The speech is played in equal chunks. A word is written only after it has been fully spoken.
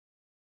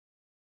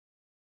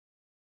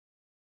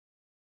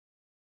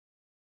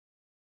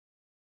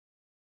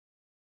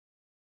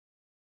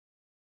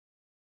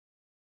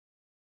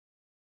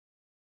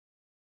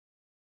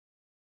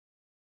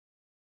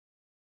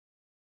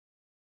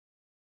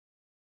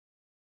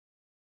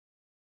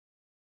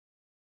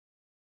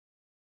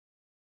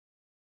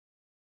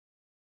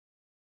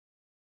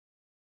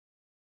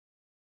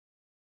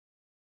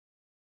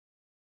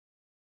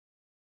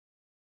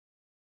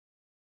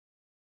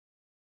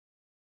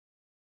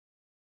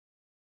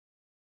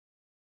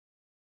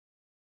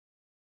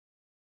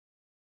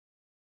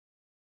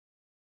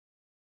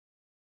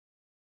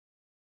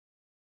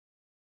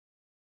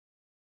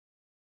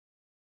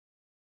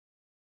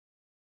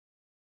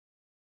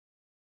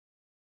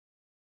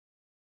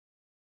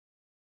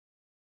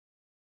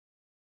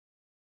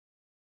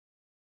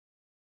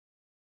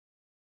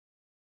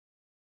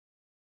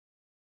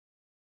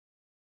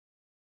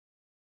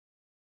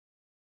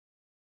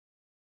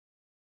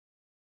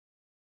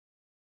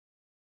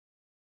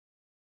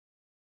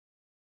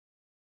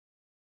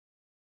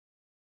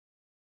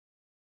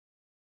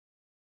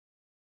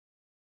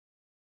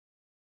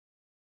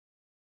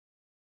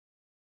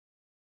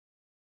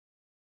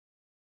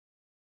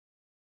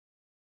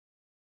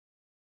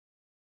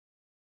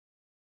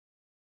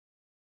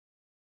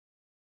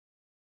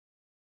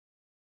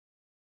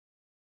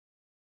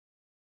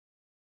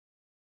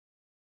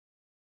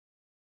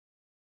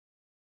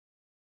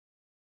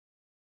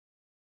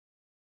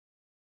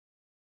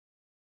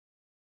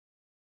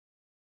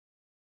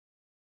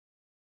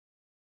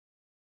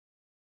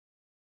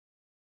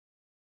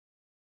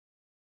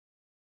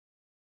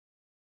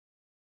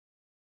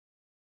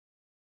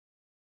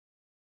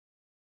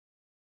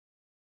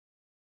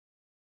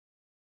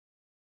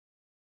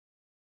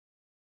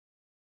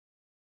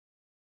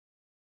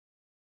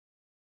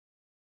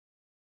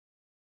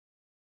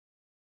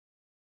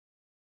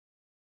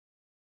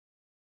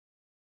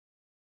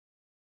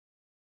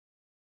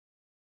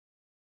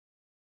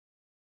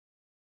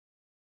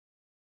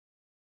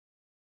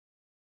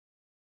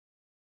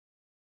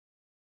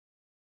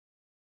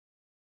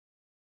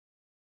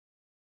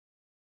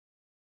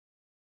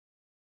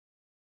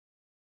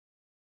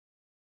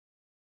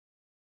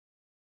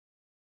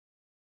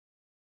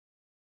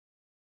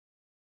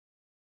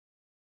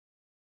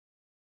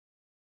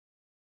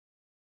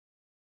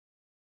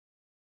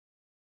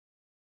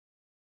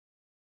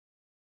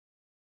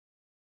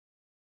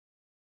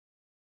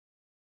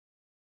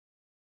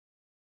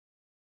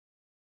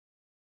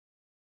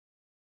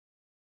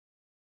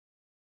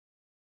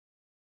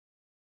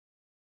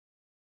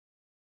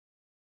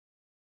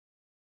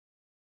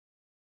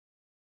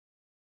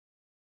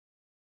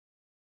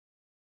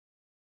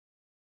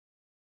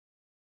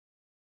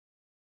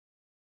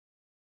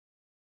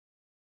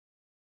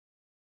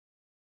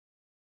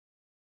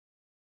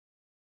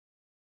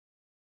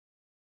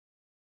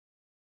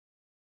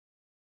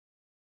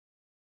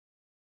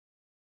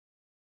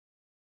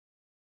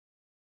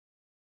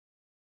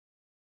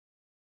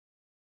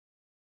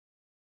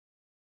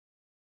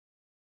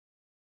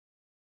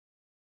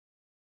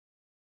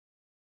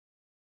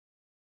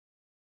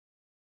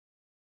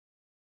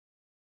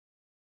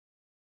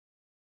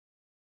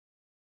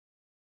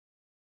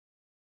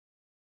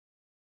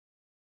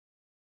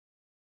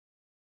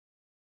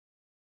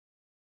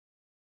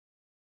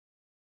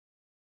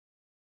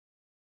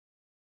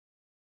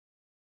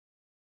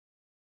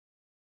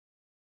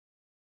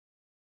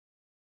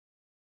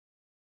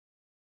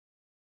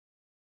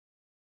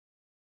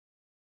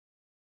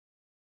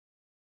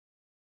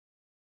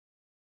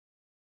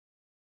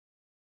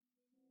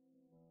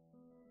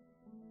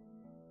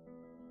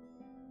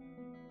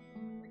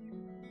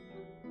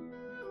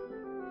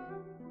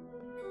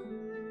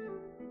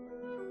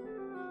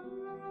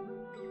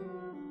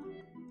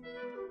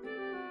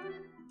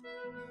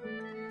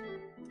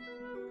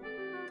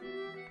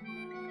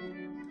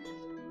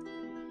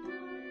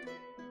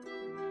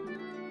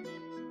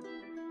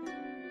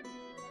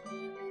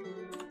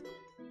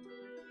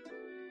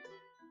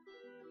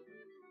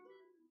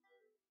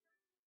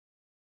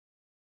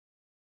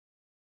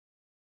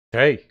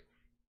Hey,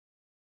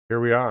 here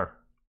we are.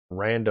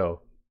 Rando.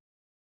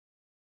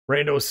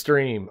 Rando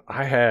stream.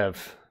 I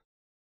have.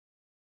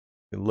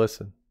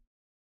 Listen.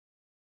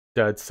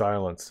 Dead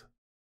silence.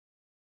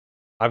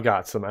 I've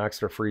got some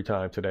extra free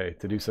time today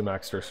to do some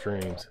extra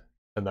streams.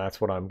 And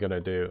that's what I'm going to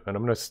do. And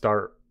I'm going to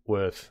start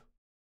with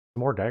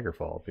more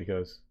Daggerfall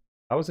because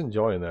I was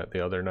enjoying that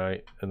the other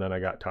night. And then I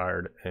got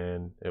tired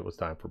and it was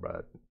time for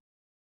bed.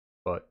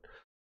 But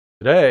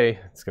today,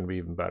 it's going to be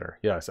even better.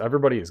 Yes,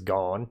 everybody is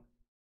gone.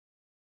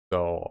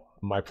 So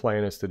my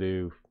plan is to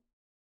do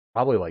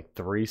probably like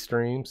 3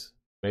 streams,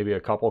 maybe a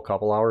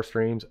couple hour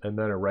streams, and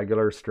then a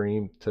regular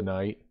stream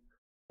tonight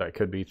that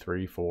could be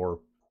 3, 4,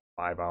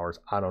 5 hours.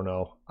 I don't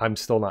know. I'm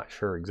still not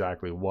sure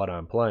exactly what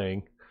I'm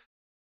playing.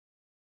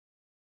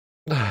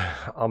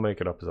 I'll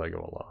make it up as I go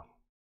along.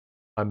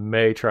 I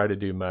may try to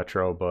do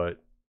Metro,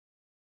 but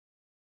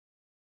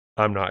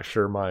I'm not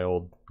sure my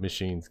old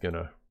machine's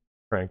gonna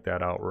crank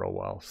that out real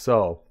well.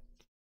 So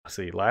let's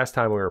see, last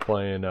time we were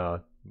playing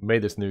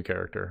made this new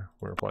character.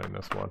 We were playing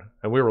this one.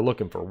 And we were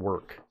looking for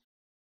work.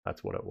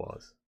 That's what it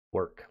was.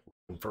 Work.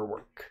 Looking for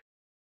work.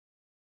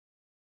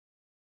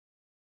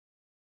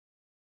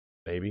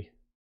 Maybe.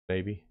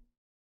 Maybe.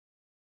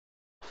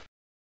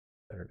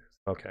 There it is.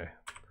 Okay.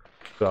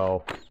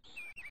 So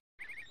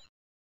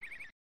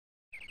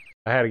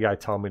I had a guy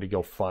tell me to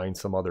go find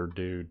some other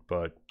dude,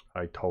 but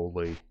I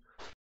totally...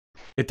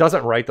 It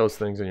doesn't write those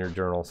things in your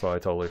journal, so I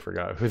totally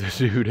forgot who the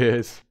dude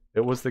is.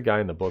 It was the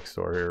guy in the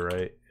bookstore here,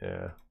 right?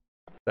 Yeah.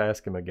 Let's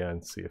ask him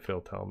again, see if he'll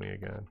tell me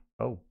again.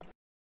 Oh.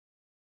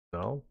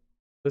 No?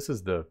 This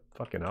is the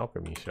fucking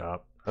alchemy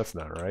shop. That's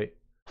not right.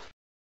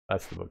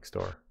 That's the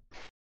bookstore.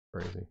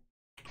 Crazy.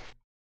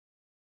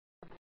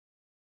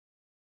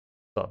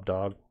 What's up,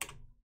 dog?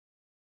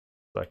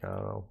 Like, I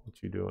don't know.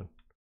 What you doing?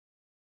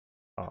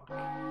 Talk.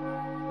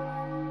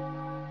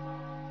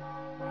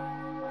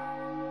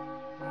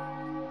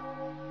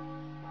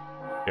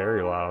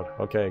 Very loud.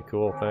 Okay,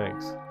 cool.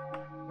 Thanks.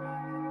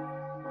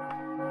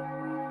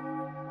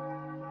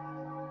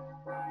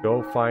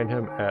 Go find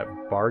him at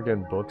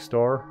Bargain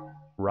Bookstore.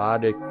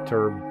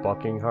 Rodictor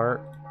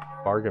Buckinghart.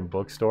 Bargain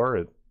Bookstore.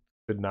 It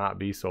could not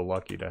be so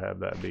lucky to have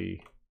that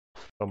be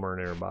somewhere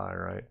nearby,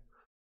 right?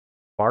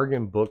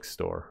 Bargain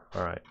Bookstore.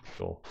 Alright,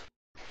 cool.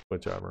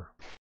 Whichever.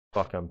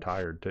 Fuck, I'm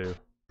tired too.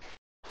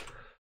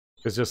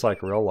 It's just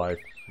like real life.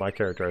 My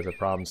character has a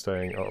problem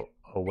staying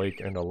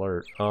awake and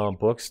alert.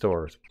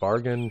 Bookstores.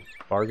 Bargain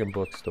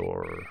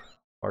Bookstore.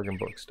 Bargain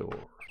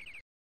Bookstore.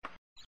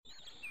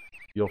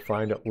 You'll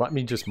find it. Let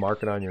me just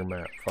mark it on your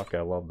map. Fuck,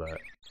 I love that.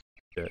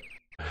 Shit.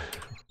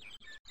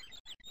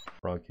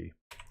 Runky.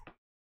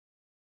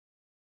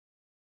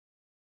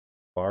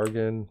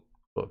 Bargain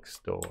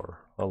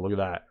Bookstore. Oh, look at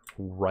that.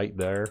 Right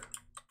there.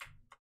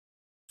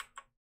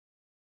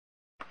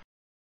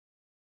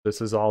 This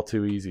is all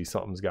too easy.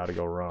 Something's got to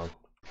go wrong.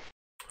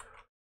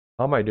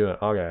 How am I doing?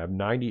 Okay, I have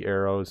 90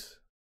 arrows.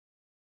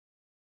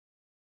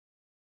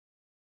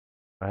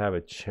 I have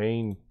a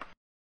chain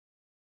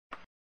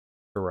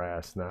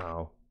harass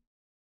now.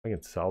 I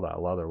can sell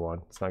that leather one.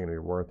 It's not going to be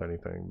worth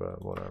anything,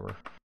 but whatever.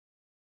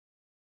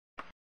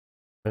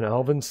 An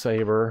elven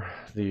saber,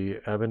 the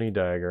ebony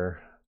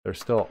dagger. They're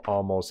still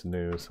almost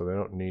new, so they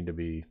don't need to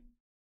be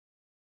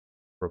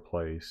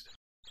replaced.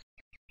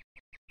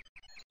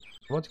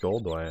 How much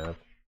gold do I have?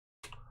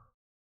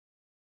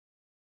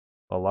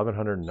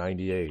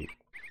 1198.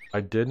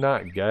 I did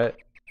not get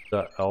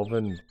the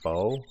elven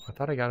bow. I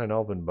thought I got an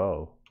elven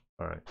bow.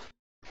 Alright.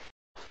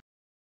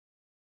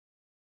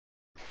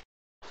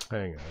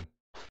 Hang on.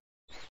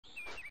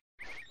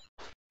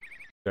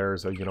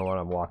 There's a, you know what,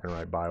 I'm walking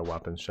right by a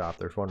weapons shop.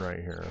 There's one right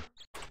here.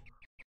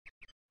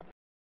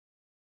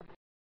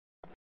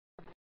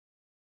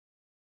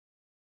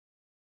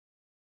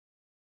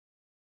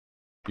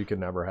 You can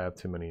never have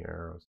too many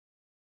arrows.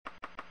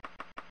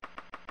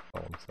 That's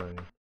all I'm saying.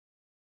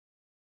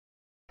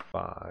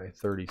 By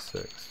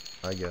 36,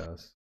 I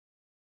guess.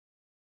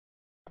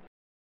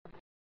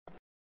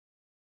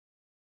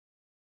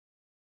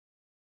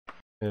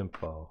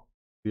 Info.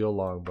 Steel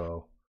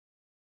longbow.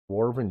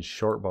 Dwarven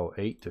shortbow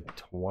 8 to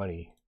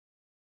 20.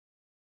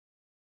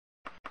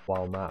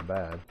 While not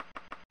bad.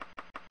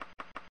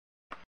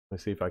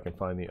 Let's see if I can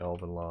find the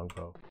elven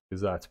longbow,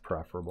 because that's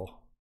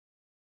preferable.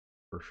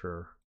 For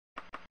sure.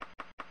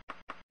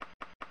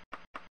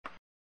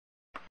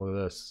 Look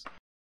at this.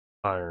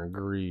 Iron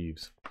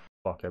greaves.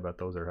 Fuck, I bet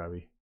those are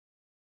heavy.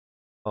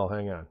 Oh,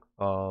 hang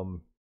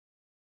on.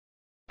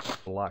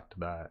 Select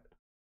that.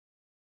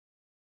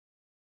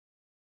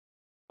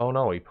 Oh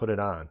no, he put it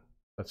on.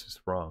 That's just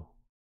wrong.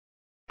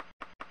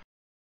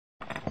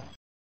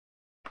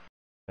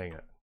 Hang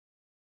on.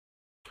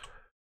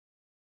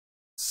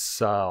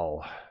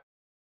 Sell.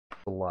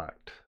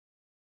 Select.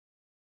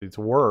 It's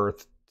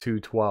worth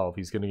 212.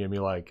 He's gonna give me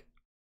like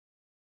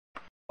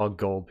a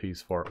gold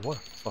piece for it. What a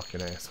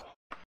fucking asshole.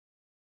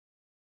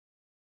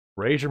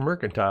 Raise your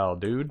mercantile,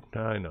 dude.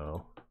 I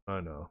know. I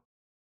know.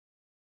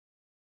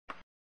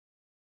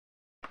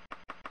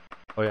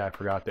 Oh yeah, I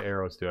forgot the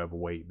arrows do have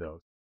weight though.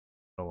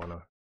 I don't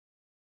wanna.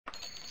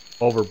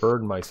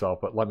 overburden myself,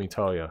 but let me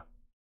tell you,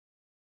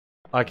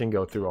 I can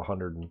go through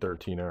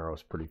 113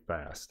 arrows pretty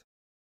fast.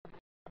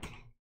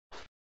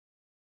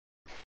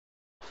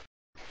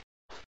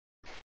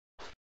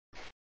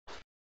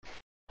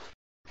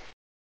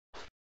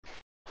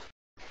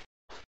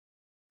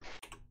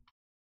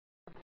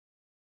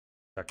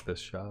 Check this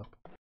shop.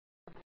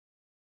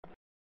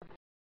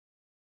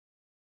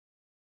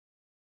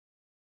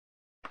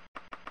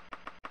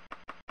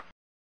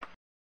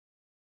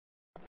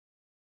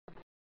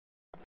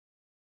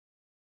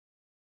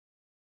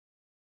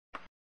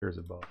 Here's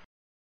a bow.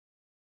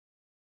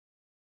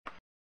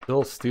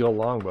 Still steel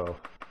longbow.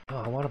 Oh,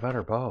 I want a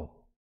better bow.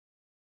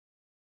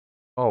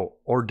 Oh,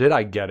 or did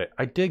I get it?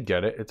 I did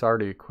get it. It's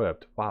already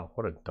equipped. Wow,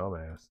 what a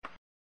dumbass.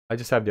 I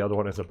just have the other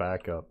one as a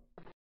backup.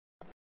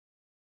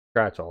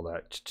 Scratch all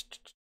that.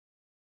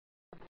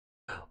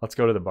 Let's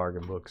go to the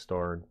bargain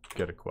bookstore and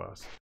get a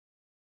quest.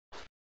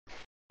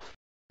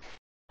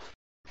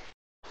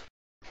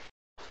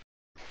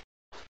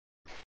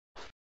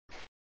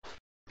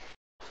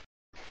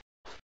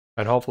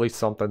 And hopefully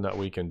something that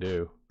we can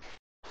do.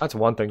 That's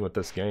one thing with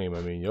this game.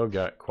 I mean, you'll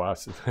get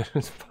quests.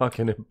 It's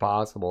fucking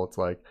impossible. It's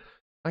like,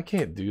 I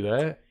can't do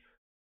that.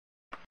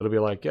 It'll be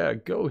like, yeah,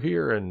 go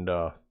here and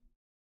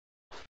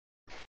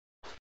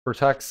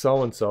protect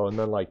so-and-so, and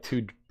then like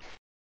 2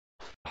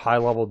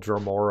 high-level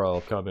Dromora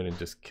will come in and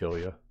just kill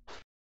you.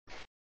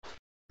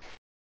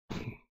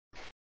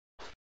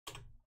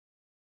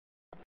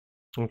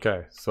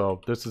 Okay,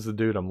 so this is the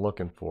dude I'm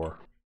looking for.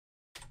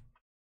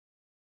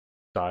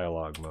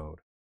 Dialogue mode.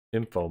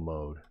 Info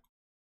mode.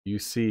 You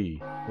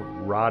see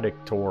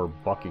Roddick Tor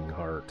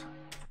Buckingheart.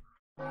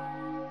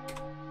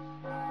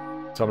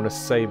 So I'm going to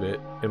save it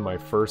in my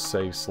first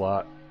save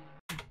slot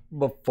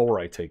before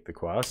I take the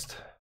quest.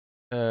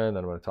 And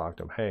then I'm going to talk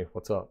to him. Hey,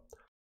 what's up?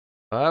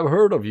 I've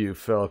heard of you,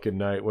 Falcon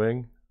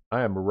Nightwing.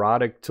 I am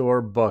Roddick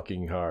Tor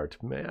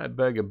Buckingheart. May I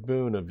beg a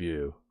boon of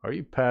you? Are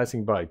you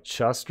passing by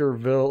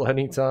Chesterville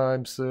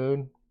anytime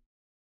soon?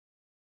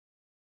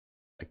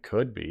 I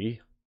could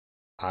be.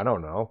 I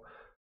don't know.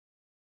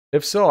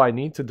 If so, I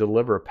need to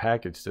deliver a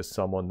package to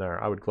someone there.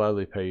 I would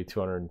gladly pay you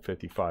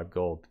 255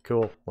 gold.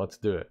 Cool, let's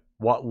do it.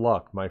 What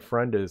luck. My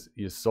friend is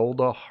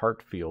Isolde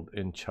Hartfield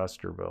in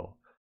Chesterville.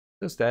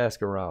 Just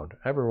ask around.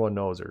 Everyone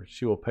knows her.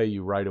 She will pay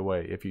you right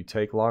away. If you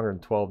take longer than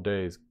 12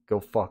 days, go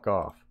fuck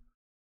off.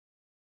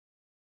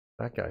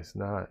 That guy's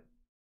not.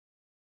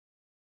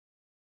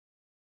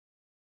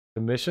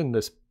 Commission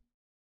this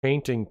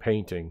painting.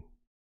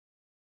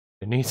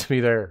 It needs to be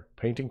there.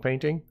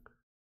 Painting?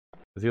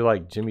 Is he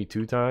like Jimmy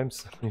 2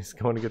 times? He's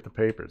going to get the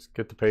papers.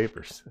 Get the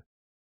papers.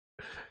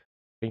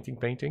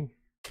 Painting?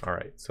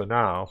 Alright, so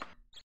now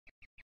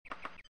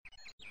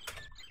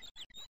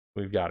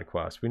we've got a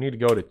quest. We need to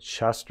go to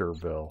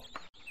Chesterville.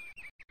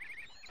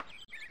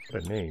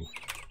 What a name.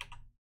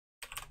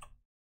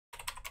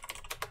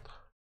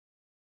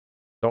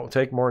 Don't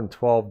take more than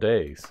 12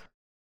 days. It's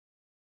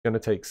going to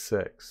take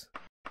 6.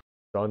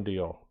 Done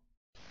deal.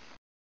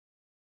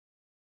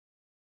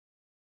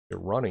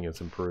 Your running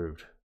is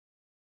improved.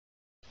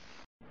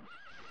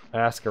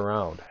 Ask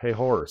around. Hey,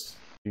 horse.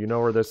 Do you know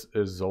where this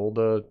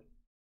Isolde,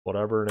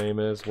 whatever her name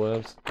is,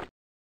 lives?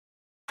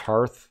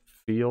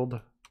 Hearthfield?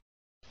 It'd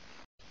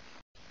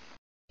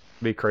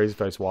be crazy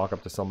if I just walk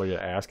up to somebody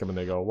to ask them and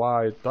they go,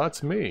 why,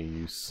 that's me,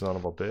 you son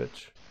of a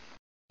bitch.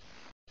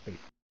 Wait.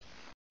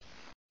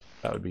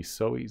 That would be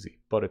so easy,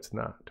 but it's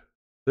not.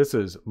 This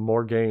is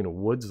Morgane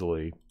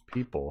Woodsley,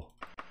 people.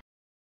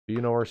 Do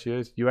you know where she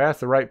is? You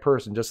asked the right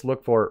person. Just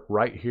look for it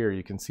right here.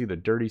 You can see the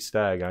dirty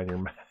stag on your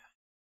map.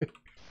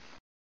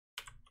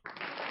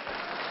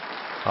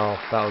 Oh,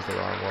 that was the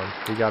wrong one.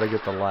 We gotta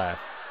get the laugh.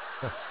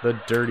 The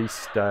dirty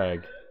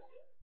stag.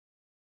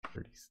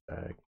 Dirty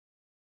stag.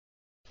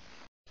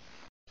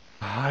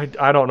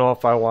 I don't know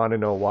if I want to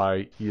know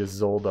why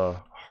Isolde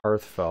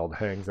Hartfeld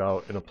hangs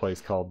out in a place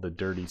called the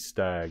Dirty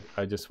Stag.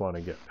 I just want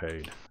to get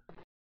paid.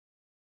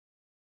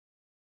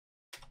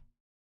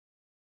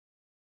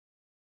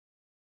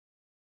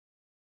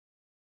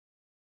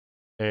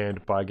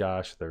 And by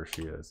gosh, there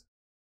she is.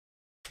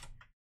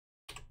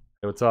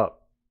 Hey, what's up?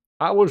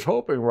 I was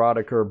hoping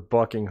Roddick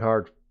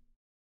Buckingheart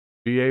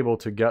be able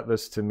to get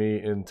this to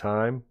me in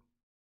time.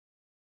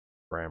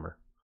 Grammar.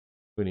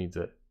 Who needs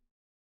it?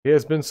 He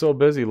has been so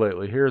busy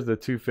lately. Here's the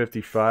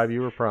 255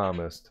 you were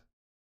promised.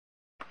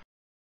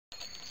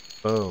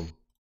 Boom.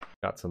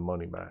 Got some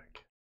money back.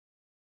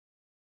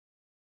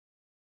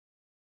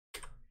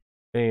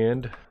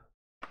 And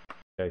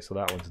okay, so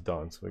that one's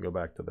done. So we go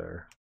back to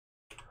there.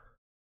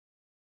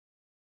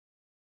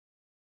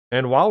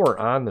 And while we're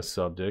on the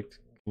subject,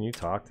 can you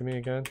talk to me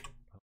again?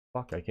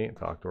 Fuck, I can't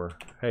talk to her.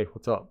 Hey,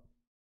 what's up?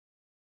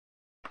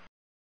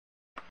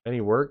 Any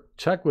work?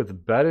 Check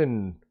with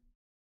Bedden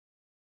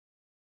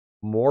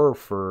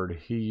Morford.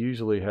 He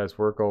usually has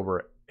work over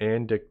at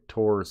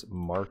Andictor's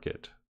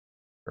Market.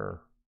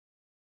 Sure.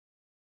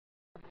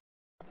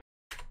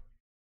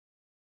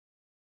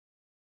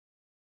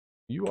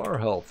 You are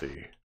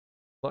healthy.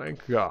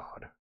 Thank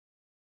God.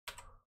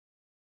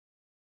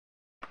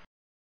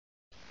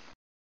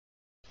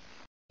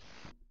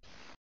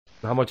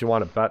 How much you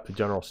want to bet the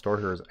general store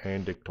here is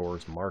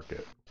Andictor's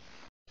Market?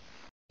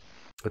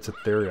 It's a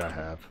theory I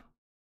have.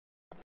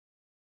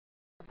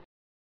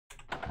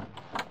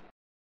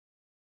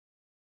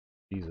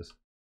 Jesus.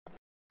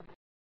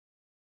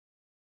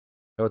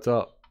 Hey, what's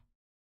up?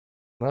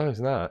 No,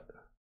 he's not.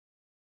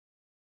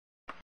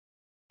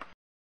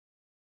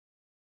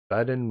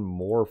 Bet in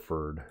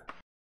Morford.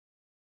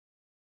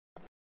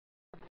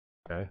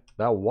 Okay.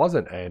 That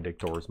wasn't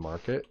Andictor's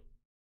Market.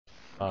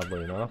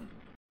 Oddly enough.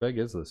 How big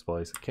is this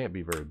place? It can't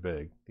be very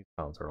big. These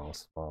towns are all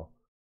small.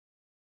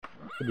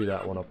 Could be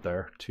that one up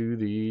there. To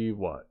the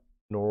what?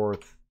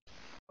 North.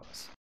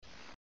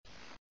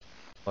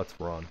 Let's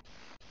run.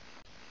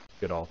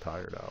 Get all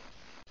tired out.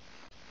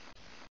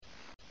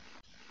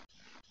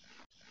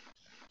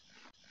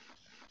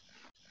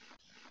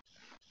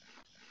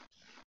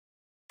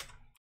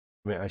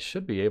 I mean, I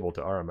should be able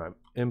to RMM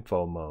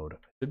info mode. I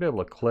should be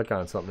able to click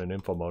on something in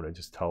info mode and it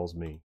just tells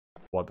me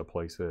what the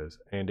place is.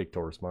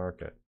 Andictor's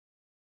Market.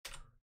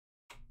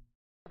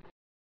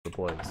 The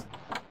place.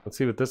 Let's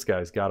see what this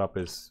guy's got up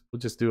his. We'll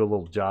just do a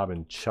little job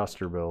in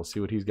Chesterville. See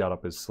what he's got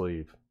up his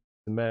sleeve.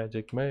 The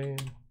Magic Man.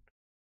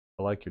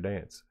 I like your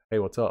dance. Hey,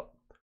 what's up?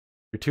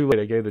 You're too late.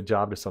 I gave the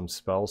job to some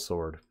spell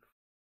sword.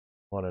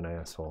 What an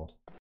asshole.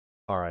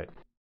 Alright.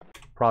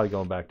 Probably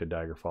going back to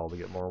Daggerfall to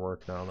get more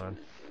work now then.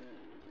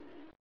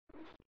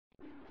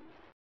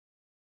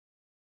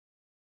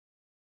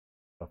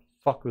 The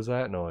fuck was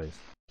that noise?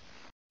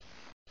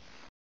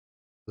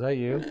 Was that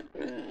you?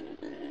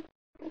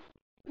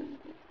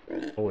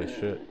 Holy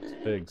shit, it's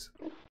pigs.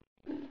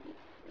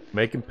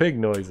 Making pig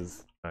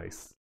noises.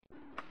 Nice.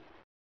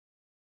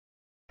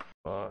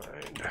 Find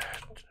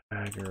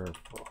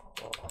Daggerfall.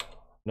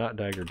 Not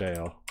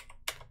Daggerdale.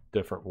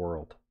 Different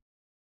world.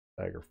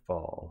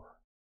 Daggerfall.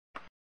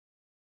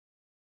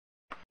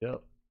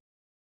 Yep.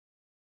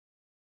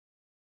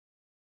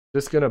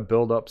 Just gonna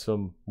build up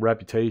some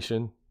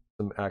reputation,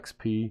 some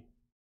XP.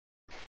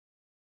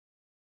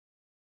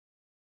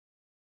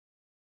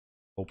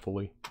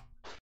 Hopefully.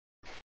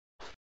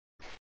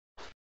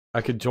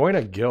 I could join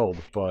a guild,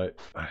 but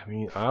I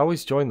mean, I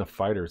always join the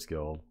Fighters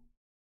Guild.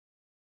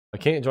 I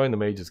can't join the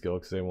Mages Guild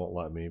because they won't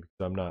let me because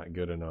I'm not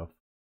good enough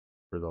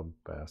for them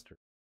bastard.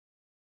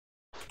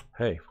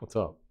 Hey, what's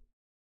up?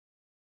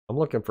 I'm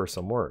looking for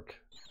some work.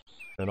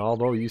 And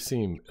although you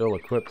seem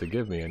ill-equipped to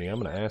give me any,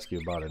 I'm going to ask you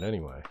about it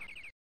anyway.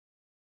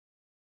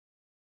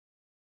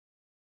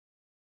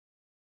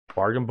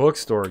 Bargain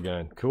bookstore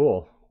again.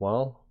 Cool.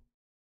 Well,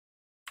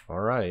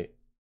 alright.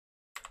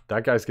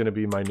 That guy's going to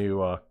be my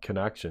new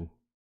connection.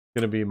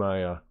 Going to be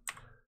my,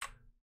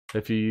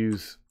 if you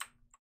use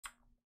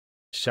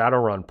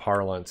Shadowrun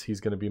parlance, he's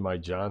going to be my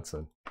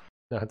Johnson.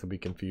 Not to be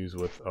confused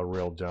with a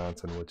real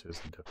Johnson, which is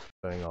a different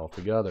thing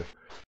altogether.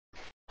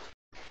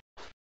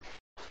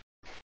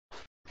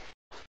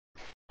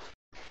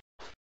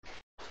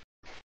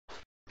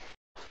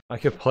 I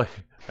could play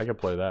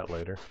that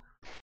later.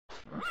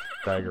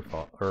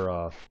 Daggerfall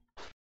or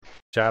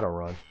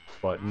Shadowrun,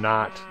 but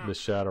not the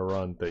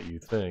Shadowrun that you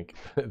think.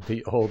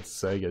 The old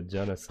Sega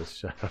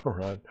Genesis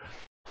Shadowrun.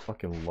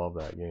 Fucking love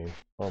that game.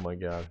 Oh my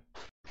god.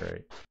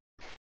 Great.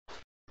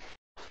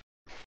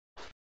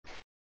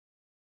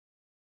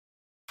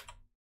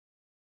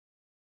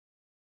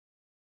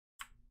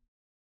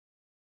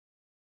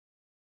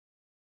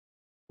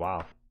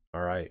 Wow.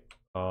 Alright.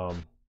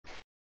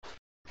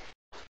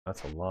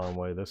 That's a long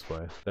way this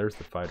way. There's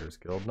the Fighters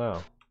Guild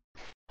now.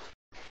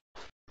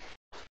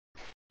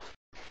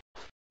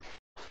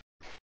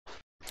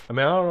 I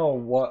mean, I don't know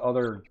what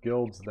other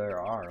guilds there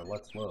are.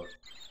 Let's look.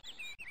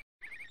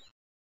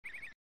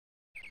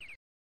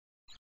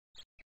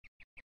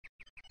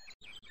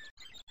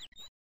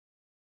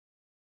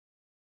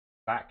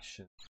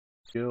 Faction.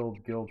 Guild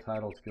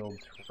titles, guild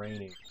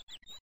training.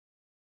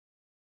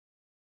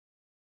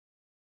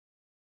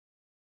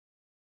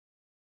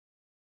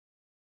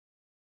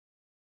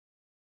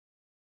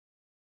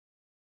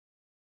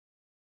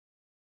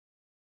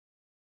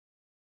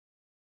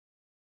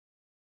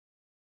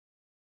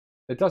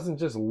 It doesn't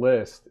just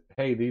list,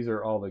 hey, these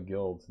are all the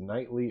guilds.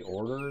 Knightly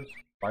Orders,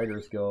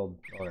 Fighters Guild,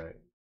 alright.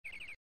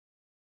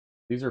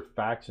 These are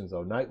factions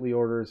though. Knightly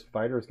Orders,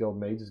 Fighters Guild,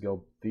 Mages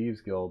Guild,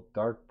 Thieves Guild,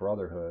 Dark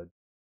Brotherhood.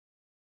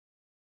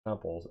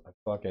 Temples.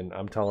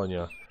 I'm telling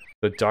you,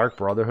 the Dark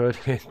Brotherhood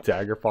in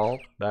Daggerfall,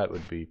 that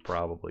would be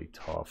probably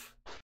tough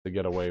to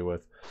get away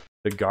with.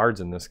 The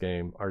guards in this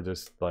game are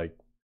just like,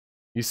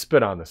 you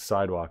spit on the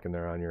sidewalk and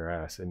they're on your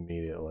ass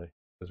immediately.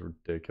 It's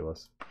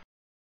ridiculous.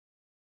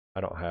 I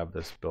don't have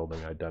this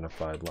building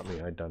identified. Let me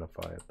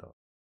identify it though.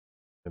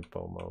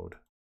 Info mode.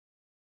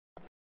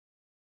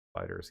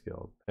 Fighters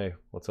Guild. Hey,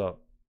 what's up?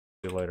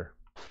 See you later.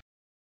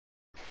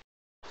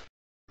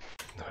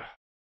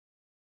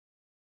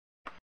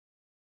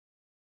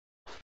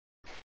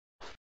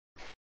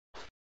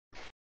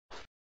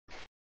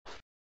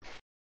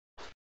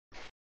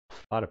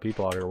 A lot of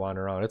people out here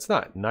wandering around. It's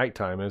not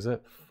nighttime, is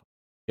it?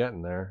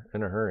 Getting there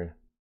in a hurry.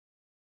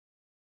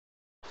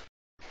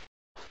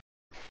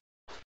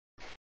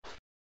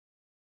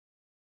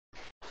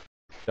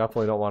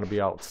 Definitely don't want to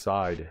be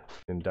outside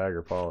in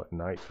Daggerfall at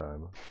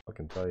nighttime. I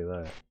can tell you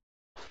that.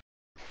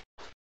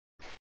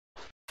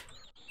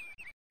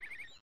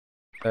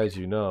 As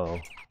you know,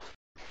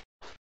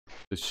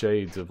 the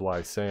shades of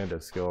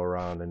Lysandus go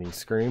around and he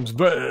screams,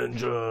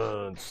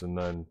 "Vengeance!" and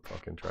then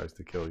fucking tries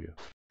to kill you.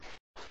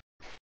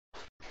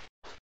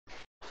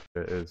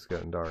 It is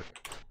getting dark.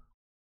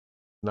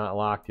 Not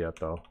locked yet,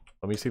 though.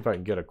 Let me see if I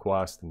can get a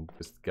quest and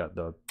just get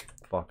the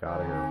fuck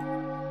out of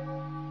here.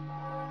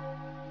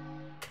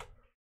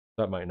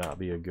 That might not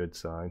be a good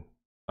sign.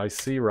 I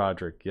see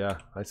Roderick. Yeah,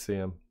 I see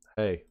him.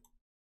 Hey,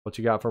 what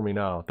you got for me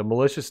now? The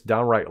malicious,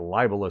 downright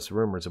libelous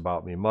rumors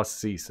about me must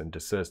cease and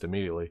desist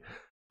immediately.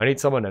 I need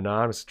someone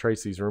anonymous to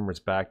trace these rumors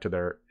back to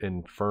their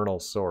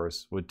infernal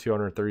source. Would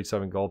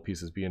 237 gold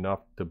pieces be enough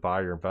to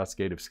buy your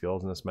investigative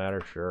skills in this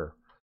matter? Sure.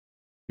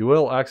 You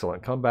will?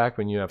 Excellent. Come back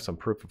when you have some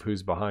proof of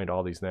who's behind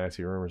all these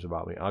nasty rumors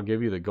about me. I'll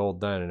give you the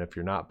gold then, and if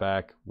you're not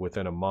back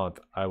within a month,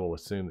 I will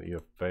assume that you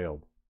have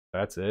failed.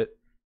 That's it?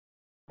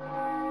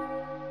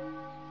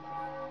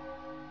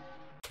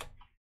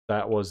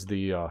 That was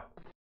the,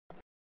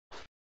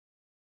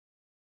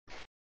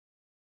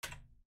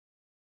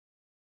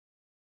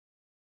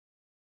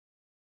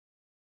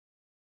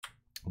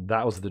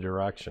 that was the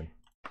direction.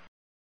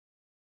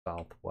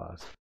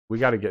 Southwest. We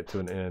got to get to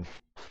an inn.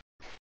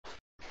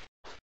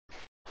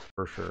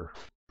 For sure.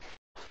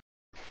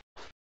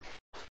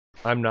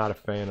 I'm not a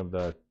fan of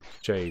the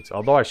shades.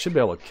 Although I should be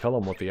able to kill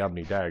them with the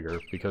ebony dagger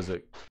because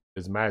it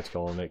is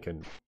magical and it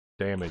can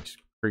damage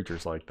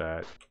creatures like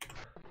that.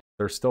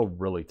 They're still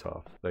really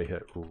tough. They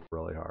hit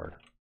really hard.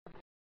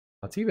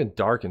 It's even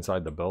dark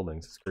inside the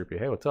buildings. It's creepy.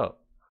 Hey, what's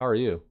up? How are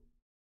you?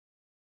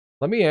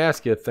 Let me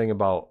ask you a thing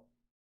about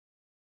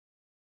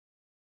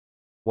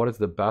what is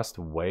the best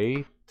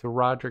way to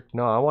Roderick?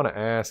 No, I want to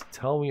ask,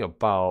 tell me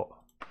about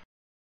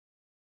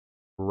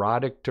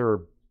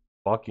Rodictor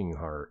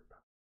Buckingheart.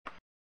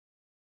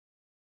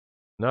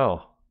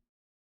 No.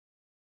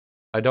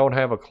 I don't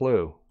have a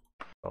clue.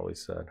 That's all he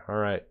said.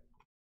 Alright.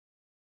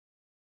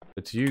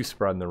 It's you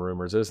spreading the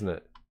rumors, isn't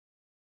it?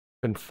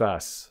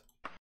 Confess.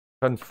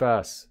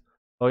 Confess.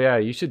 Oh yeah,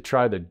 you should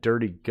try the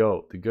dirty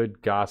goat. The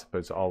good gossip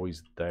is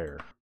always there.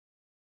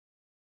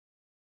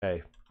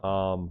 Hey,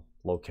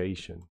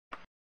 location.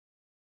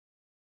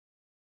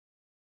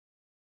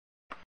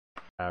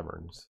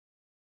 Taverns.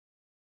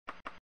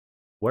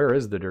 Where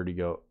is the dirty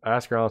goat?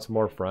 Ask around some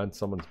more friends.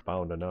 Someone's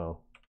bound to know.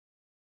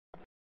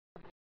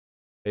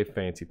 Hey,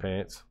 fancy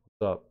pants.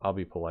 What's up? I'll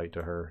be polite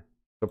to her.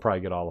 She'll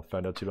probably get all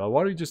offended too.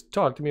 Why don't you just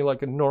talk to me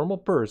like a normal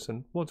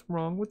person? What's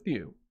wrong with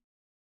you?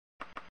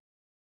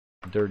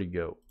 Dirty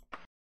goat.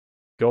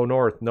 Go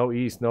north, no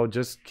east, no,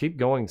 just keep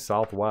going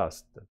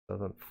southwest. That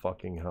doesn't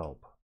fucking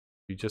help.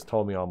 You just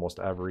told me almost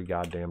every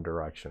goddamn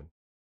direction.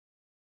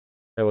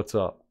 Hey, what's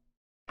up?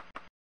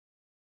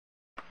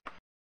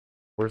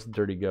 Where's the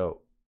dirty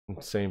goat?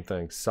 Same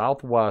thing.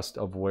 Southwest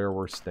of where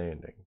we're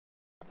standing.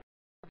 I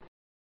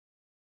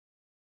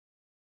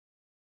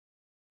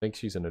think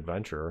she's an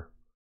adventurer.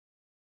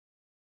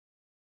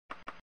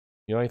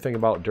 You know anything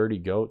about dirty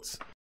goats?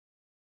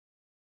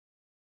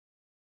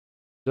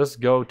 Just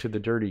go to the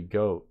dirty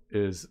goat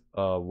is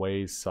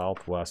ways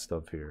southwest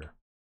of here.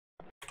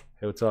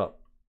 Hey, what's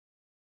up?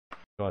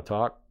 You want to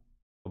talk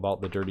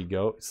about the dirty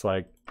goat? It's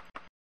like,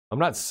 I'm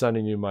not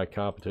sending you my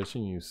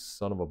competition, you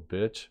son of a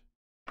bitch.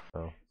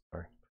 Oh,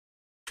 sorry.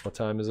 What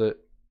time is it?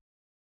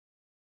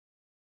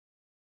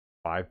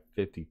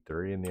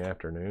 5:53 in the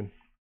afternoon.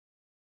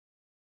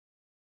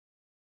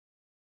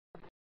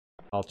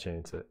 I'll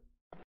change it.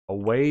 A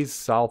ways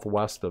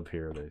southwest of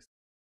here, they say.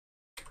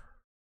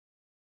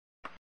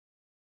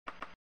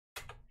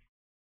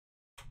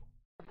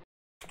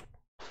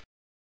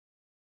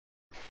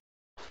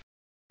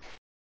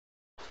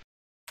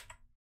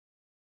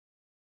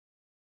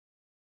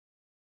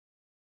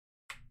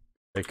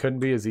 It couldn't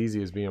be as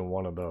easy as being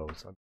one of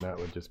those. I mean, that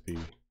would just be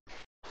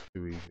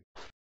too easy.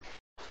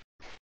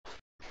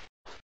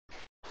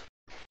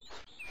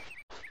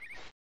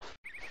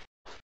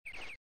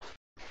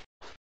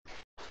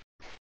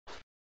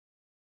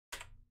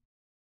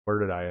 Where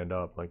did I end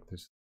up? Like,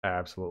 this is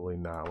absolutely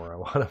not where I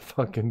want to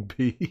fucking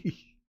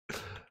be.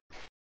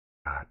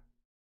 God.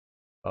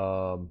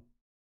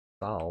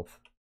 South,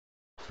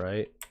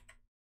 right?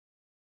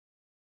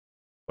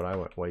 But I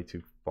went way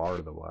too far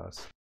to the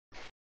west.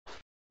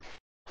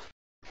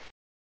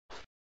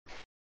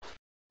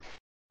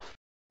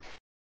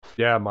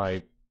 Yeah,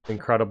 my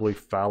incredibly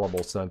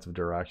fallible sense of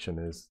direction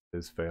is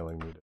failing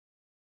me.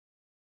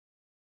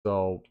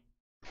 So,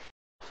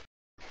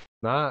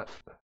 not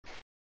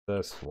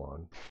this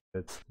one.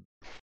 It's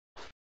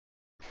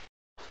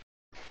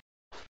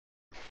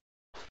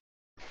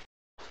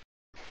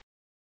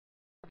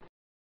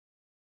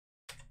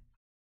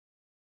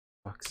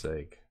fuck's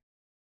sake.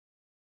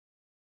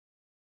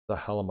 The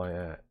hell am I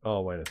at?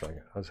 Oh, wait a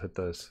second. Let's hit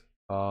this.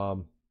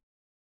 No,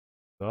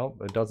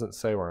 it doesn't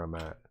say where I'm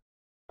at.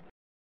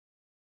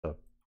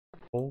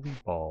 Holy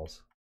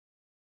balls.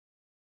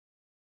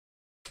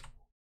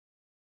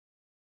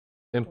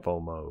 Info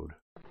mode.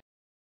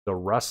 The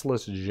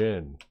Restless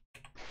Djinn.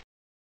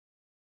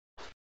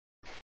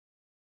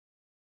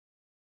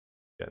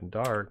 Getting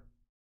dark.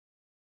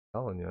 I'm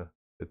telling you,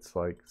 it's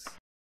like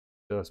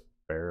just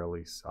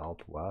barely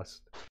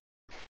southwest.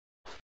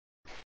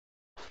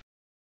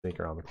 Sneak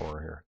around the corner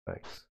here.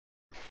 Thanks.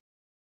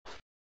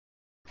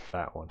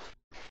 That one.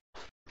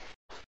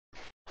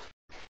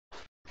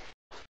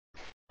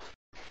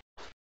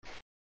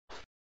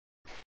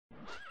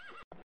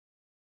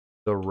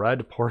 The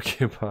red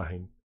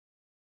porcupine.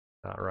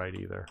 Not right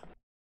either.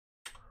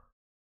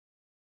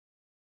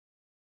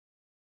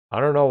 I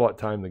don't know what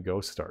time the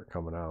ghosts start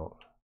coming out.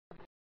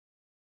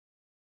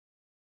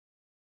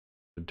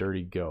 The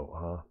dirty goat,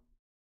 huh?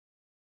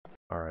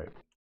 Alright.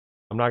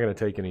 I'm not going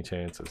to take any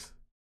chances.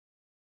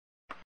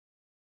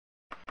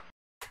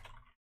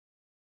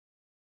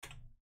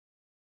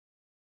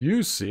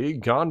 You see,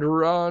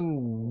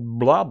 Gondoron,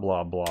 blah,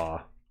 blah,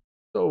 blah.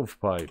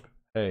 Stovepipe.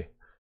 Hey,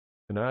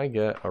 can I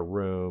get a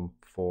room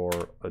for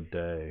a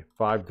day?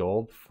 5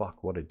 gold?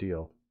 Fuck, what a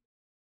deal.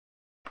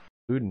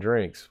 Food and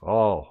drinks.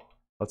 Oh,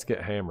 let's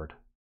get hammered.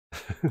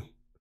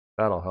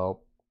 That'll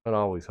help. That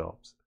always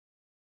helps.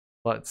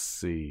 Let's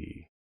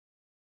see.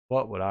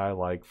 What would I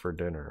like for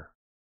dinner?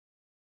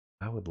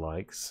 I would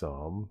like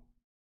some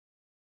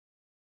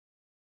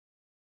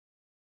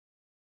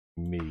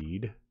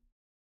mead.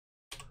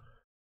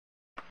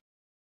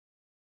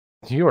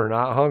 You are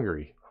not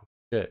hungry.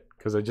 Shit,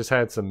 because I just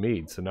had some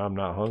mead, so now I'm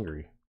not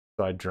hungry.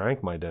 So I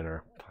drank my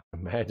dinner.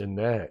 Imagine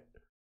that.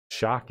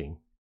 Shocking.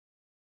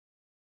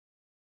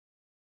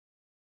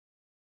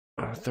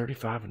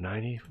 35 and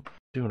 90.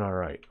 Doing all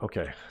right.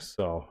 Okay,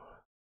 so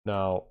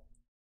now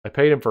I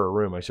paid him for a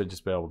room. I should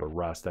just be able to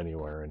rest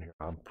anywhere in here.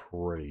 I'm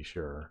pretty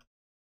sure.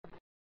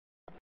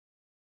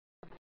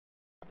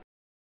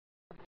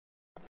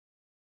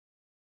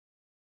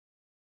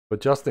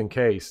 But just in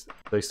case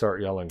they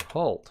start yelling,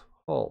 halt,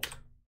 halt.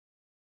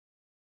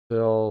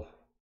 Till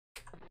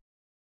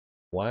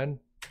when?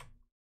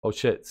 Oh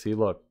shit, see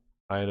look,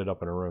 I ended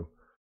up in a room.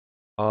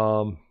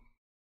 I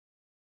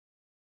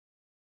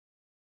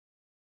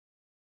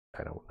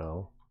don't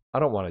know. I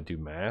don't want to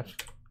do math.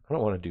 I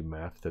don't want to do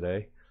math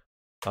today.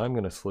 I'm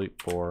going to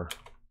sleep for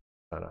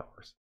 10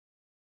 hours.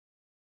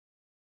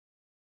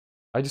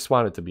 I just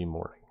want it to be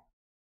morning.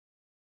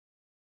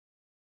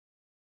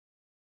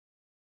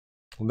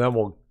 And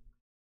then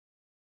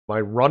my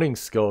running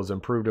skills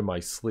improved in my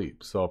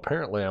sleep. So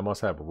apparently I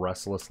must have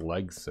restless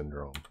leg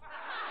syndrome.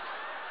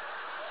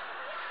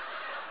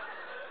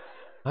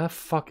 Why the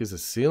fuck is the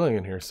ceiling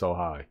in here so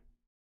high?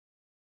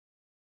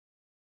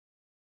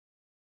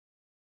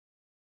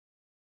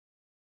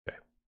 Okay.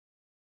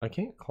 I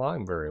can't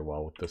climb very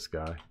well with this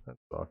guy. That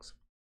sucks.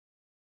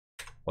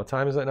 What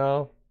time is it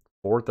now?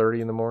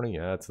 4:30 in the morning?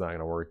 Yeah, it's not going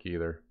to work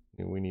either.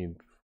 We need...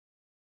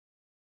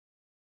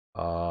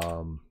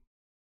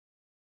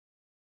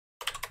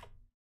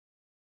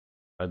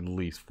 at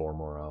least 4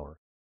 more hours.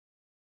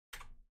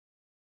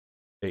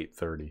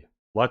 8:30.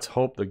 Let's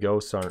hope the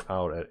ghosts aren't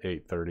out at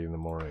 8:30 in the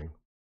morning.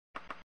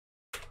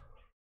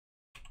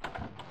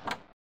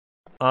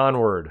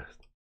 Onward.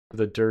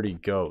 The dirty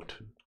goat,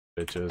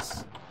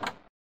 bitches.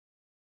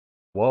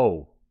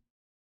 Whoa.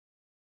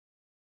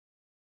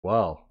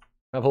 Well,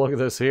 have a look at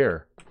this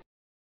here.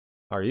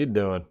 How are you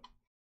doing?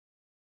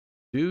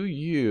 Can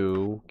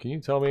you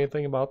tell me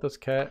anything about this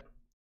cat?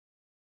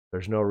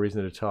 There's no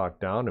reason to talk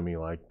down to me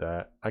like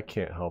that. I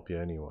can't help you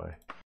anyway.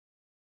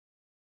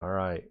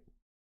 Alright.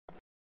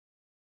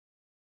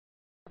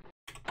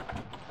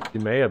 She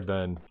may have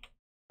been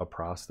a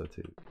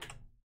prostitute.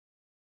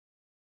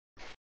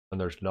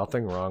 And there's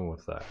nothing wrong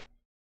with that.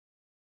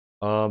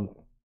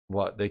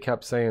 What? They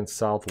kept saying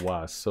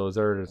southwest. So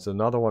there's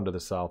another one to the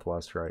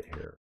southwest right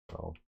here.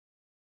 So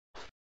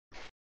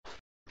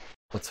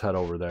let's head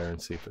over there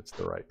and see if it's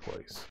the right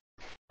place.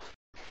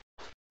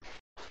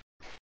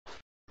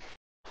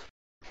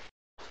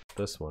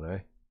 This one, eh?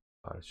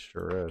 Oh, it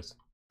sure is.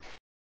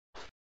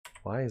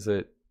 Why is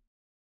it...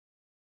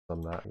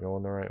 I'm not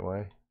going the right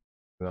way?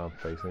 No, I'm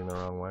facing the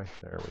wrong way.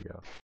 There we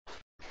go.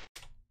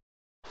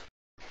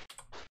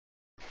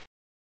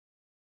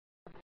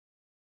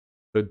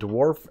 The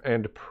dwarf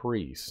and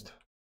priest.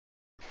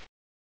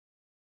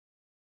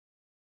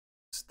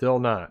 Still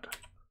not.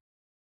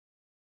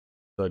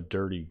 The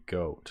dirty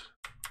goat.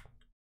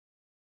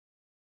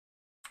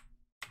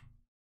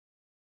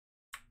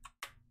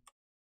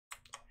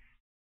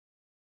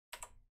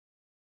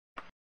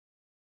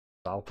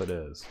 South it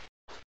is.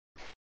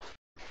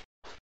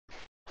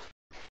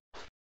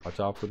 Watch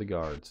out for the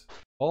guards.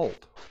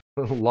 Halt!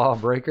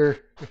 Lawbreaker.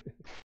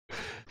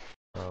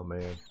 Oh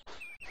man.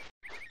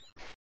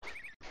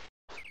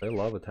 They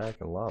love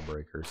attacking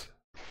lawbreakers.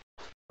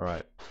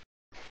 Alright.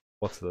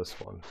 What's this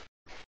one?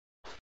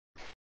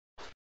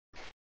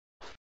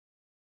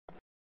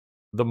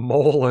 The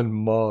mole and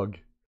mug.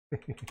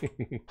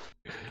 Son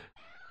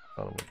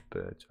of a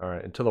bitch.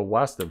 Alright, and to the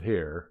west of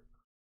here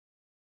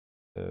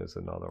is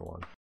another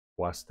one.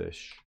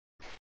 Westish.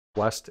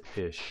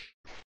 West-ish.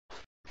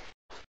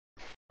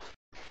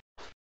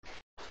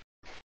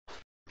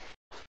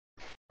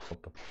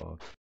 What the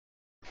fuck?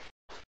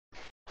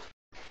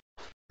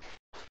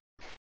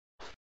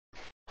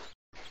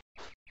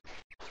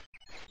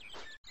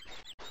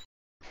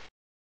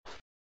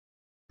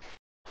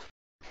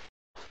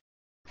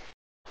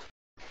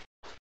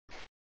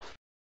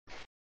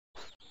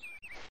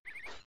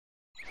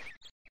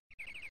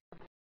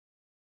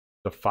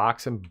 The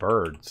Fox and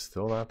Bird.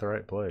 Still not the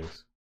right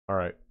place.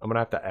 Alright, I'm gonna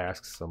have to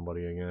ask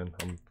somebody again,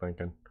 I'm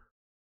thinking.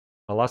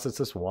 Unless it's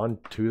this one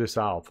to the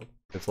south.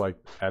 It's like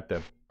at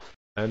the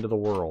end of the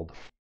world.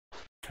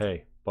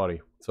 Hey,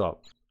 buddy, what's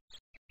up?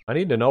 I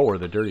need to know where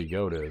the Dirty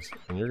Goat is,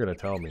 and you're gonna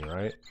tell me,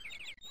 right?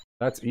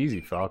 That's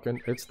easy, Falcon.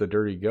 It's the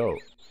Dirty Goat.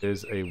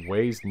 Is a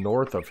ways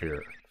north of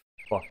here.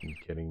 Fucking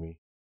kidding me.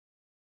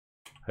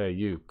 Hey,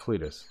 you,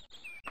 Cletus.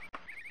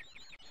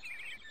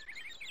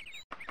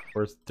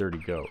 Where's the Dirty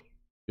Goat?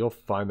 You'll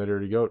find the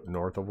Dirty Goat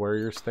north of where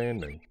you're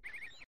standing.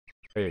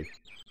 Hey,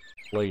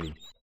 lady.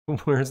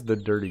 Where's the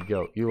Dirty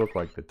Goat? You look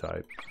like the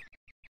type.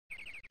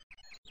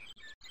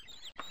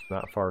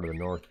 Not far to the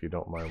north if you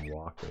don't mind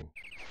walking.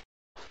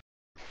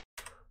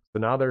 So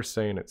now they're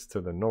saying it's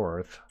to the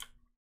north.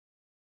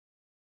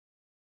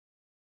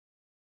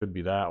 Could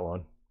be that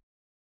one.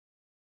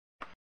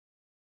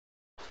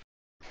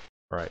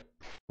 Alright,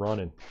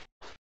 running.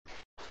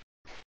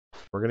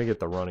 We're gonna get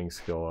the running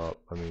skill up.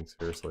 I mean,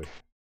 seriously.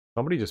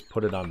 Somebody just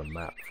put it on the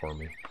map for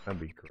me.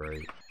 That'd be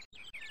great.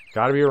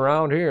 Gotta be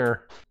around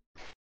here.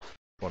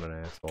 What an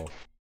asshole.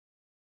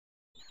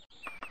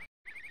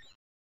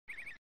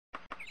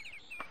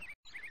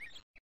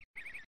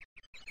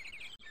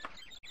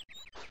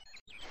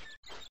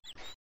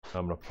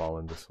 I'm gonna fall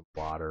into some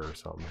water or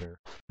something here.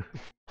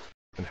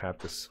 And have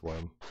to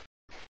swim.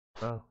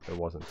 Oh, it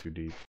wasn't too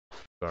deep.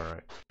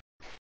 Alright.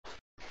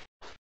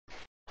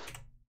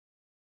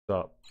 What's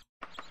up?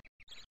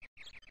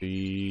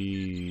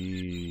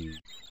 The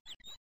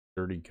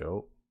Dirty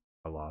Goat?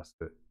 I lost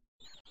it.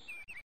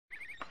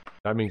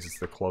 That means it's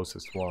the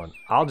closest one.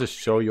 I'll just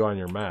show you on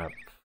your map.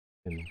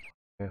 Fucking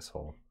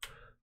asshole.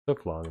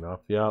 Took long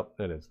enough. Yep,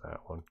 it is that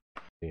one.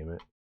 Damn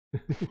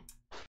it.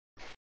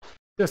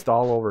 Just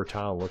all over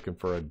town looking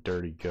for a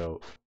Dirty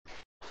Goat.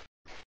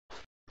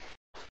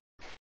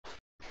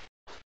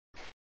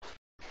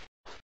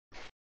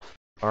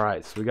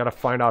 Alright, so we gotta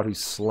find out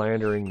who's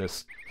slandering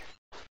this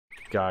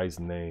guy's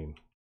name.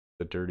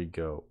 The Dirty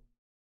Goat.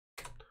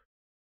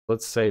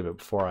 Let's save it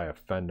before I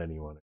offend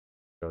anyone,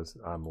 because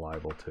I'm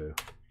liable to.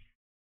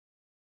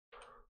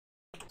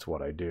 That's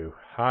what I do.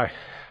 Hi,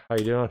 how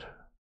you doing?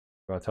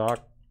 Wanna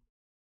talk?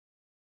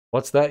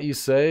 What's that you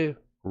say?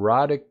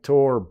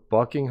 Rodictor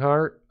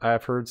Buckinghart?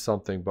 I've heard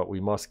something, but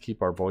we must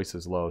keep our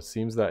voices low.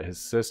 Seems that his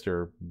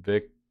sister,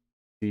 Vera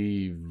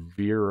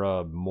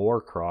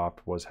Moorcroft,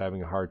 was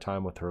having a hard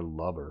time with her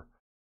lover.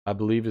 I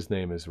believe his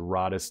name is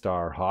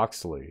Rodistar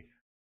Hawksley.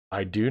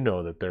 I do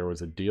know that there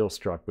was a deal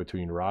struck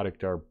between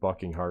Rodictar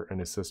Buckinghart and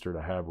his sister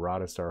to have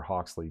Rodistar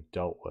Hawksley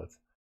dealt with.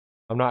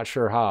 I'm not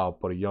sure how,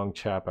 but a young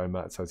chap I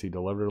met says he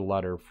delivered a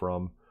letter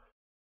from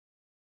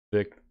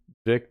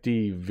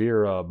Victi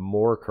Vera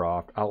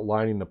Moorcroft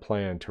outlining the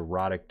plan to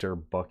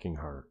Rodictar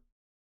Buckinghart.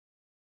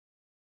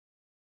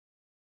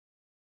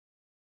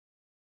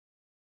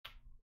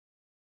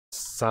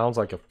 Sounds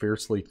like a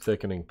fiercely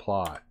thickening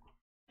plot.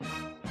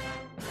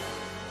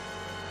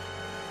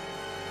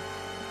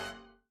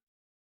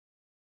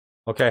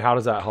 Okay, how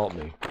does that help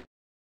me?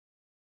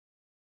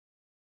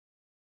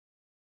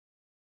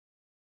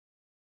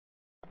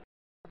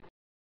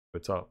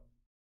 What's up?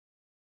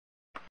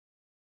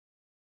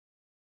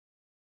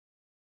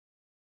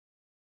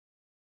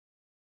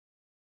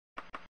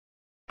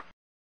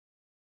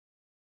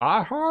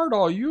 I heard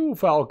all you,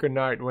 Falcon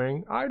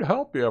Nightwing. I'd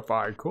help you if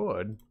I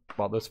could.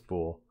 About this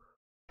fool.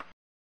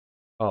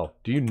 Oh,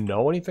 do you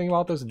know anything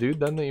about this dude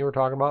then that you were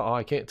talking about? Oh,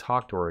 I can't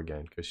talk to her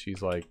again because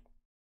she's like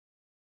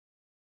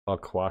a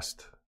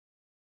quest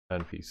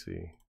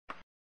NPC.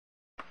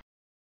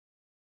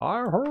 I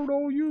heard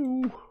all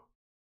you.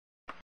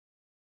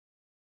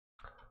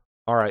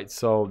 Alright,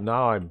 so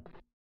now I'm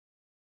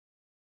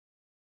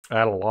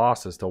at a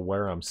loss as to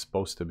where I'm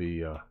supposed to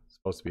be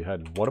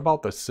heading. What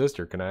about the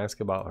sister? Can I ask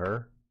about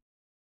her?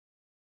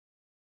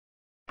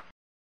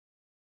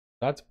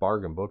 That's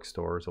Bargain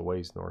Bookstores a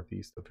ways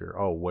northeast of here.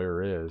 Oh,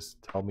 where is?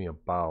 Tell me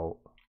about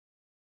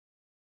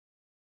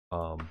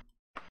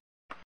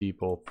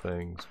people,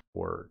 things,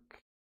 work.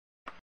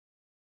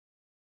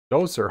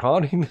 Ghosts are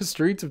haunting the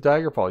streets of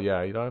Daggerfall.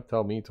 Yeah, you don't have to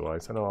tell me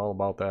twice. I know all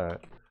about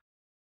that.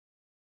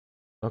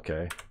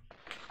 Okay.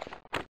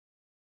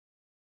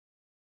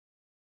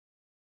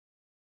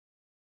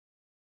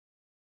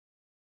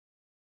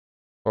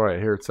 Alright,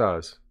 here it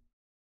says.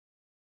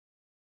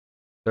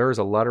 There is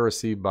a letter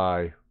received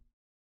by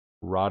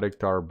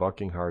Rodictar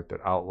Buckinghart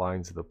that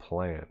outlines the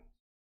plan.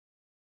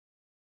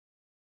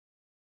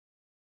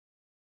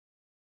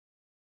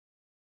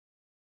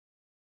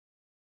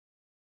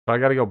 So I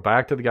gotta go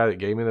back to the guy that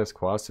gave me this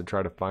quest and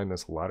try to find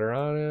this letter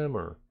on him,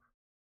 or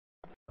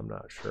I'm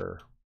not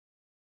sure.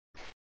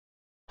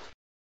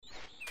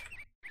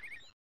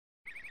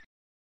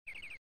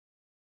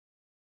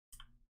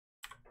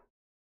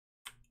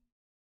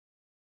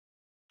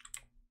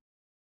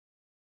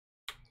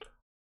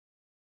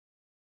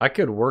 I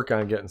could work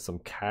on getting some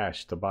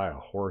cash to buy a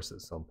horse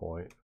at some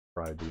point.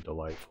 Probably be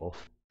delightful.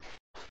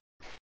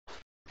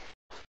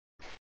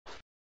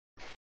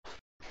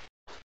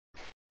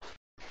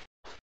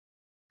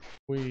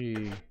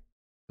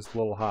 Just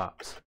little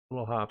hops.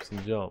 Little hops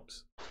and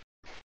jumps.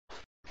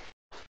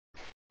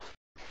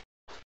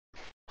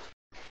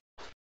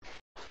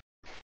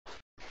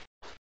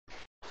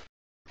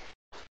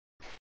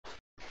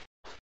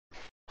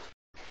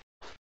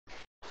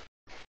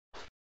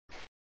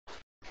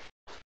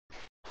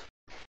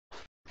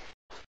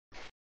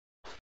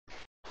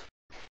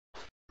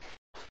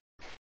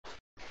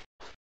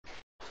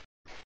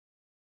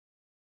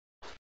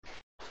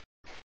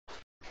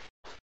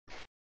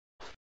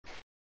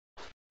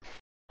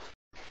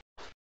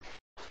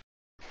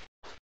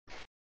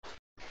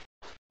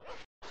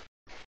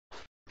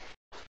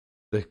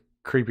 The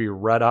creepy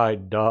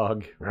red-eyed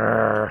dog.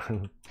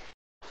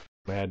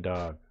 Mad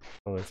dog.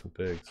 Oh, there's some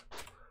pigs.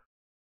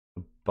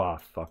 Bah,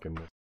 fucking.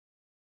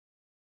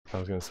 I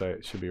was gonna say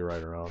it should be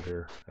right around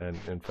here, and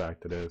in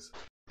fact it is.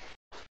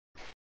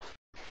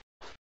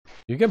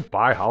 You can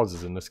buy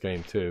houses in this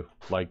game too.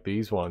 Like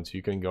these ones,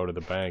 you can go to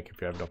the bank if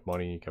you have enough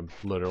money, you can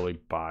literally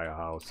buy a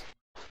house.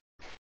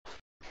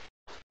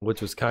 Which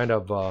was kind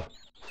of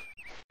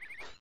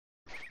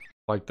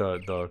like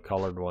the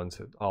colored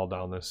ones all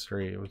down this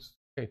street. It was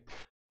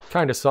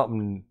kind of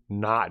something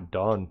not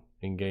done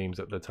in games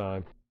at the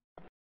time.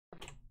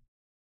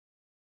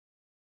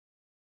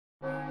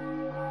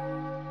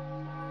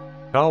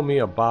 Tell me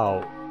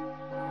about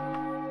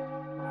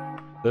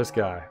this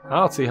guy. I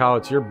don't see how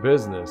it's your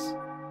business.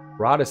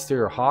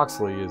 Rodester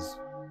Hawksley is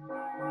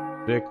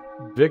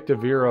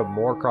Victavira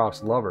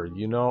Moorcroft's lover.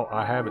 You know,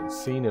 I haven't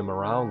seen him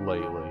around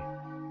lately.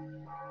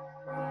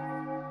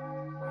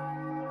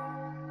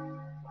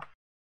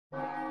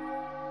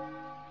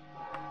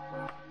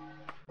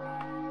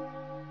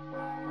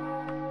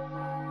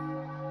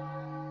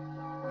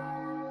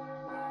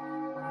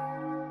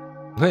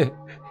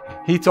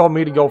 He told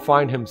me to go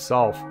find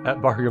himself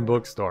at Bargain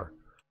Bookstore.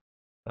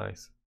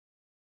 Nice.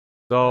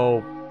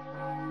 So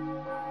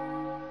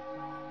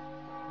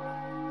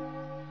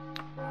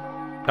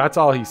that's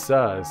all he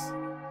says.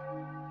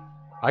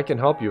 I can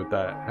help you with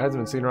that.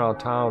 Hasn't been seen around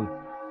town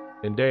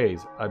in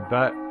days. I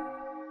bet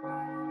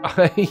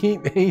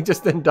he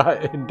just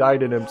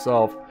indicted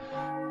himself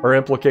or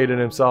implicated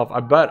himself. I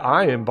bet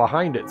I am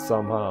behind it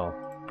somehow.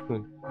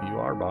 You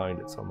are behind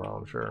it somehow,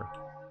 I'm sure.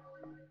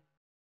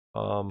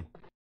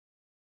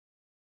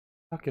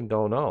 Fucking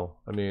don't know.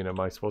 I mean, am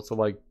I supposed to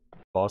like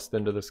bust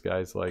into this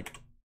guy's like?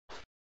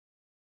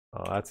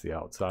 Oh, that's the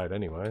outside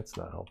anyway. It's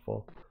not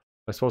helpful. Am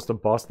I supposed to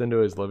bust into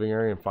his living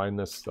area and find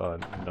this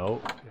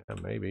note? Yeah,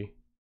 maybe.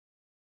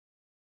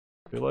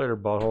 See you later,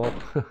 butthole.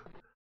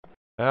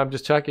 I'm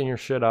just checking your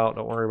shit out.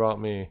 Don't worry about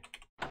me.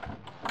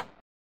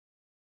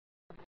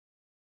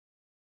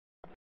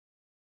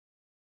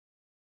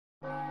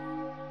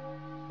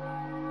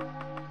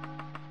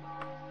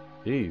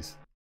 Jeez.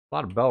 A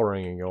lot of bell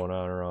ringing going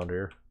on around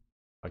here.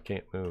 I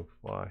can't move.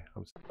 Why?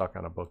 I'm stuck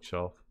on a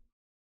bookshelf.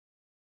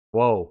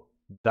 Whoa.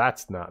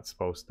 That's not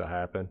supposed to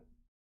happen.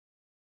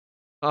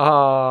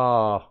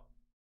 Ah.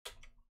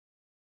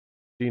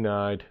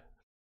 Denied.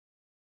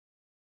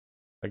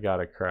 I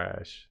gotta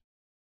crash.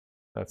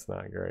 That's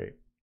not great.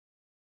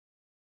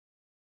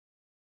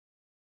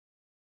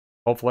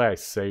 Hopefully I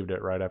saved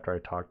it right after I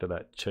talked to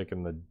that chick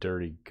and the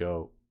dirty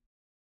goat.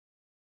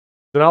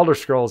 It's an Elder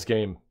Scrolls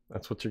game.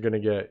 That's what you're gonna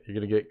get. You're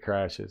gonna get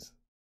crashes.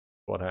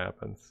 What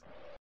happens?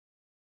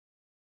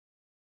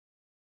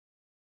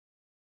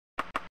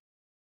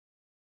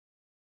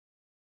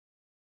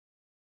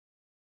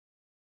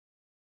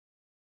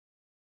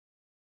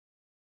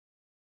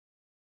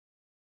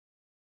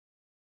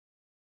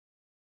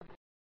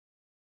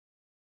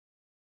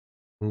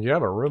 You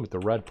have a room at the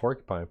Red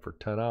Porcupine for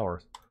 10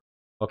 hours.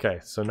 Okay,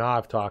 so now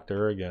I've talked to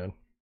her again.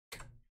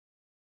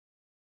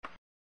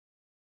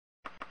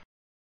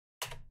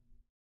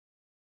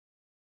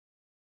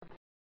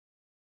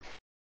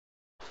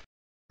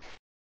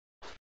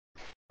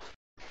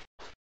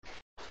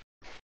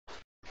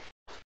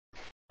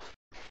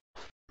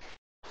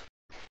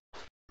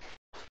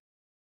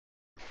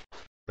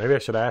 Maybe I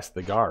should ask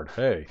the guard,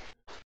 hey,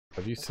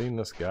 have you seen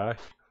this guy?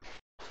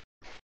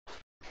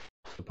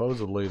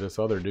 Supposedly this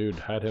other dude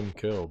had him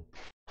killed.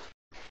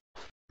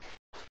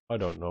 I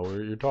don't know what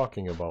you're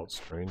talking about,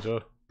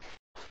 stranger.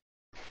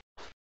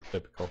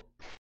 Typical.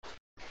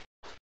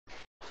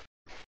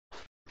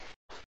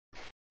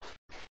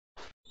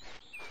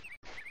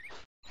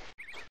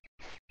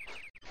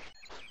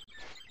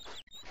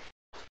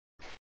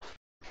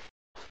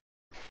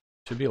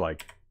 Should be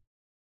like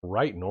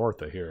right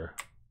north of here,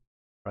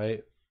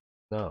 right?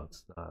 No,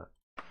 it's not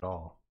at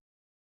all.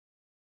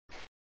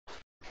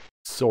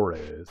 Sorta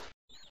is.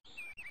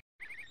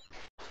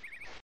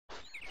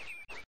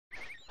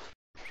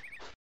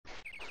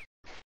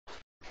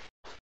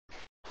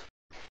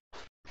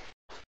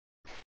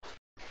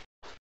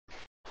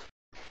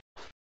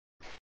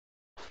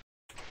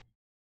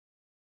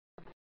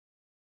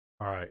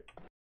 Alright.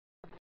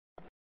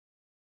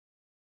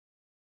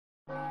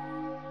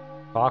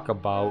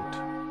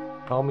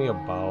 Tell me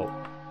about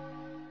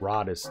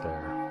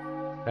Rodester.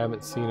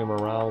 Haven't seen him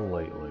around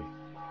lately.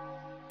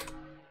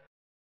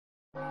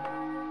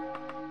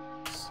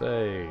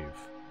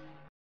 Save.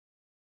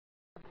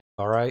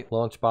 Alright,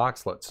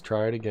 lunchbox, let's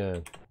try it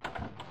again.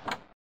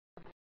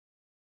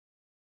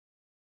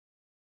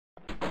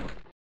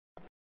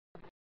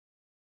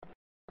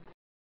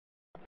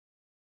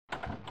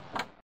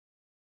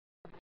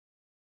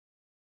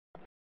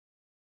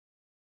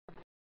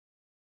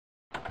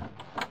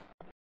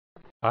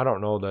 I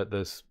don't know that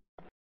this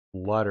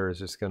letter is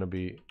just going to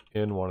be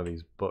in one of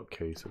these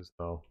bookcases,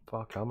 though.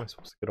 Fuck, how am I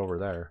supposed to get over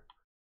there?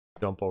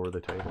 Jump over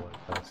the table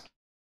like this.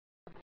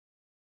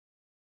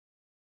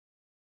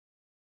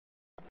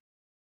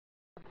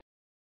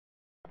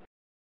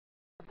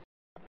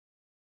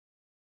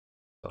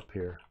 Up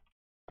here.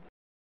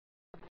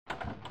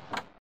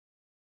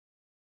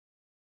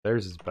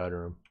 There's his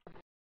bedroom.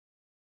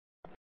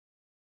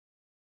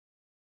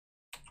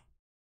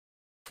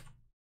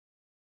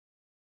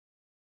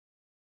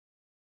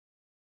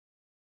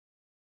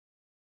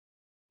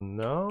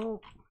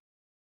 No.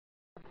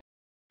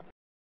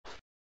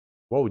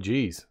 Whoa,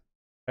 geez.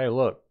 Hey,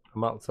 look,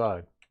 I'm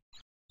outside.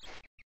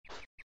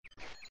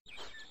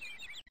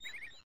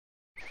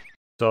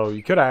 So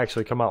you could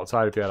actually come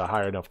outside if you had a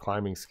high enough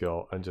climbing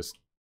skill and just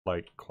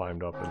like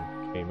climbed up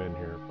and came in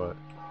here, but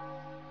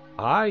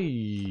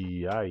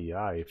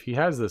if he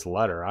has this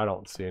letter, I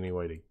don't see any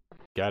way to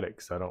get it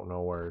because I don't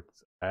know where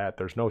it's at.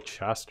 There's no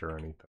chest or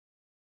anything.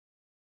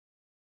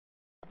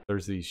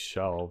 There's these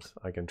shelves.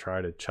 I can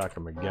try to check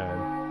them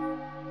again.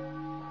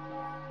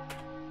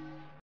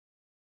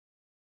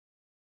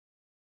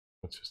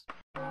 It's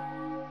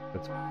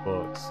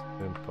books,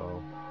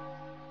 info.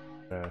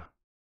 Yeah.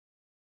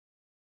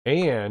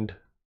 And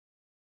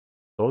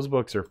those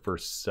books are for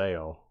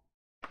sale.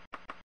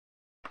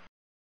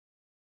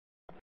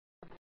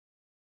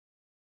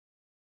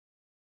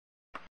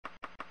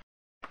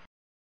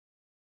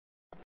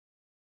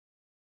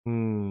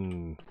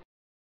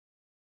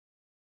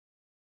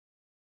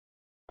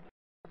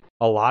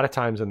 A lot of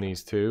times in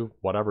these two,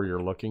 whatever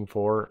you're looking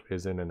for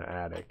is in an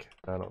attic.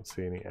 I don't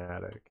see any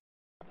attic.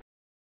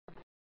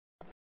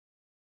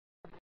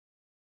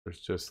 There's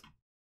just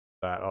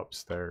that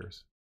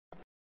upstairs.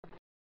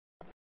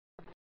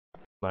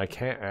 I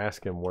can't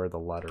ask him where the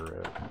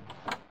letter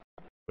is,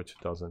 which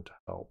doesn't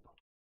help.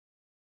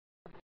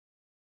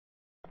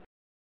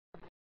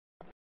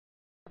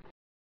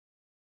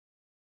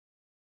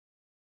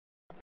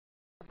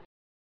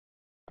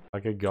 I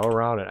could go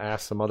around and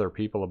ask some other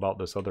people about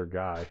this other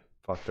guy.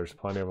 Fuck, there's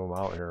plenty of them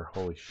out here.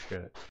 Holy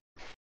shit.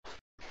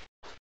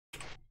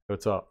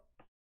 What's up?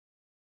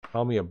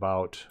 Tell me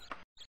about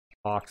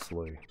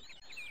Oxley.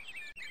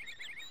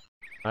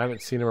 I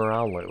haven't seen him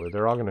around lately.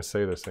 They're all gonna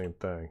say the same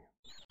thing.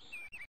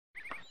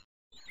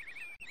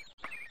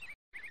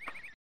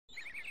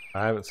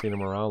 I haven't seen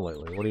him around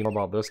lately. What do you know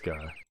about this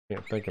guy?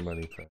 Can't think of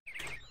anything.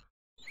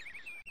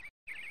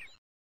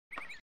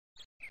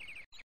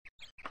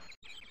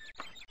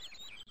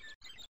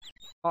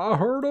 I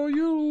heard of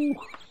you!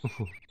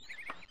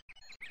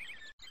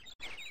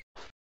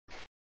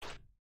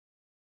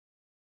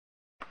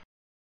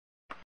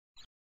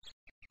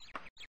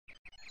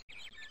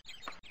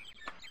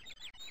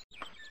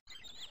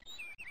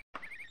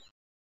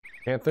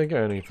 Can't think of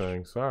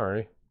anything,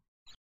 sorry.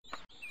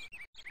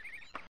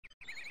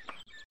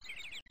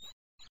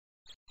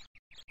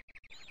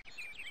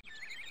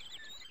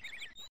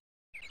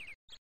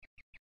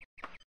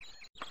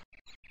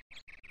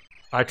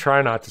 I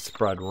try not to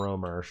spread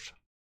rumors.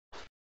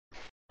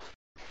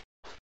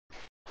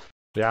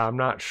 Yeah, I'm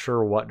not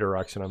sure what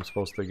direction I'm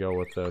supposed to go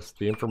with this.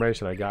 The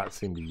information I got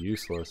seemed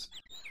useless.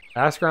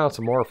 Ask around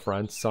some more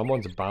friends.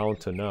 Someone's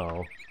bound to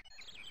know.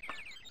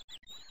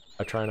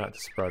 I try not to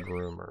spread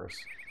rumors.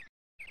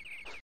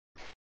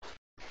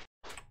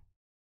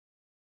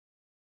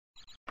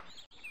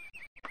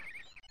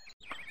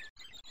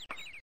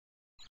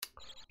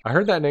 I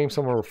heard that name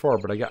somewhere before,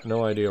 but I got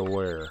no idea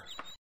where.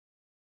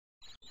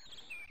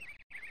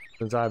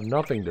 Since I have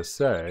nothing to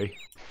say...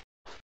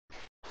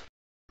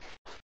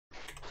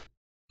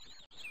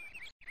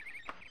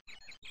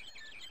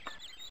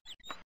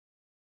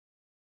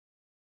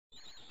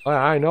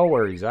 I know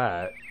where he's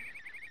at.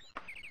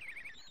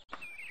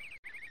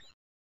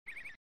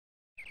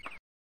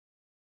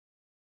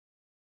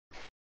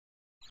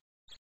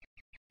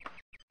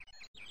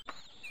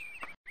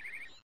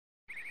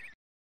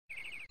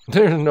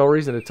 There's no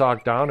reason to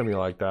talk down to me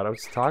like that. I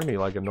was talking to you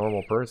like a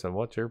normal person.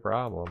 What's your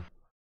problem?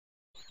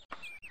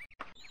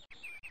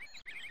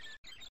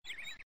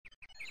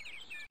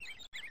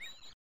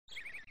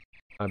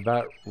 I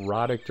bet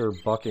Rodictor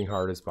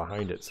Buckingheart is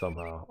behind it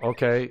somehow.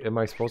 Okay, am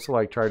I supposed to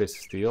like try to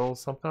steal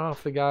something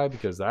off the guy?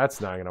 Because that's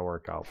not gonna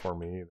work out for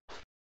me either.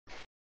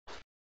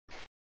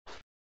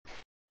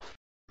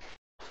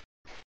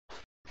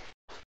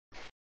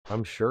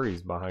 I'm sure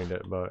he's behind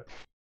it, but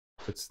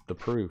it's the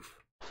proof.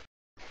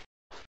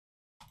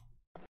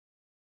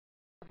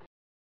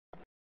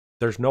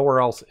 There's nowhere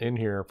else in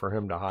here for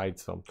him to hide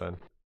something.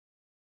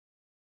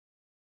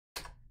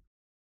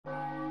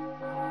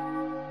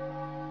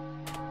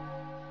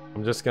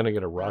 I'm just gonna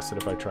get arrested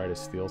if I try to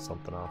steal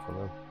something off of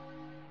him.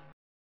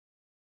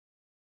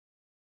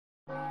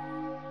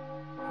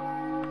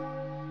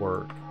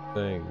 Work.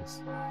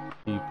 Things.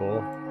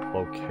 People.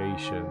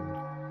 Location.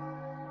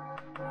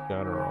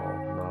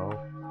 General. No.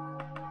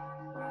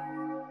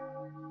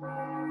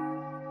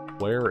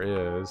 Where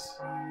is...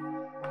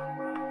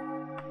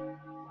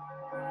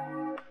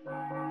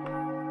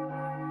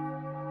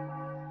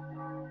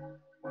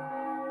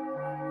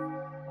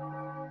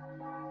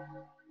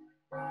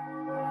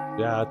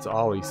 Yeah, that's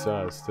all he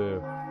says,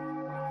 too.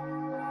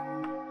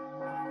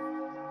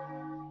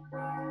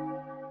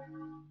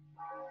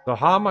 So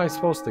how am I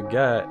supposed to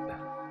get...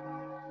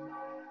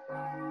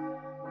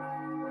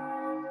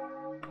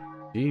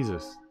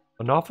 Jesus.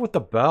 Enough with the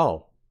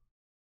bell.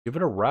 Give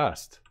it a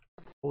rest.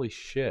 Holy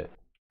shit.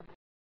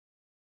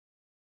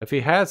 If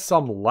he has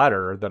some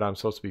letter that I'm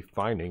supposed to be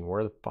finding,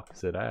 where the fuck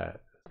is it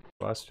at?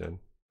 Question.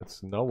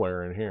 It's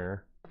nowhere in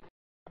here.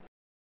 It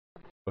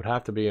would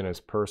have to be in his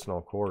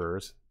personal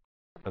quarters.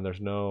 And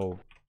there's no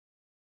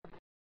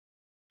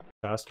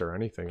chest or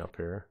anything up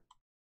here.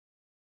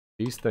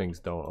 These things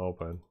don't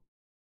open,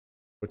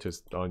 which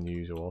is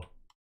unusual.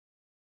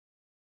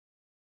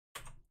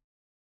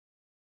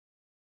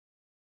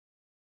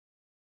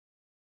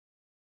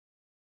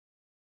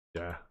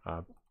 Yeah,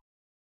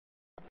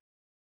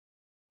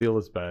 feel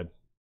his bed.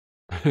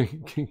 Feel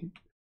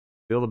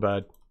the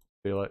bed.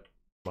 Feel it.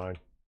 Mine.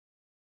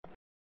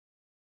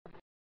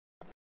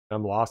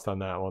 I'm lost on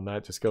that one.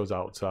 That just goes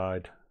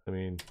outside. I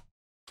mean...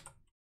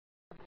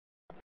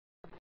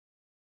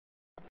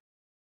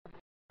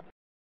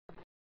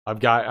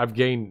 I've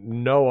gained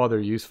no other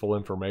useful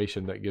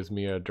information that gives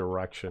me a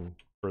direction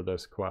for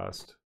this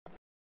quest.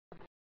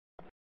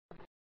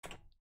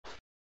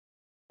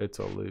 It's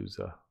a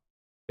loser.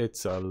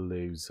 It's a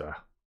loser.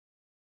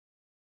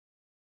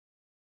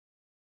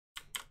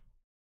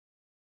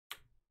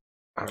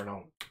 I don't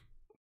know.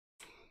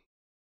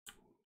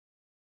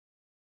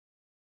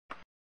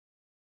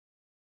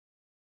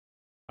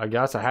 I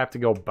guess I have to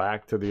go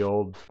back to the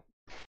old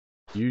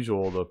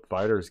usual, the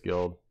Fighters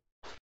Guild.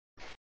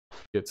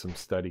 Get some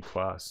steady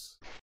quests.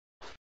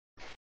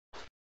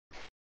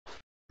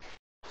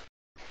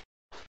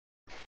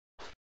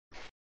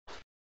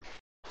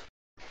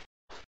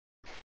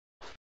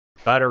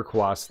 Better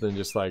quests than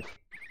just like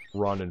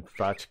run and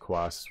fetch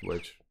quests,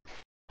 which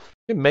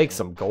you can make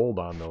some gold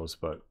on those,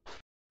 but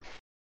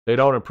they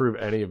don't improve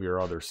any of your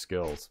other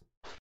skills.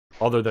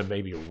 Other than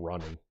maybe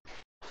running.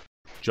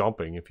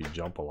 Jumping if you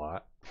jump a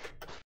lot.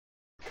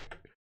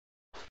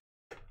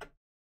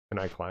 Can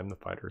I climb the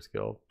Fighters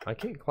Guild? I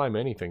can't climb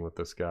anything with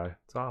this guy.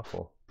 It's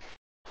awful.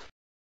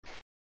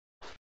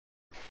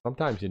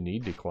 Sometimes you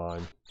need to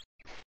climb.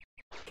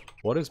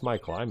 What is my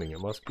climbing? It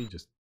must be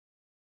just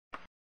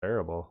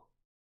terrible.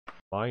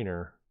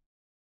 Minor.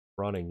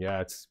 Running.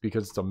 Yeah, it's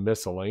because it's a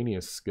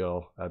miscellaneous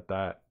skill at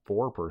that.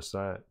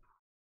 4%.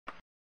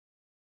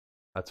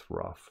 That's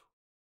rough.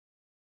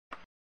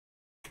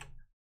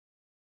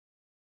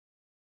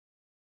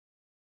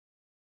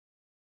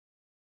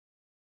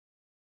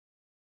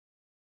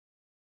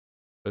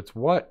 It's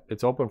what?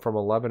 It's open from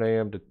 11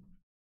 a.m. to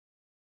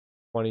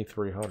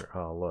 2300.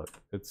 Oh,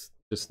 look. It's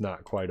just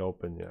not quite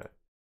open yet.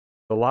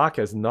 The lock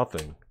has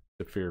nothing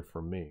to fear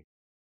from me.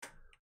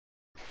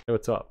 Hey,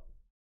 what's up?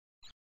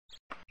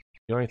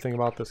 You know anything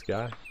about this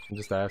guy? I'm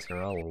just asking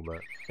around a little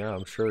bit. Yeah,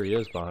 I'm sure he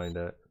is behind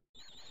it.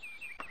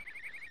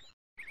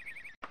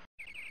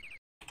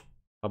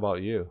 How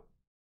about you?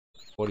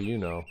 What do you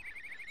know?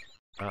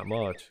 Not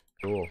much.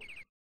 Cool.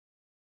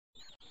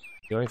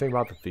 You know anything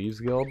about the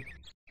Thieves Guild?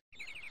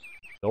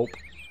 Nope.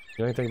 You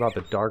know anything about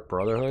the Dark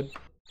Brotherhood?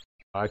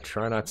 I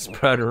try not to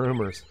spread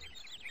rumors.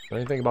 You know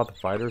anything about the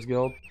Fighters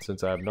Guild?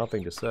 Since I have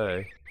nothing to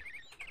say.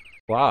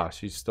 Wow,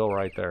 she's still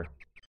right there.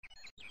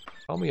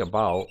 Tell me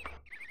about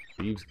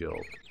Thieves Guild.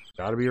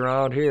 Gotta be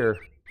around here.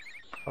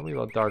 Tell me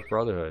about Dark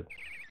Brotherhood.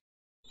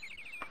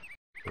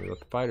 Tell me about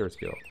the Fighters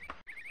Guild.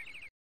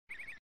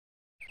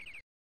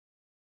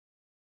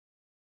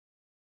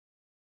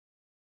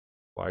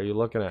 Why are you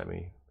looking at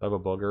me? Have a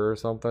booger or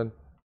something?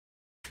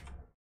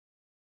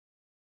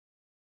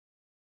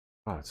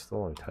 Oh, it's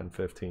still only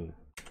 10:15.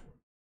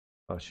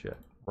 Oh shit,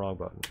 wrong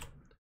button.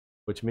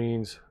 Which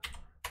means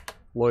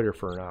loiter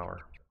for an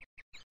hour.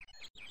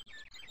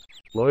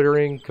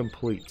 Loitering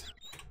complete.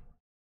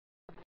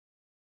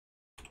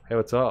 Hey,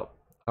 what's up?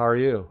 How are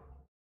you?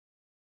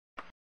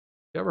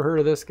 You ever heard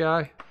of this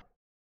guy?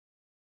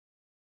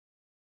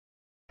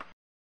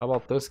 How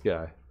about this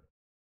guy?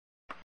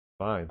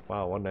 Fine.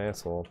 Wow, what an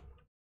asshole.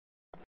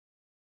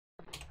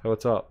 Hey,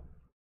 what's up?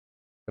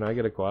 Can I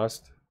get a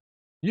quest?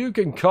 You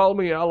can call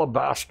me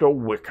Alabaster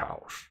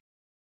Wickhouse.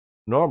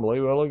 Normally,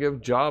 we only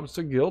give jobs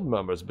to guild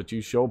members, but you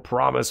show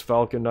promise,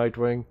 Falcon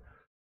Nightwing.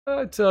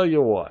 I tell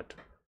you what.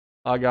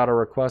 I got a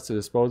request to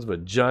dispose of a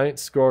giant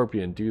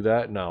scorpion. Do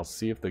that, and I'll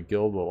see if the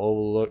guild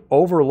will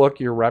overlook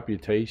your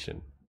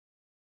reputation.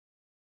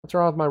 What's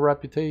wrong with my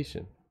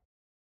reputation?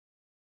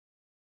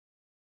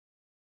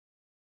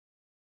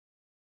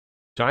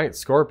 Giant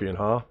scorpion,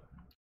 huh?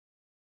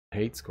 I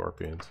hate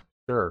scorpions.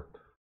 Sure.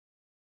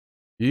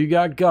 You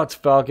got guts,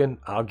 Falcon.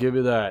 I'll give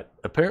you that.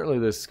 Apparently,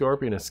 this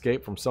scorpion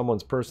escaped from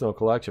someone's personal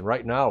collection.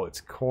 Right now, it's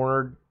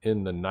cornered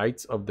in the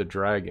Knights of the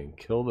Dragon.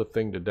 Kill the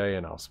thing today,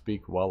 and I'll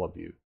speak well of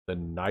you. The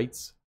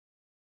Knights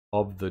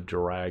of the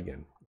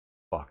Dragon.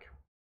 Fuck.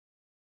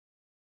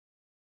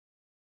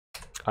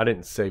 I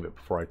didn't save it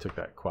before I took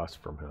that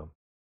quest from him.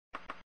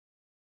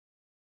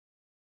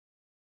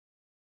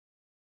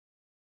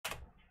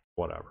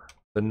 Whatever.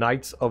 The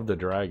Knights of the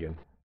Dragon.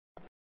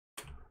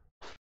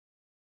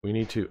 We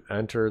need to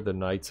enter the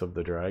Knights of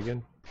the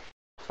Dragon.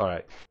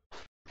 Alright.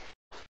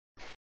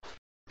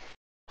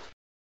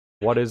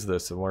 What is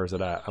this and where is it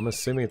at? I'm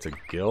assuming it's a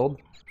guild.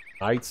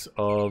 Knights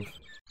of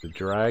the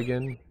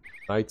Dragon.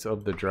 Knights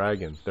of the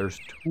Dragon. There's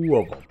 2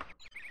 of them.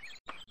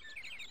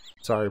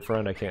 Sorry,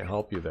 friend, I can't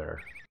help you there.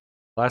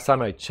 Last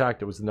time I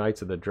checked, it was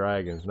Knights of the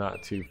Dragons,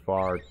 not too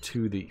far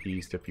to the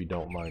east if you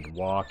don't mind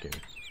walking.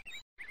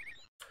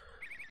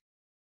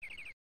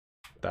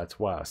 That's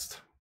west.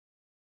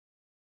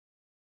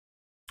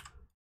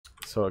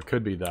 So it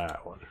could be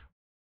that one.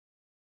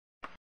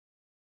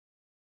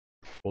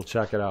 We'll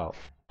check it out.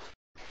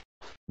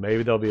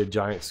 Maybe there'll be a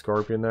giant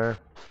scorpion there.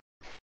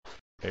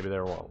 Maybe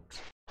there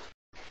won't.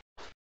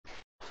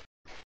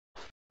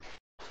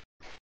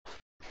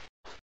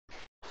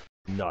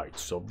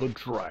 Knights of the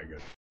Dragon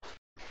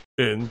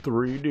in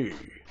 3D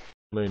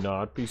may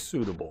not be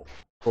suitable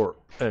for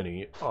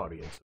any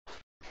audience.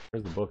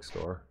 Here's the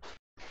bookstore.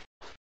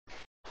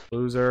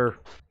 Loser.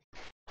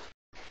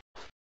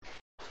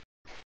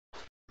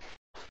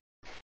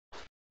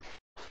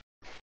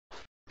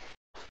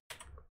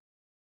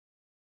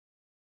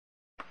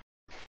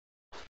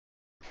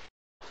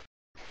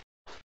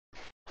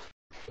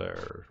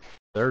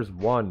 There's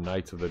one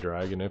Knights of the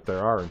Dragon, if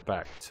there are in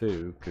fact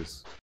 2,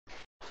 because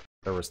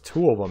there was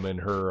 2 of them in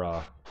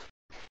her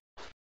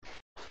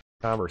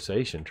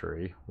conversation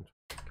tree, which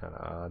is kind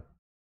of odd.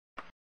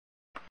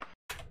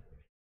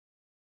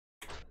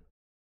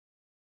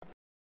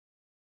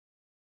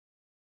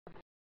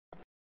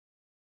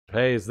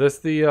 Hey, is this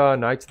the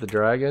Knights of the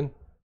Dragon?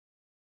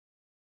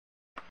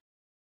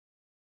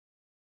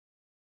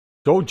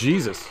 Oh,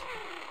 Jesus.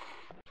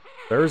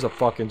 There's a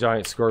fucking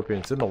giant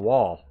scorpion. It's in the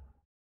wall.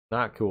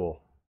 Not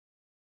cool.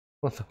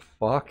 What the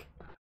fuck?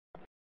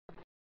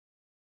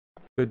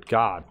 Good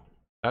God.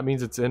 That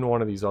means it's in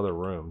one of these other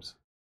rooms.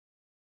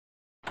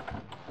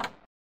 Oh,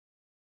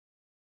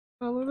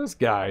 look at this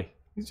guy.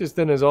 He's just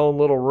in his own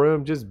little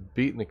room, just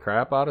beating the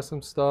crap out of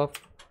some stuff.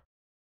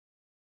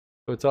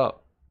 What's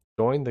up?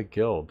 Join the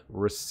guild.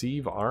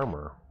 Receive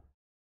armor.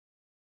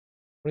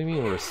 What do you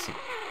mean receive?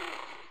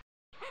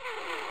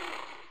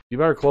 You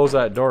better close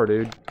that door,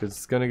 dude, because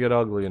it's gonna get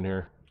ugly in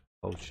here.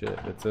 Oh shit,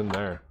 it's in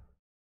there.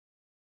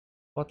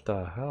 What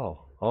the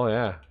hell? Oh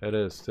yeah, it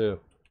is too.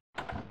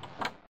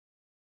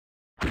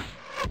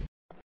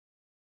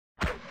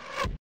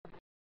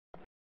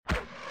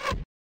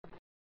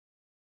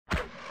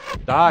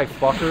 Die,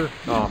 fucker!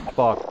 Oh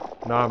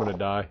fuck. Now I'm gonna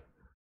die.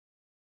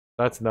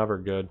 That's never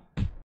good.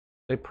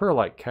 They purr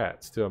like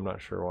cats too, I'm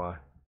not sure why.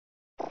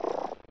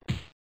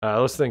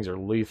 Those things are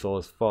lethal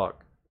as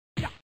fuck.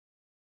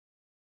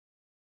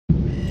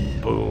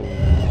 Boom.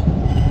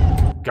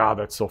 God,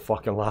 that's so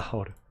fucking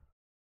loud.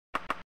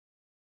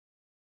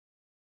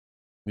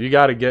 You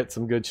gotta get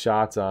some good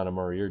shots on them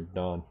or you're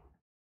done.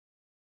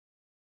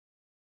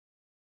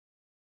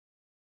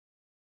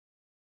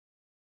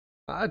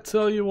 I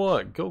tell you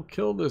what, go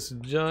kill this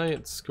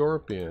giant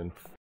scorpion.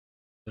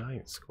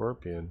 Giant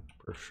scorpion,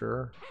 for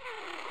sure.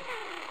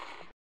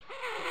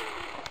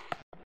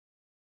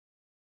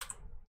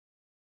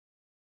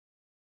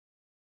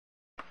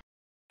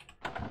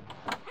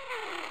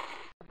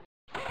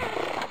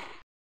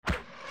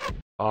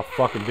 Oh,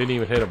 fucking didn't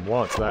even hit him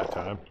once that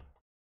time.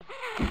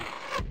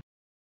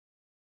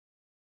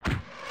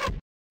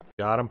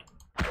 Got him.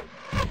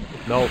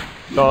 Nope.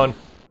 Done.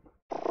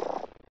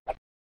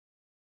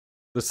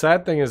 The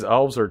sad thing is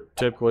elves are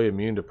typically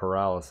immune to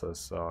paralysis,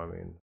 so I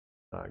mean,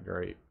 not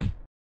great.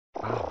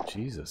 Oh,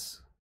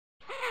 Jesus.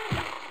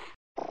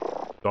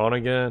 Gone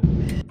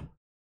again.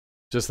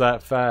 Just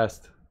that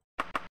fast.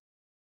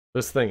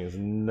 This thing is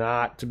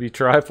not to be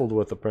trifled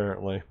with,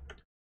 apparently.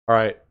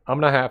 Alright, I'm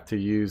gonna have to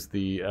use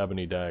the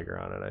ebony dagger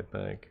on it, I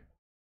think.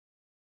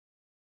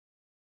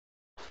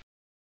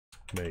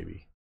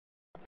 Maybe.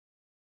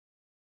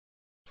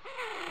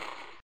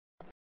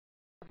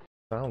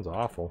 Sounds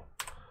awful.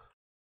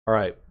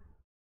 Alright.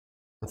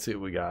 Let's see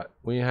what we got.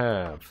 We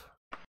have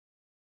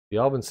the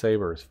Elven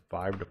Saber is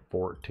 5 to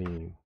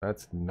 14.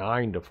 That's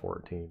 9 to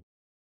 14.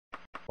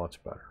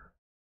 Much better.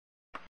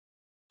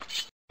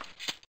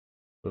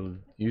 We'll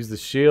use the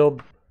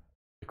shield,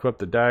 equip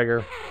the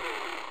dagger.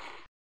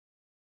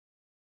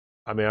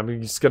 I mean,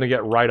 I'm just gonna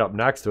get right up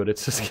next to it.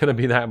 It's just gonna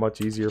be that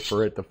much easier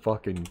for it to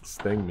fucking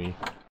sting me.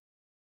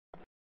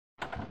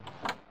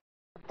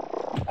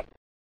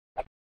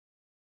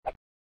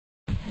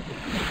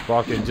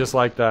 Fucking just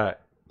like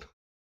that.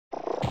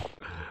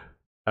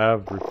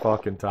 Every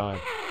fucking time.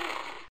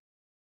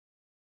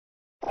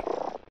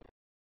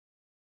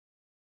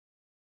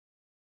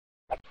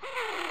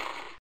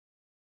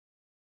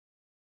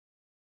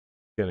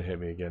 gonna hit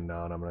me again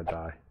now and I'm gonna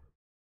die.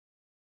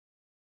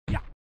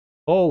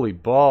 Holy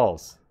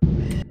balls.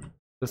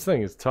 This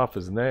thing is tough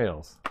as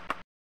nails.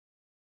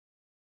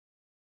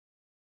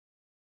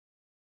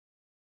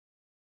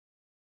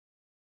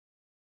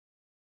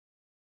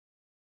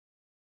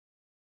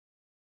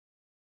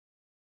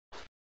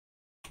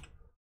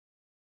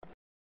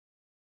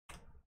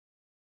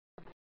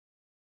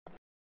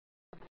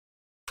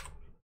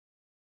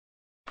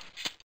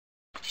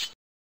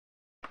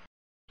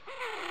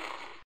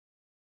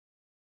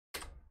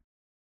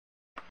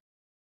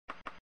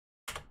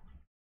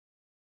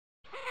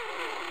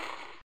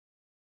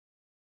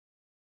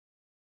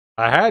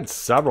 I had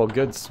several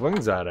good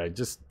swings at it. I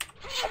just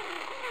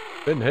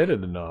didn't hit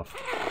it enough.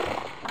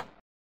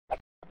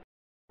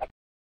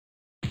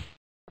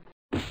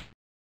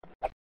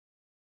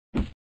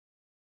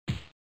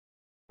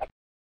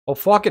 Oh,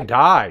 fucking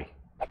die.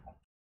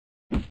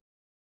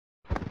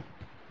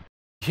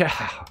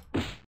 Yeah.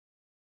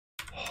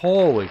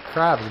 Holy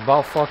crap, it's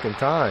about fucking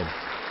time. Of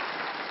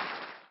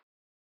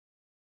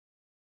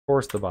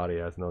course the body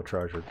has no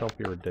treasure. Don't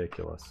be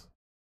ridiculous.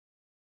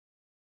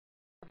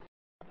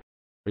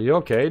 Are you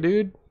okay,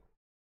 dude?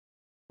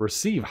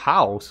 Receive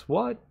house?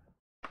 What?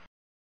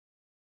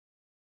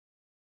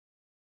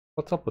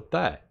 What's up with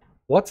that?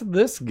 What's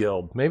this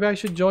guild? Maybe I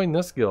should join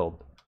this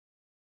guild.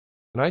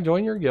 Can I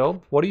join your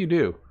guild? What do you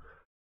do?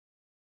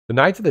 The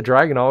Knights of the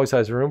Dragon always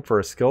has room for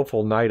a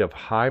skillful knight of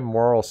high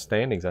moral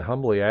standings. I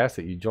humbly ask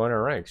that you join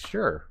our ranks.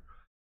 Sure.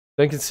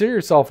 Then consider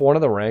yourself one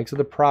of the ranks of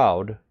the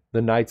proud,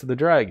 the Knights of the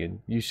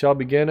Dragon. You shall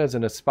begin as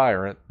an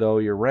aspirant, though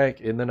your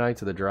rank in the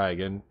Knights of the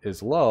Dragon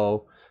is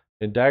low.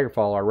 In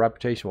Daggerfall, our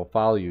reputation will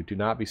follow you. Do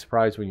not be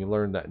surprised when you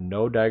learn that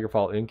no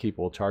Daggerfall innkeep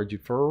will charge you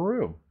for a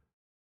room.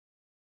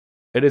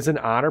 It is an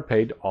honor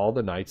paid to all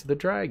the Knights of the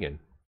Dragon.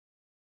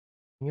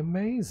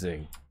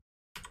 Amazing.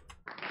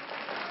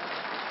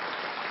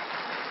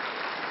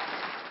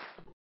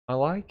 I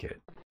like it.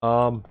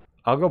 I'll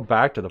go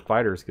back to the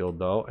Fighters Guild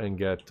though and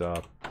get hey,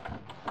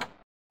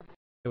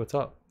 what's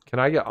up? Can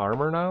I get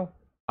armor now?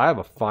 I have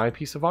a fine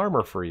piece of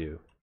armor for you.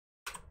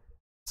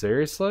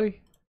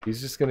 Seriously? He's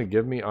just gonna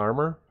give me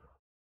armor?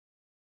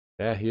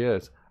 Yeah, he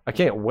is. I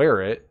can't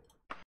wear it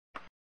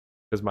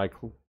because my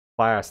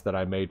class that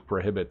I made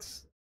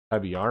prohibits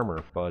heavy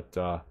armor, but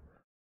I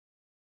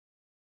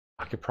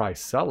could probably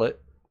sell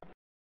it.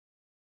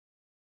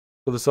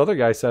 So this other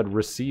guy said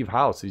receive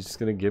house. He's just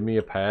gonna give me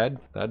a pad.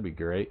 That'd be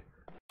great.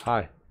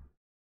 Hi.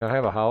 Can I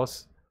have a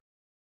house?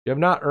 You have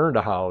not earned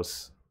a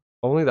house.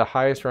 Only the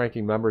highest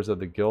ranking members of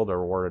the guild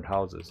are awarded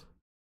houses.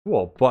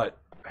 Cool, but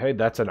hey,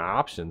 that's an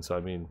option, so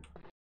I mean,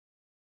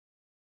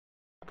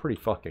 pretty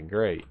fucking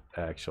great,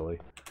 actually.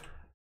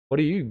 What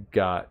do you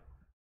got?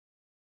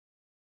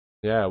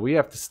 Yeah, we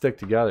have to stick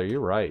together.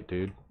 You're right,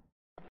 dude.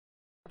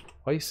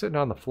 Why are you sitting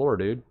on the floor,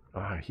 dude?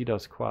 Ah, he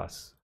does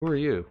quests. Who are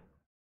you?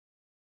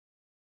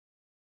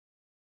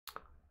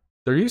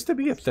 There used to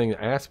be a thing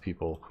to ask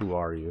people, who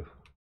are you?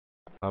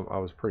 I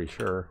was pretty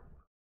sure.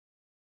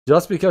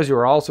 Just because you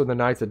are also the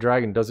Knights of the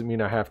Dragon doesn't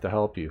mean I have to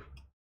help you.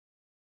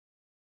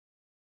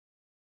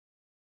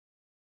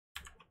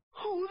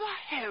 Who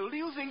the hell do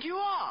you think you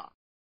are?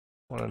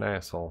 What an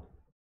asshole.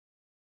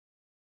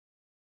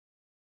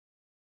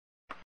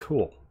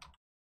 Cool.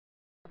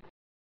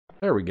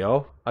 There we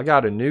go. I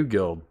got a new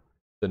guild.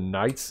 The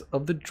Knights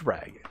of the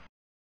Dragon.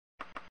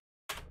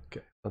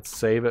 Okay, let's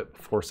save it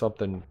before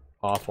something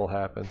awful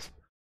happens.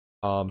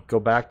 Go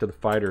back to the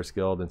Fighters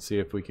Guild and see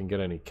if we can get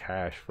any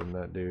cash from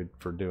that dude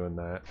for doing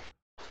that.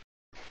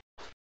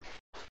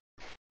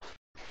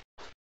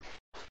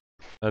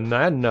 And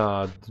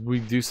then we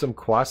do some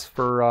quests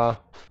for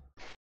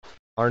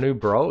our new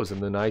bros in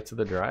the Knights of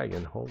the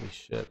Dragon. Holy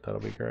shit,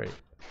 that'll be great.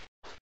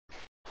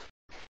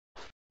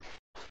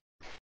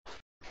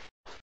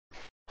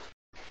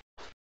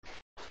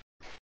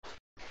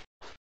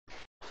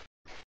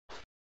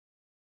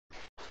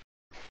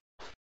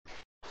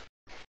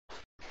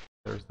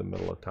 There's the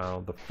middle of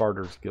town. The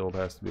Farters Guild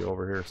has to be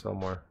over here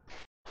somewhere.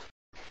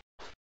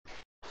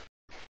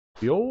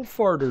 The old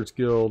Farters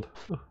Guild.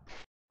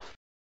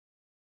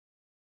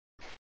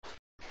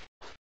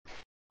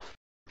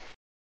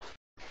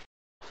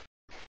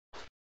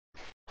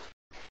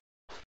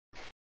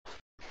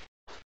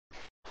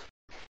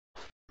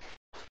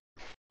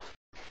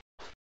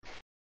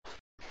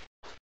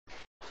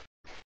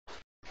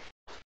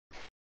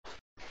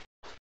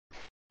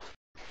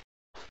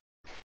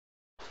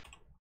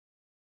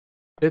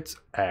 It's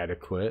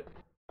adequate.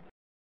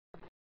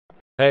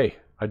 Hey,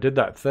 I did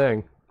that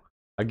thing.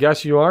 I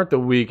guess you aren't the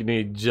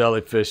weak-kneed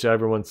jellyfish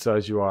everyone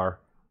says you are.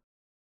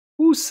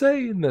 Who's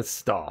saying this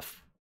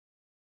stuff?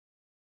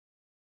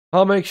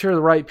 I'll make sure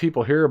the right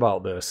people hear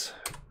about this.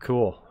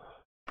 Cool.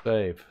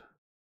 Save.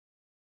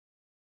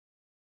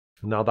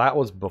 Now that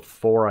was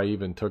before I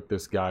even took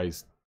this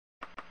guy's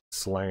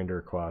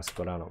slander quest,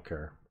 but I don't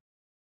care.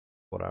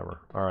 Whatever.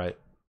 Alright.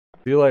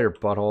 See you later,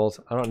 buttholes.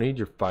 I don't need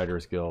your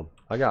Fighters Guild.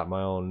 I got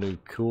my own new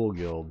cool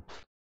guild.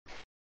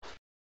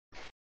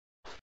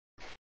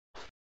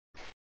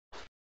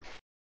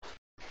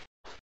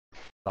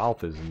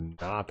 South is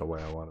not the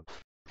way I want it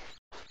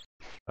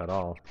at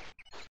all.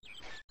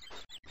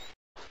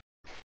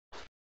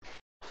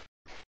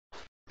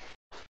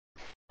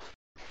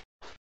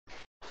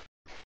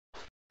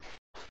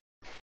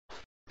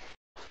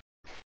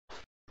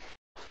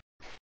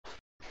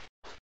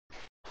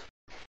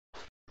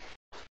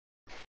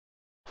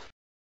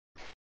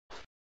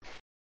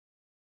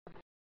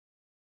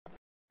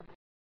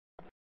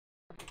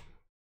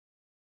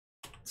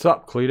 What's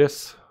up,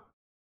 Cletus?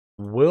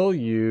 Will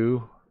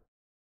you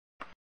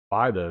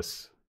buy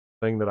this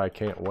thing that I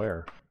can't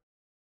wear?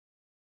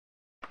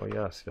 Oh,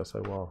 yes. Yes, I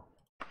will.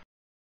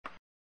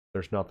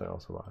 There's nothing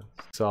else to buy.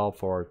 Sell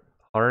for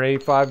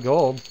 185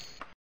 gold.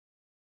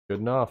 Good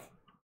enough.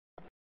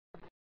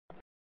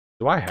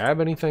 Do I have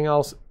anything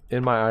else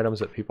in my items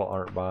that people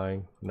aren't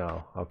buying?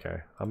 No. Okay.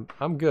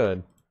 I'm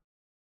good.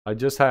 I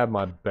just have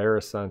my bare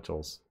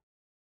essentials.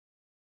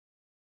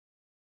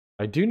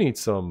 I do need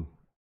some...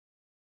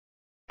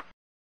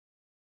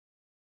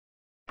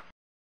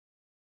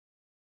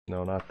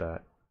 No, not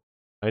that.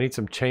 I need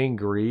some chain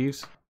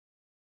greaves,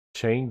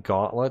 chain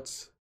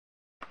gauntlets,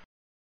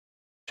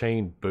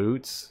 chain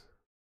boots.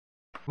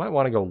 Might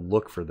want to go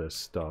look for this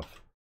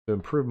stuff to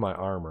improve my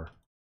armor.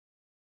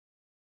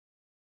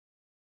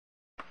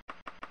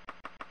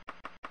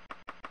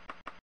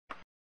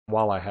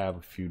 While I have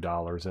a few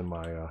dollars in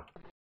my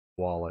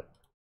wallet.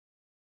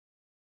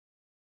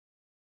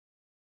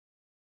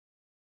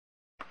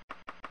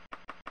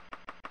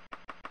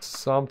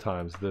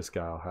 Sometimes this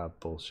guy will have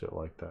bullshit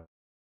like that.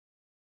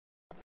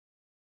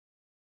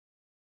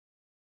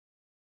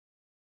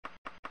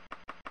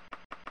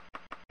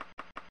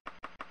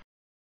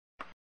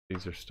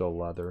 These are still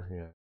leather,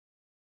 yeah.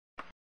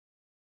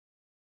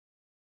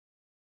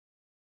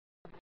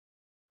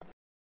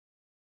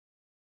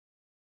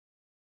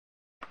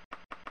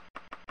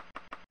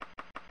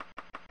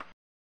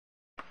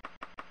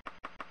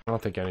 I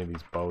don't think any of these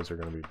bows are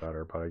going to be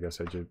better, but I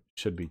guess I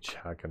should be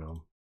checking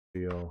them.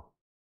 Steel,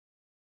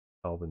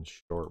 Elven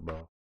short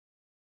bow.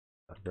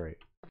 Not great.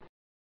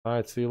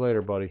 Alright, see you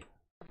later, buddy.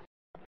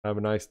 Have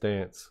a nice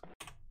dance.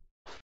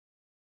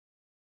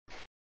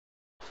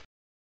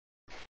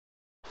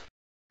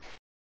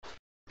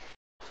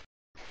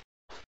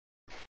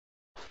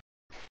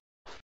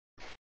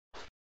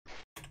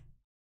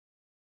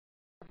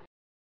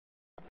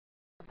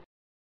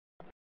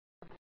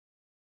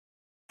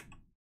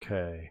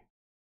 Okay.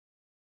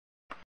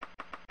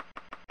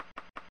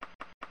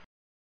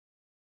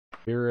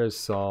 Here is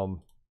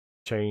some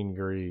chain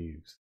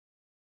greaves.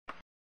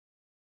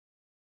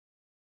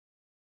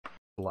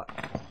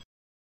 Black.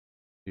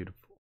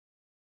 Beautiful.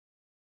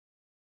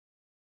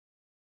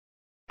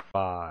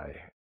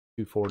 Buy.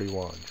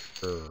 241.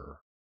 Sure.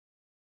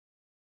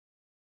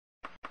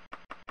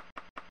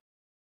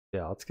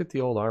 Yeah, let's get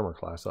the old armor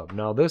class up.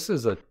 Now, this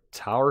is a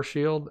tower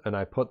shield, and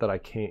I put that I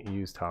can't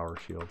use tower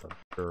shields. I'm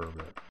sure of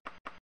it.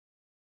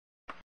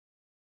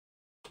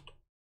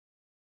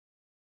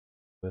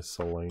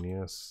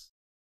 Miscellaneous.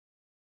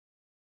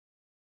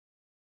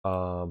 I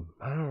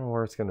don't know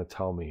where it's going to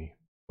tell me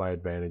my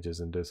advantages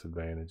and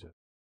disadvantages.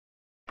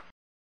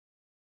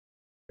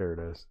 There it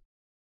is.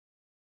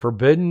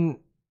 Forbidden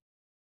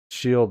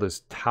shield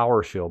is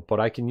tower shield, but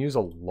I can use a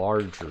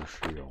larger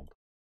shield.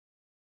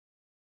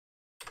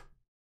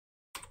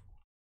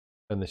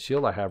 And the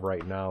shield I have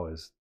right now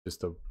is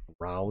just a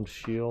round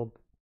shield.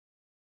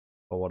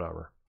 But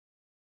whatever.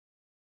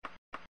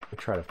 Let me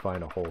try to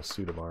find a whole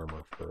suit of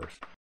armor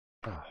first.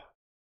 Ah.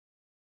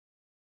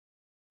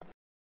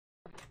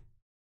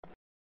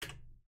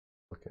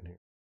 Look in here.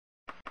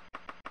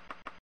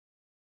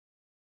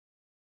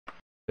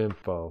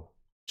 Info.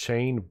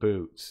 Chain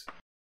boots.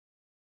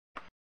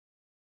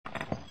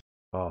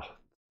 Oh,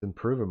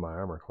 improving my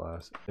armor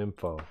class.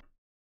 Info.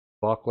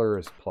 Buckler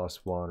is +1,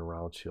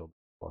 round shield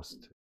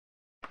 +2.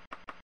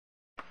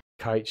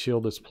 Kite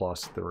shield is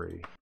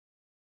 +3.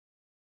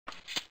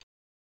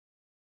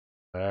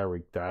 There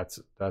we go.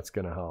 That's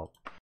gonna help.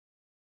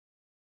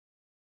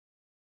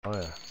 Oh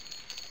yeah.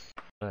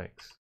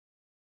 Thanks.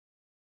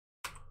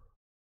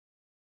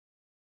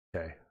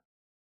 Okay.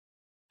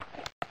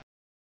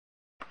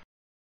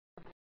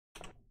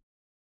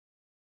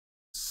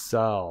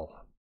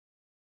 Sell.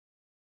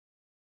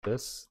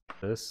 This.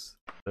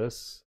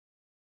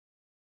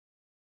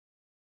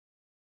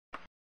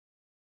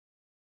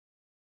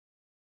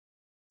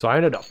 So I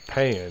ended up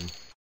paying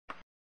a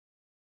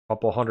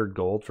couple hundred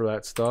gold for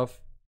that stuff.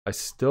 I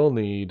still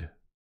need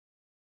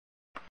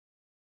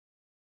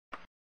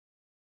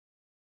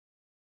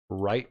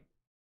right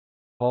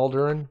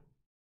pauldron.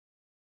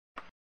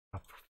 Oh,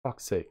 for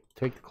fuck's sake,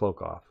 take the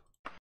cloak off.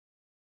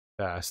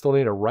 Yeah, I still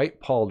need a right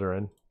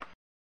pauldron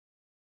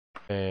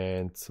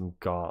and some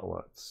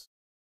gauntlets.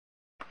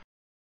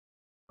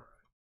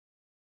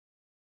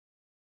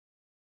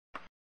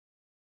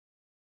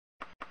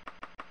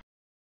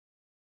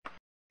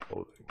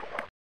 Clothing.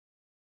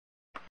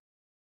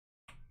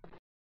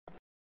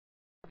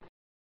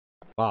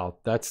 Wow,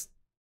 that's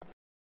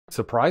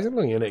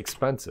surprisingly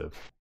inexpensive.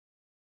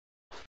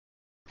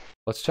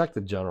 Let's check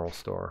the general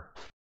store.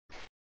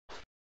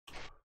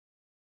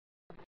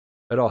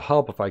 It'll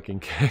help if I can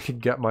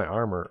get my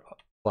armor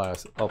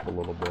class up a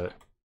little bit.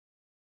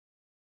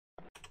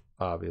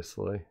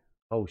 Obviously.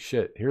 Oh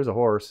shit, here's a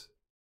horse.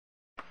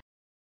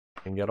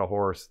 Can get a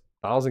horse.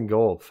 1,000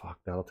 gold. Fuck,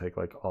 that'll take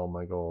like all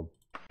my gold.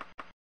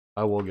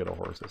 I will get a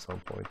horse at some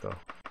point though.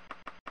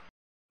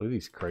 Look at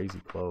these crazy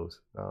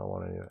clothes. I don't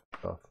want any of that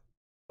stuff.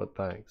 But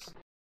thanks.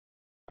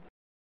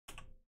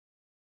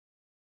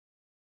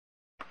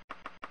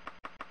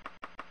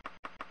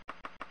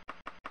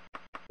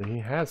 He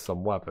has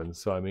some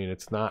weapons, so I mean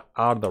it's not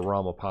out of the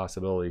realm of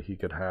possibility he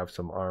could have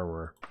some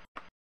armor.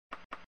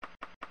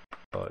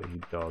 But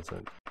he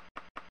doesn't.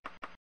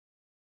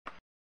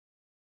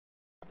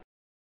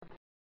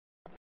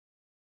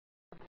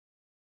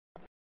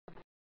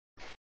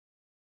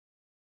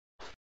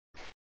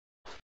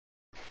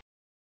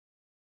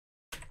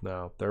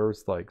 Now,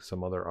 there's like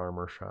some other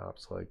armor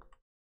shops like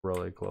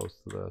really close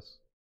to this.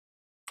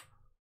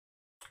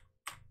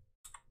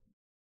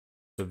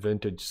 The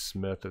Vintage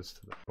Smith is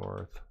to the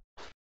north.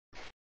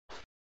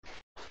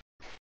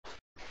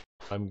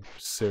 I'm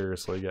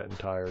seriously getting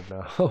tired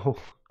now.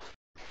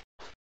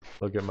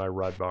 Look at my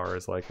red bar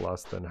is like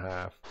less than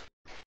half.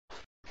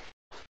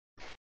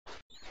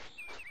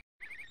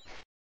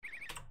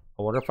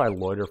 I wonder if I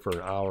loiter for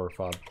an hour if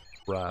I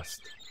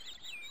rest.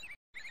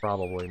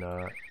 Probably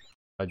not.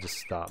 I just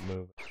stop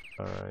moving.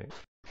 Alright.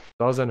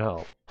 Doesn't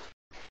help.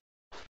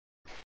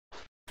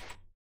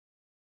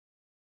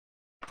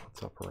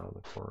 What's up around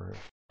the corner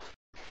here?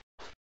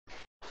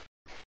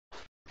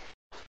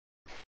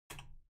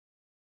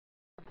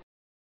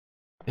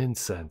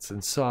 Incense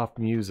and soft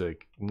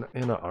music. In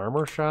an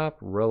armor shop?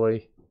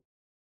 Really?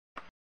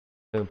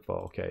 Info.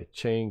 Okay.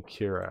 Chain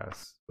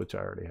cuirass, which I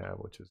already have,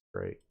 which is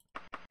great.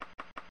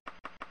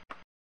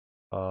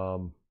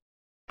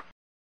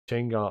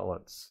 Chain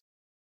gauntlets.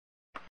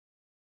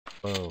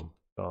 Boom.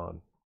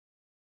 Gone.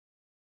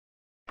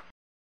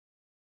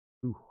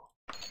 Ooh.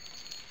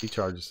 He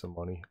charges some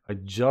money. I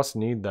just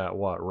need that,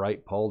 what?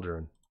 Right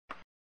pauldron.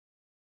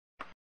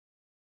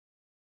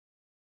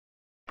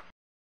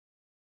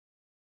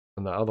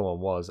 And the other one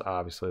was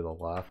obviously the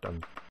left,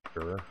 I'm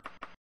sure.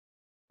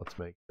 Let's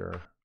make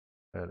sure.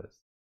 That is.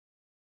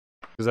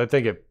 Because I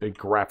think it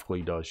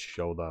graphically does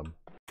show them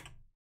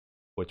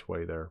which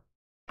way they're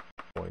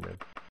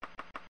pointed.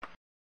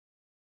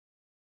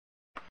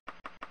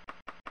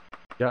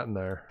 Getting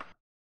there.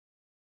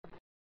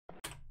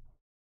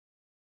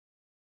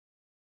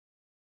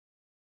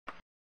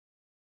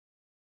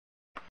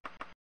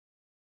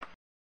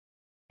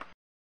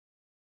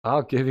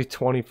 I'll give you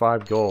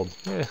 25 gold.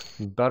 Eh,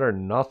 better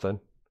than nothing.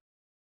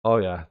 Oh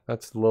yeah,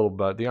 that's a little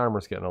bit. The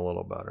armor's getting a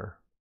little better.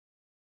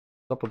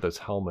 What's up with this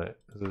helmet?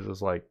 This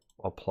is like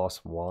a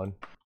 +1.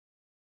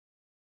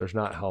 There's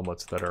not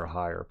helmets that are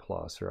higher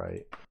plus,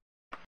 right?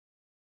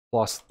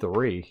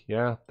 +3.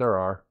 Yeah, there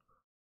are.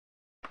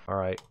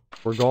 Alright.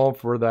 We're going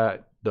for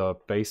the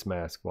face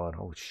mask one.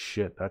 Oh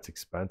shit, that's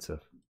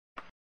expensive.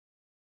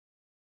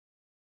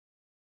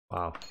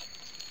 Wow.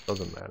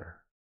 Doesn't matter.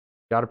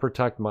 Gotta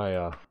protect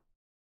my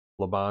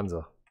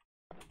Labanza.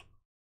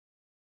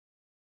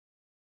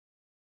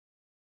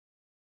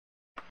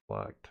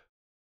 Select.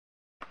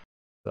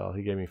 So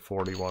he gave me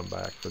 41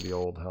 back for the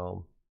old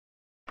helm.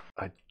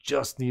 I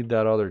just need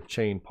that other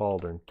chain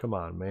pauldron. Come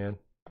on, man.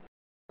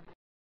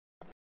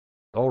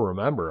 Oh,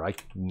 remember,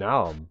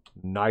 now I'm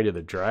Knight of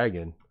the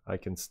Dragon. I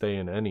can stay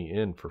in any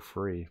inn for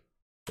free.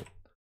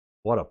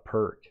 What a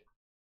perk.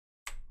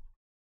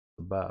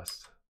 The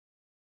best.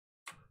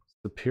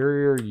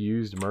 Superior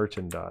used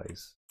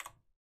merchandise.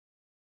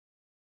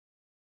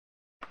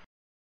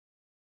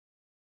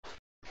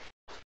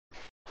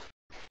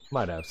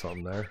 Might have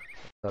something there.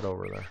 That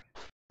over there.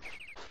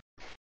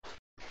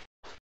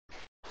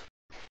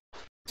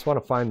 Just want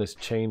to find this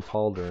chain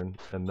pauldron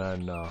and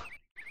then well,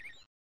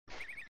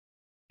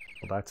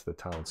 that's the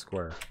town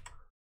square.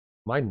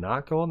 Am I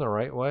not going the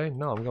right way?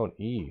 No, I'm going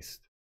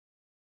east.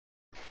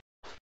 I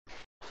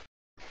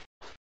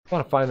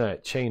want to find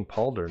that chain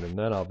pauldron and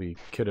then I'll be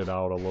kitted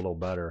out a little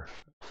better,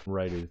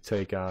 ready to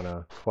take on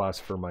a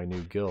quest for my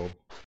new guild.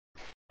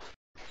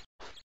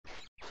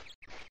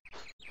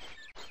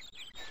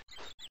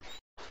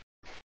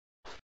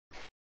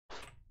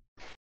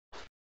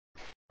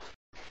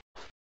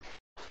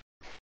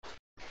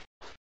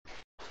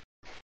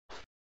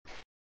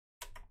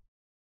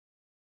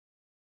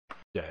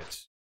 Yeah,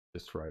 it's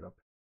just right up.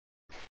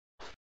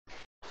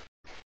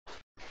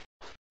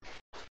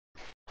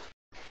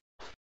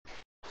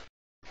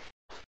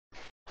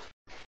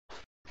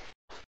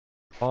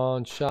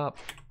 Pawn shop.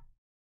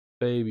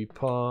 Baby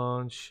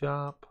pawn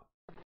shop.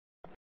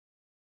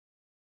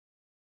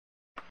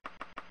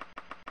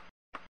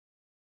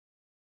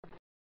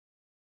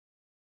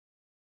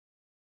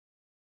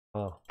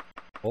 Oh,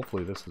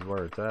 hopefully this is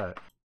where it's at.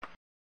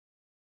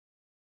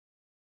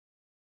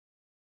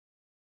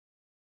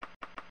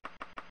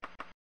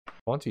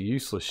 Bunch of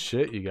useless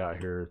shit you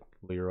got here,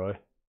 Leroy.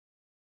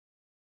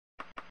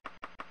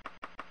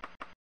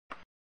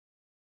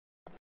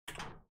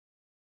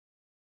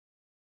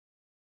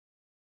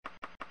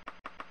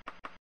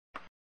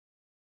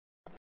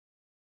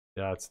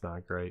 Yeah, it's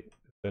not great. It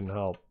didn't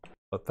help.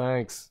 But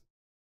thanks.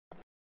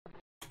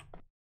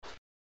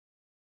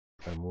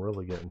 I'm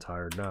really getting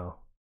tired now.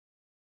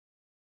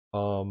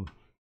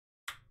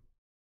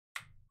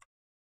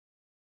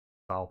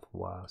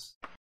 Southwest.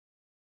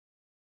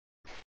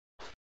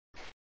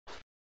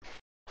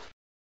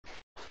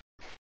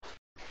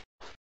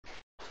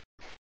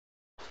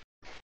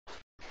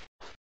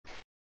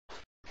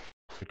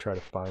 We try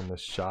to find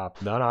this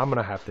shop. No, I'm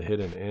gonna have to hit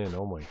an inn.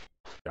 Oh my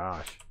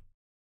gosh.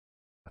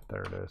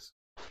 There it is.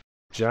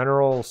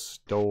 General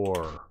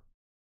store.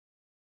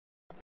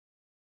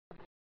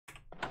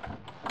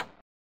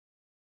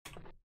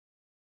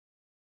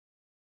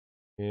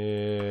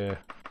 Yeah.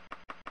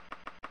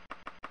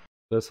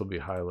 This will be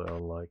highly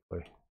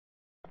unlikely.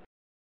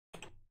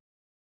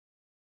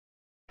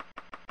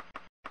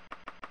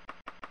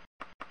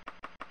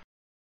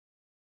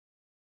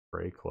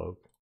 Gray cloak.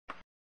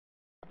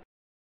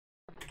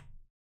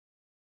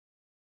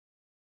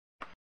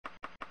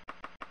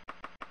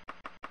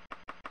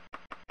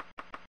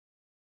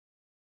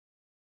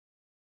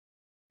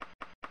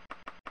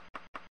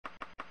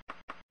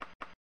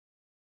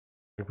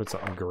 We put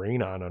something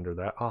green on under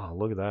that. Oh,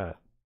 look at that.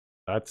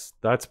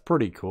 That's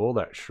pretty cool.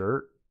 That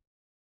shirt.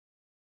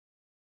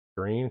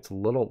 Green. It's a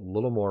little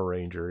more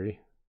rangery.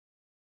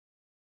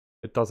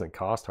 It doesn't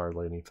cost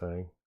hardly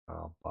anything.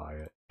 I'll buy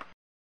it.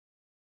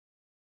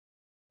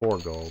 4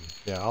 gold.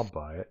 Yeah, I'll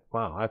buy it.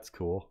 Wow, that's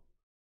cool.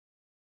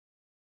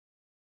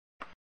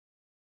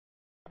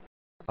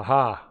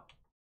 Aha.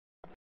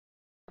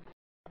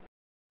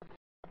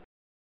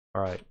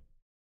 All right.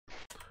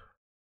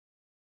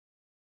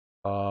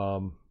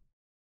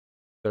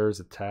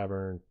 There's a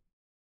tavern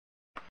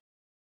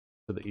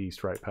to the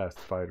east, right past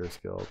the Fighters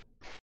Guild.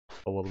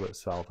 A little bit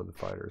south of the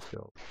Fighters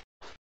Guild.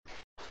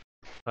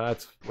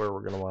 That's where we're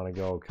gonna want to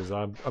go because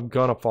I'm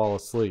gonna fall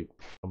asleep.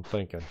 I'm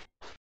thinking.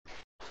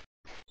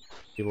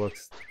 He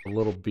looks a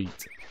little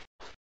beat.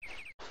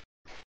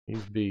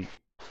 He's beat.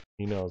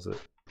 He knows it.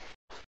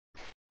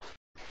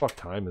 What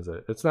time is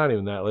it? It's not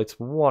even that. It's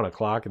 1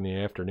 o'clock in the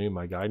afternoon.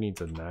 My guy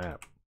needs a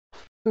nap.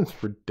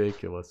 It's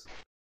ridiculous.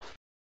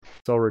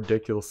 So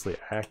ridiculously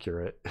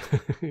accurate.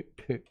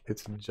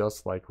 It's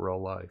just like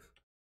real life.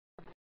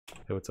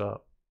 Hey, what's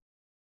up?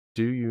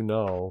 Do you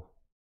know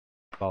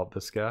about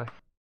this guy?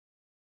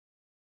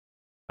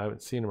 I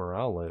haven't seen him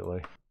around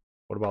lately.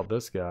 What about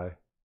this guy?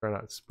 Try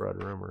not to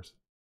spread rumors.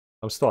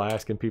 I'm still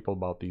asking people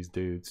about these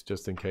dudes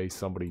just in case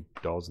somebody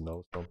does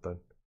know something.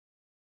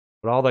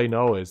 But all they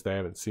know is they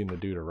haven't seen the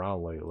dude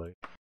around lately.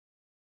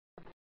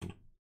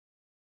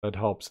 That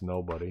helps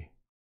nobody.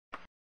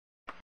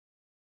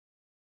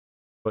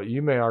 But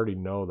you may already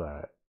know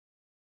that.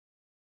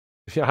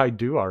 Yeah, I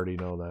do already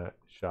know that,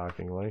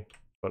 shockingly.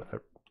 But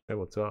hey,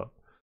 what's up?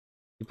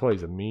 He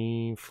plays a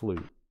mean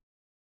flute.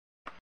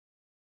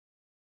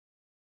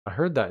 I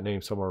heard that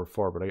name somewhere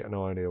before, but I got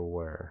no idea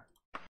where.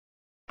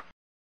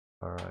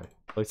 Alright.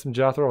 Play some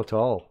Jethro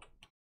Tull.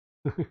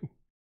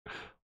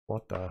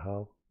 What the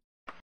hell?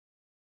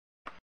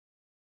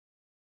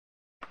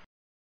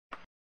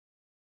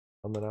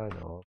 None that I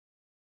know of.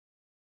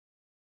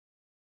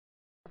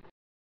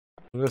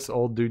 This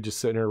old dude just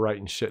sitting here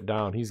writing shit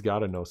down. He's got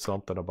to know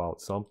something about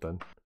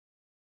something.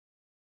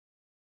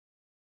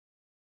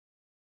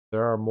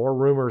 There are more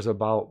rumors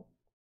about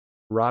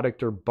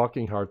Roddichter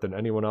Buckinghart than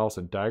anyone else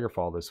in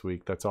Daggerfall this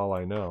week. That's all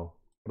I know.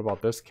 What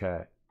about this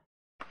cat?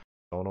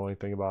 Don't know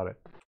anything about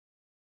it.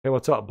 Hey,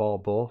 what's up,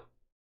 Bald Bull?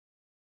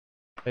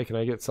 Hey, can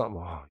I get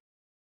something? Oh. How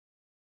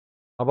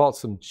about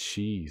some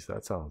cheese?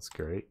 That sounds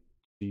great.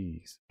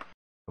 Cheese.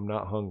 I'm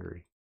not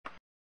hungry.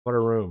 What a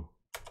room.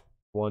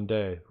 One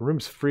day. The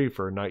room's free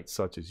for a night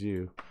such as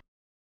you.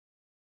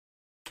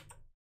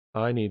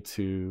 I need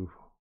to...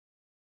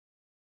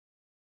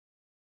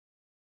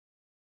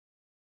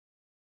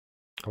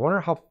 I wonder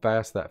how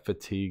fast that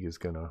fatigue is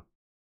gonna...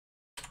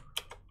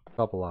 A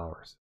couple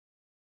hours.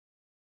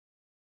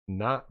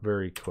 Not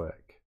very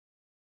quick.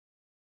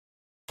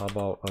 How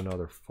about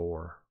another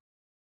 4?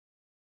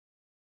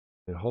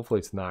 And hopefully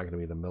it's not gonna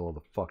be the middle of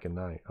the fucking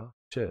night. Oh,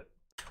 shit.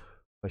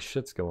 My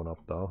shit's going up,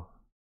 though.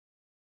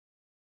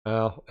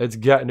 Well, it's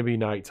getting to be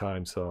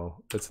nighttime,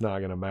 so it's not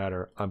gonna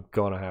matter. I'm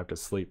gonna have to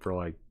sleep for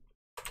like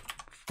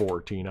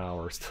 14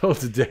 hours till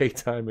it's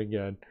daytime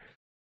again.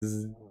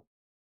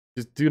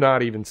 Just do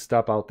not even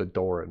step out the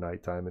door at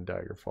nighttime in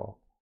Daggerfall.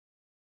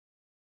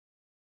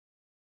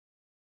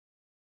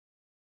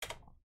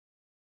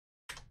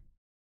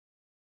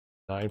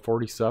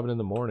 $9:47 in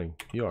the morning.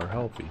 You are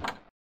healthy.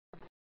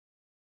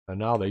 And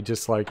now they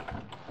just like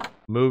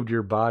moved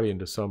your body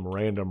into some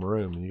random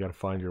room and you gotta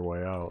find your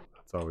way out.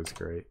 That's always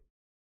great.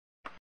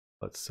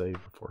 Let's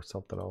save before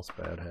something else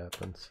bad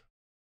happens.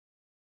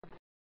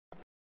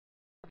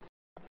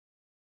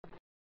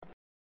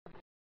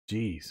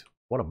 Jeez,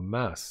 what a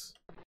mess.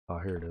 Oh,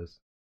 here it is.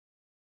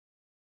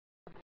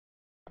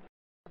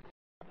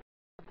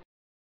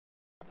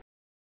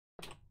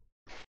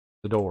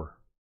 The door.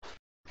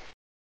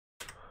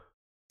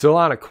 Still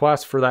on a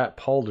quest for that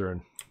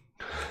pauldron.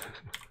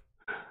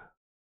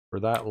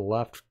 For that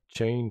left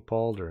chain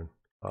pauldron.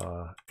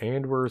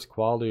 And where's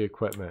quality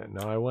equipment?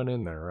 No, I went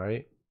in there,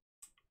 right?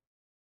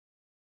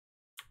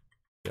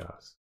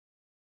 Yes.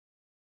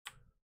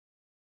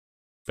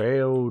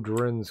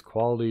 Beodrin's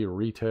quality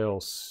retail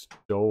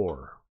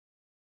store.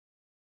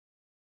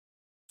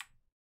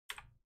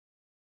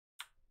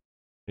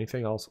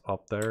 Anything else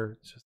up there?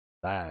 It's just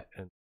that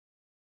and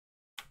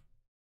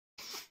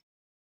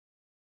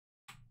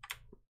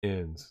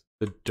inns.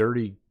 The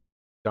dirty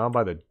down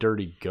by the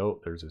dirty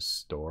goat, there's a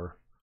store.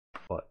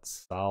 But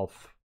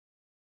southwest.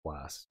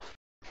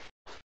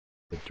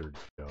 The dirty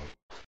goat.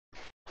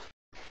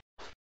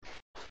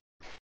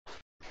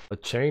 A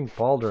chain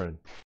pauldron.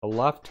 A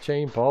left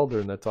chain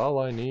pauldron, that's all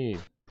I need.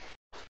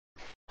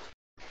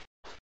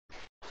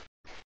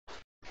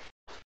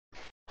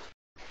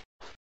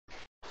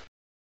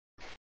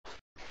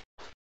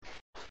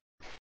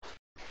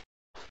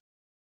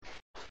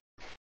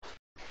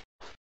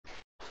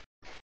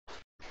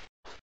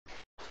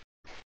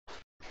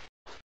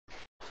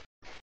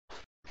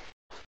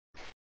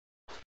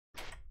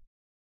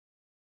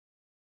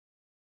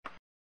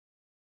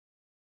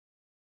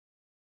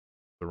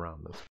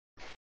 Around this.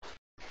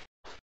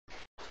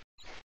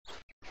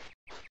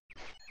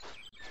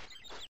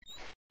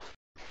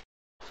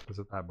 Is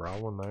it that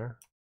brown one there?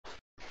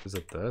 Is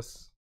it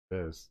this? It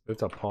is.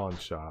 It's a pawn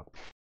shop.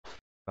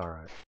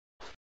 Alright.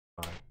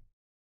 Fine.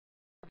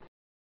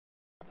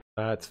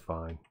 That's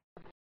fine.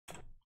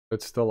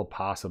 It's still a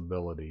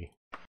possibility.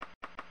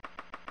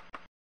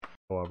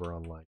 However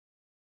unlikely.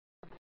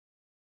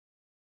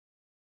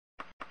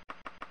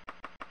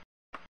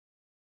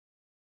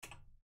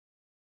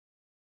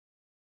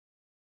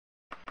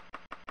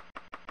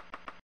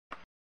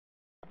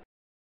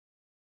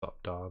 What's up,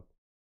 dog?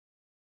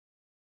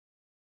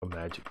 A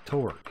magic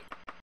torque.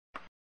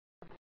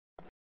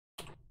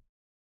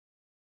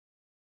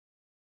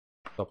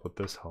 What's up with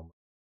this helmet?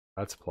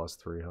 That's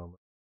 +3 helmet.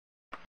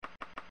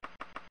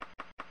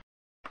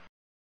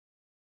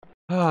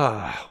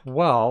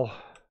 Well.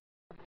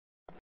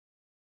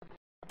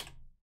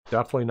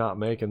 Definitely not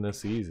making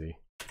this easy.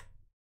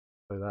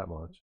 Say that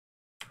much.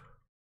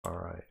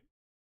 Alright.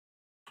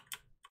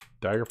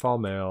 Daggerfall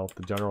Mail,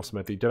 the General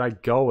Smithy. Did I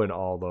go in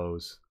all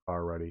those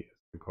already?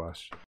 Is the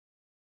question.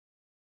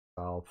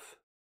 South.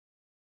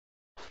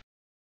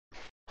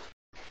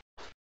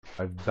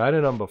 I've been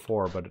in them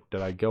before, but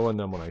did I go in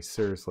them when I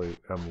seriously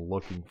am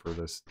looking for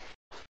this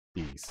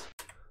piece?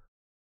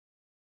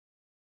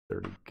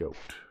 Dirty goat.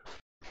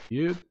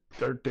 You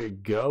dirty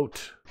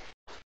goat.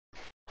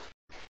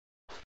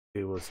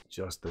 It was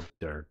just a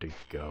dirty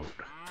goat.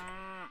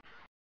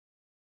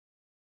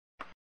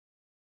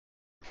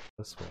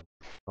 This one.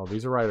 Oh,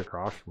 these are right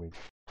across from me.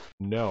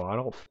 No, I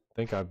don't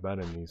think I've been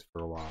in these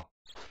for a while.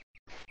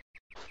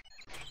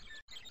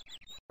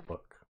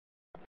 Look.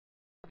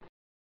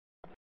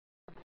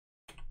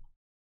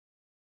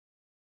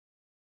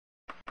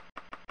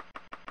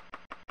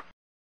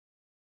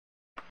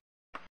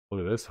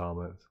 Look at this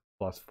helmet.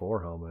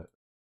 +4 helmet.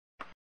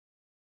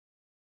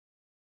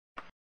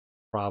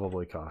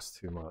 Probably costs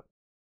too much.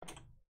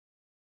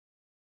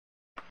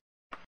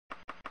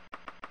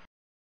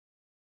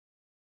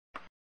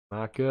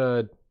 Not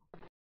good.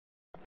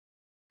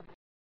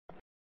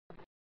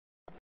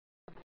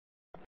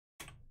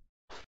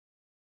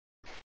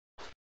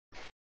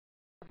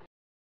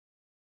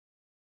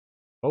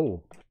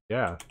 Oh,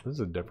 yeah, this is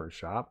a different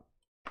shop.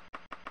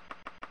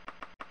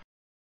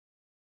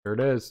 Here it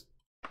is.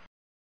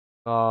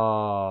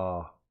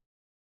 Was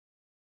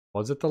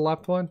it the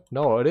left one?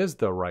 No, it is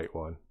the right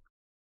one.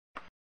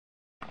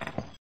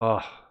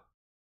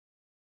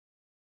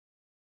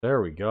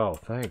 There we go.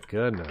 Thank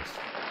goodness.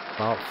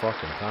 About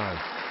fucking time.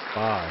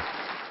 Bye.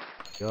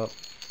 Yup.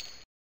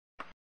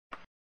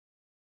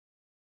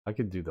 I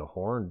could do the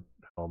horn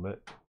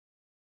helmet.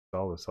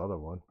 Sell this other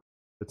one.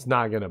 It's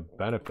not gonna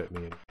benefit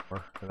me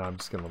anymore, and I'm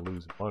just gonna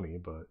lose money,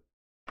 but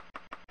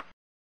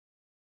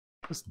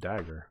this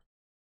dagger.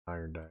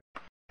 Iron dagger.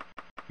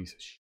 Piece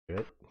of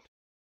shit.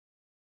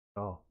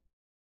 Oh.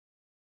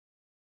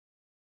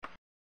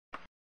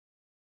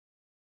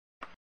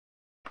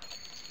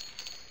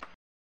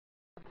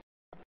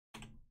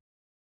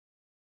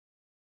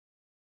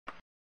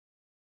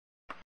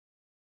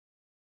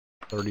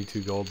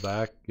 $32 gold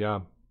back.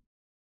 Yeah.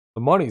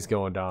 The money's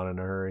going down in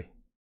a hurry.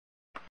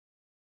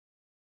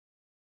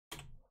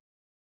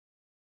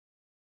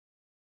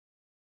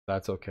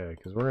 That's okay,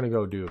 because we're going to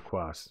go do a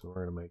quest.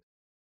 We're going to make...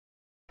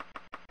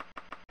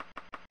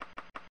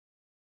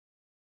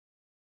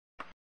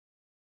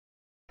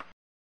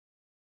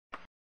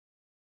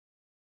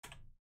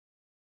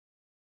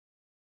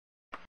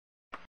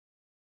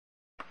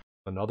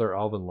 Another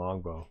elven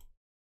longbow.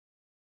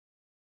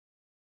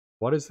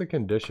 What is the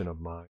condition of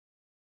mine?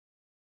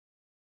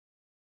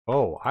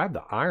 Oh, I have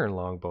the iron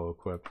longbow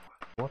equipped.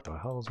 What the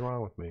hell is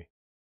wrong with me?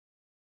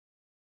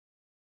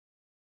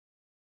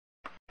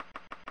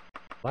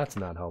 That's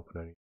not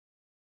helping any.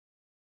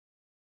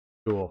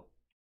 Cool.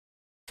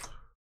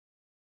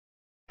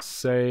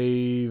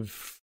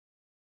 Save.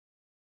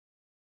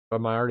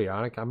 Am I already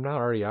on it? I'm not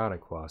already on a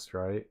quest,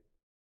 right?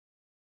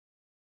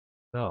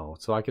 No,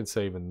 so I can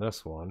save in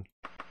this one.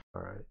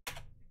 All right.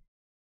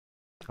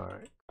 All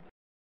right.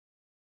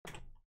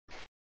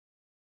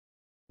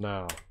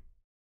 Now,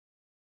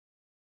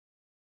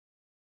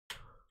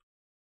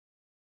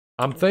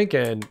 I'm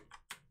thinking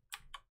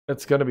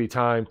it's going to be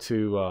time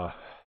to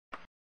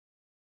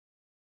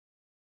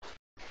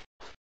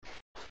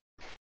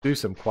do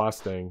some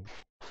questing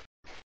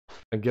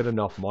and get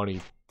enough money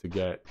to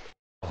get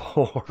a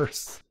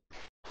horse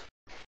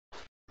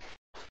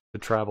to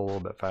travel a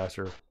little bit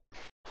faster.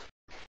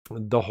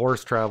 The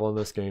horse travel in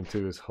this game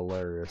too is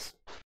hilarious,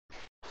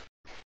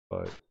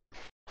 but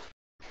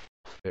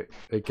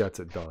it gets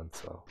it done.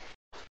 So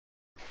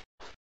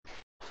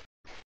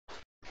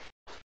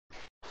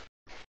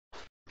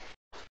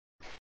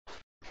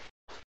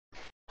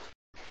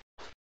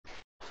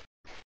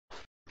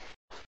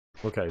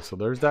okay, so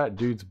there's that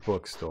dude's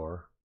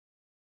bookstore.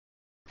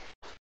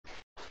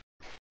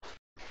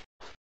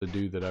 The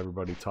dude that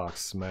everybody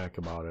talks smack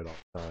about at all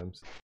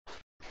times.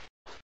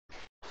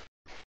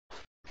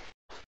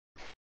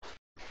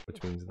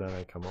 Which means then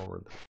I come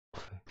over this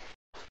way.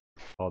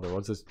 Oh, there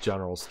was this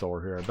general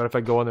store here. I bet if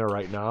I go in there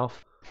right now,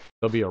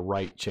 there'll be a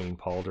right chain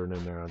pauldron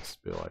in there. I'll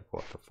just be like,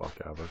 what the fuck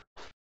ever.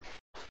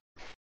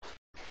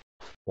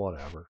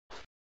 Whatever.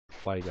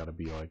 Why you gotta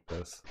be like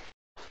this?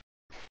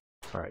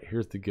 Alright,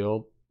 here's the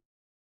guild.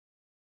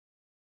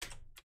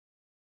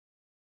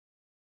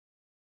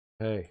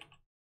 Hey.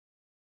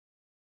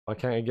 Why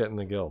can't I get in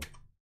the guild?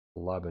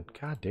 11.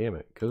 God damn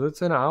it. Because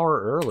it's an hour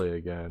early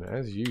again,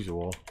 as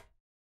usual.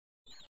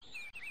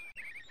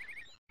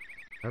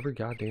 Every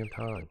goddamn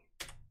time.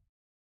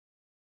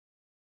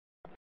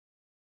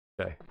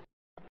 Okay.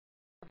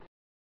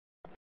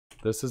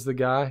 This is the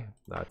guy?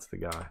 That's the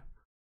guy.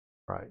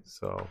 Alright,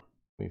 so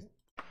let me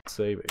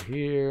save it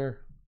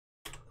here.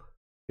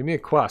 Give me a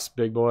quest,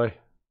 big boy.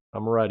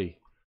 I'm ready.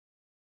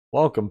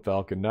 Welcome,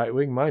 Falcon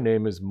Nightwing. My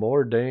name is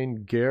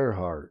Mordain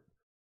Gerhardt.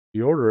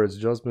 The Order has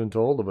just been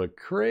told of a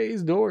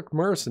crazed orc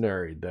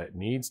mercenary that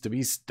needs to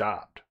be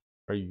stopped.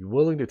 Are you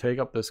willing to take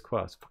up this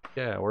quest?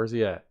 Yeah, where's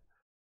he at?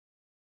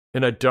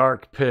 In a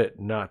dark pit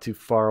not too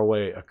far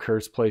away, a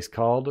cursed place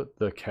called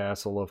the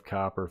Castle of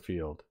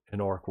Copperfield.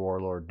 An orc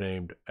warlord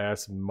named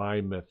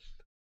Asmymith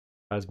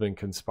has been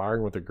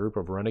conspiring with a group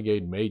of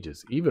renegade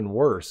mages, even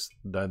worse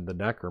than the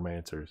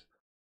necromancers,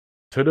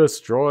 to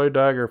destroy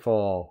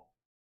Daggerfall.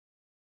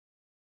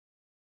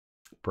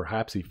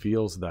 Perhaps he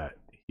feels that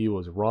he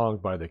was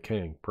wronged by the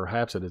king.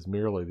 Perhaps it is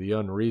merely the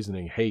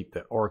unreasoning hate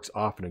that orcs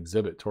often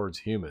exhibit towards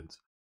humans.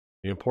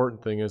 The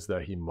important thing is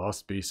that he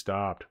must be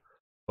stopped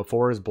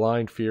before his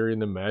blind fury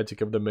and the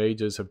magic of the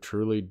mages have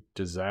truly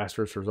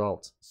disastrous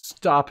results.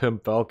 Stop him,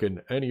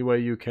 Falcon, any way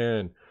you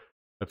can.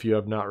 If you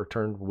have not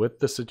returned with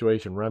the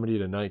situation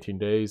remedied in 19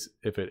 days,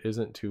 if it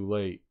isn't too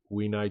late,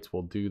 we knights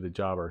will do the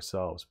job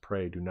ourselves.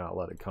 Pray do not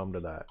let it come to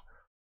that.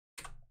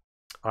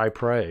 I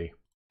pray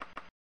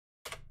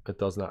it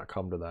does not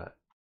come to that.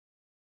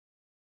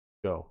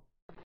 Go.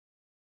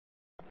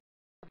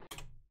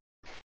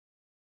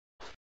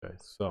 Okay,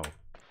 so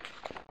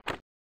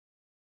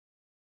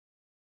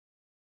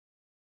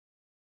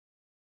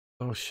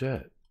oh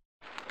shit.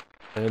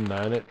 And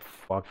then it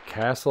fuck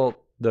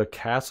the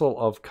Castle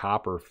of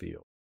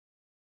Copperfield.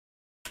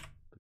 The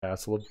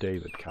Castle of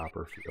David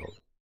Copperfield.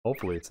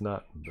 Hopefully it's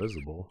not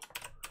invisible.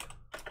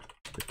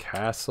 The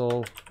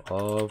Castle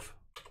of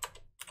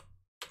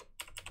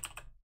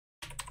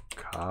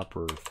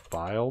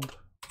Copperfield.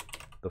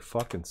 The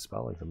fucking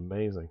spelling's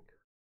amazing.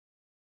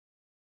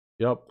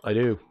 Yep, I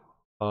do.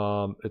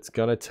 It's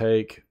gonna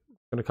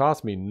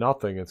cost me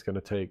nothing. It's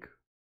gonna take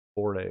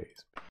 4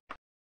 days.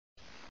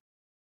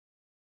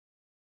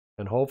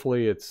 And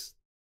hopefully it's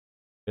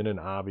in an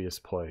obvious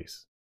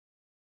place.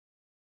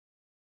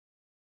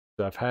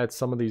 So I've had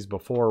some of these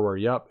before where,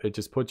 yep, it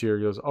just puts you,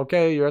 it goes,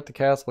 okay, you're at the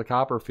Castle of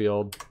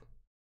Copperfield.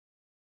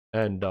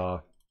 And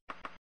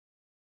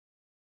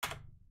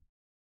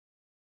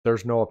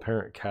there's no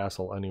apparent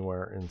castle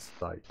anywhere in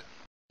sight.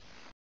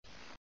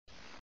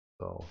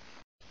 So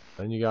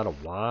then you gotta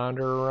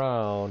wander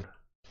around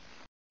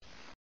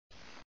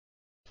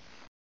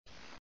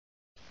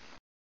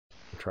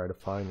and try to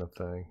find the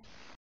thing.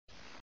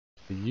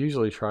 I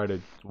usually try to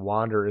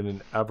wander in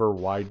an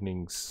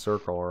ever-widening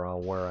circle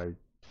around where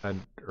I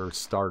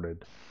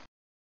started.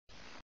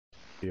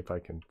 See if I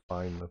can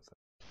find the thing.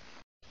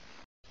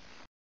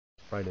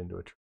 Right into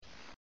a tree.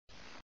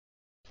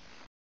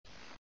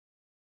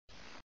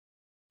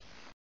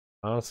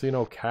 I don't see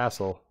no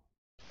castle.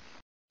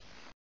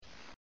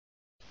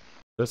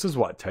 This is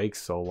what takes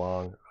so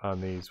long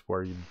on these,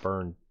 where you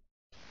burn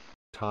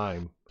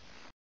time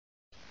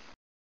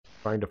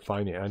trying to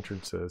find the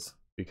entrances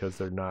because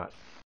they're not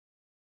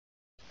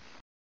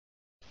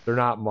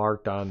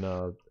marked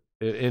on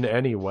in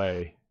any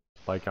way,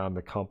 like on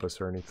the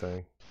compass or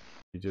anything.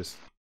 You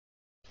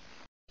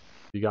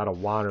gotta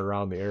wander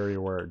around the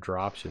area where it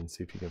drops you and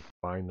see if you can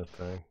find the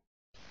thing.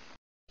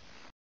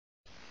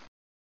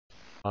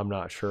 I'm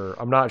not sure.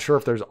 I'm not sure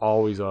if there's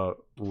always a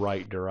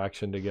right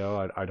direction to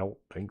go. I don't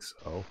think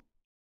so.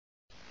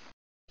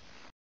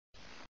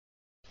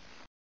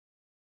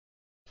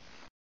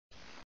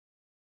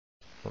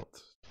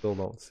 Still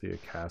don't see a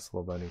castle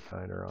of any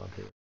kind around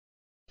here.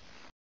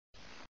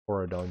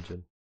 Or a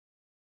dungeon.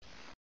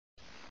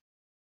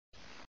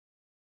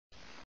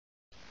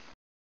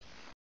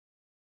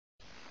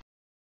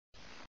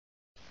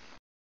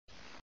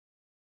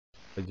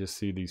 I just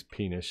see these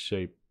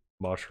penis-shaped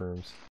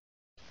mushrooms.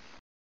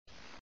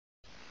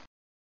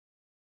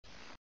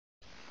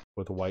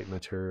 With white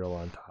material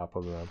on top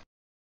of them.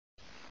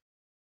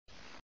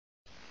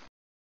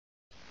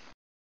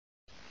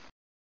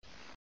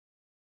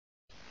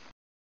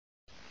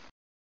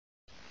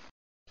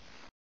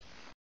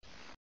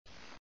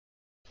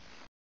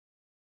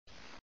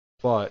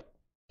 But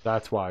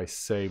that's why I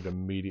saved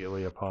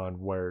immediately upon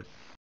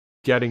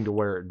getting to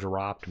where it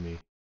dropped me.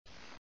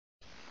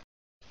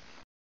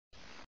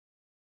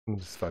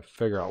 Just if I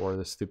figure out where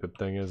this stupid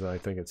thing is and I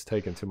think it's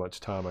taking too much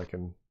time, I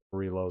can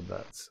reload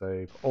that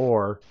save.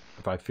 Or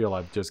if I feel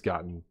I've just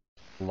gotten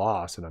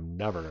lost and I'm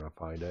never going to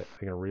find it,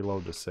 I can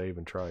reload the save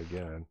and try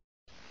again.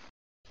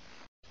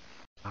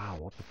 Ah,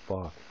 what the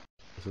fuck?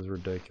 This is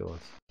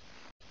ridiculous.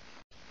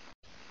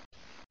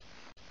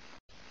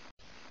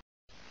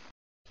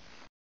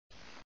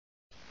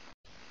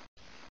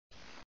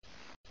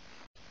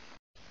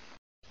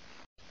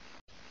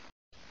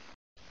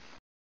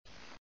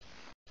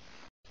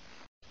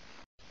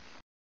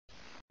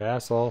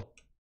 Castle.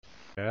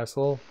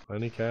 Castle?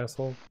 Any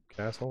castle?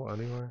 Castle?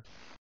 Anywhere?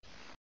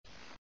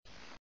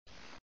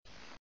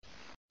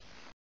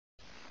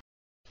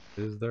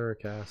 Is there a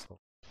castle?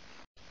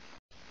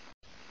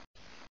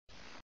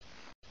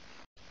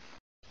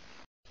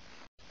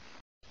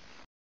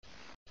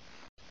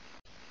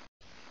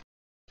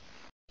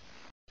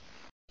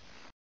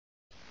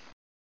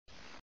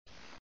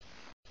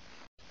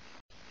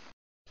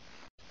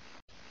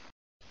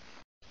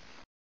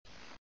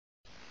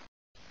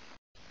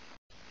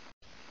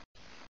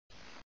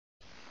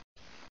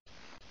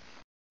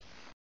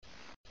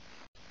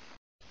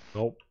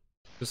 Nope.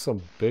 Just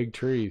some big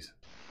trees.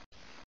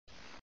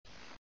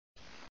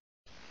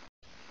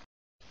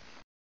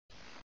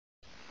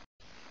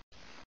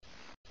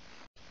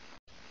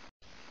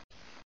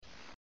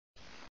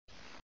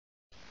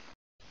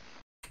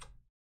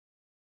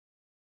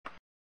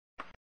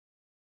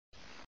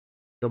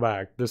 Go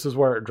back. This is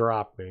where it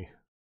dropped me.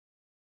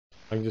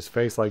 I can just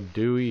face like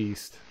due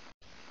east.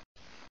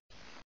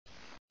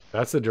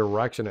 That's the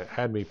direction it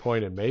had me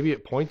pointed. Maybe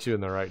it points you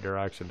in the right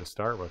direction to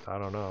start with. I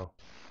don't know.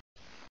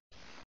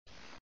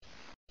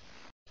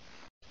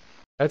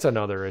 That's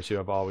another issue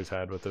I've always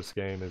had with this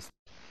game is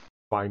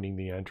finding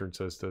the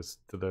entrances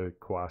to the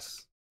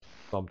quests.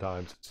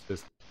 Sometimes it's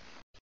just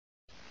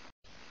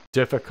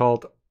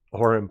difficult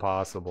or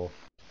impossible.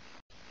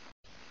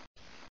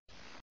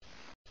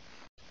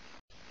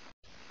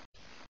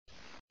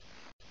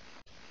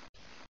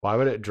 Why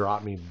would it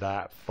drop me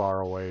that far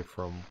away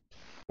from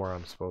where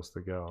I'm supposed to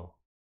go?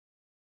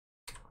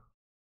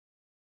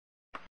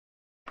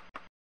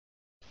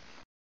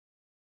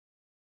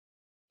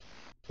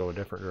 Go a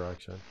different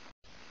direction.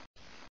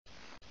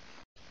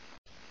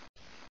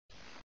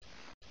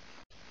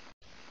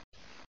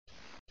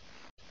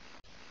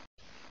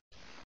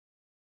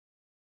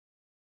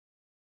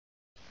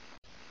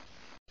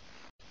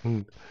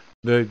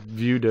 The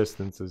view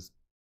distance is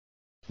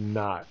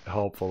not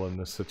helpful in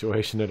this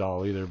situation at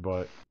all either,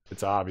 but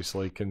it's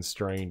obviously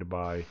constrained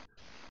by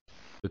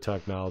the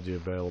technology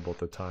available at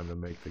the time to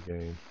make the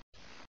game.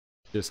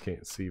 Just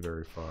can't see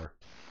very far.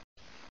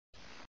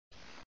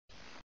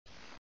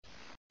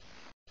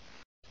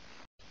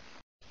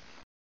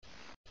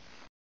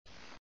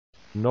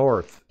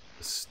 North,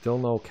 still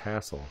no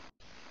castle.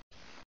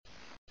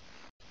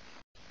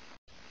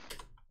 I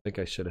think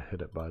I should have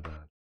hit it by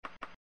that.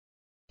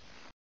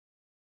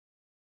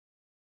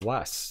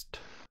 West.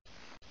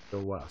 Go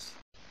west,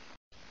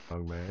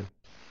 young man.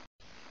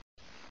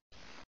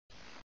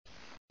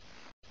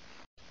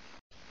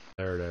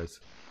 There it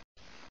is.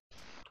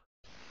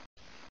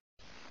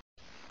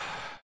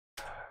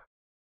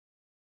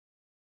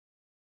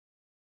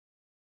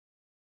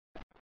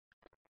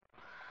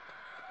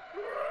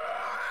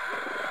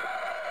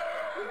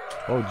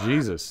 Oh,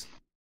 Jesus.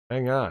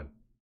 Hang on.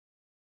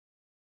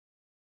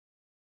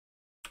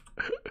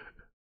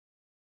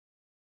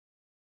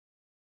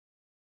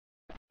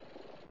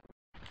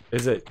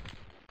 Is it?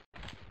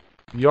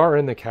 You're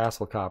in the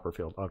Castle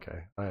Copperfield.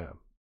 Okay, I am.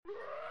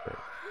 Great.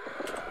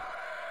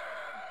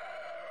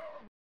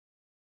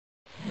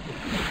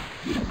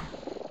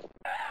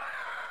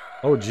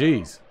 Oh,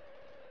 jeez.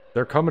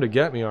 They're coming to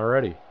get me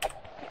already.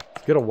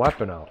 Let's get a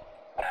weapon out.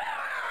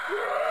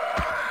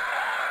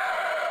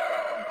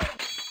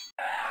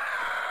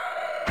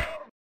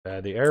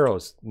 The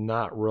arrow's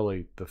not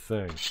really the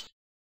thing.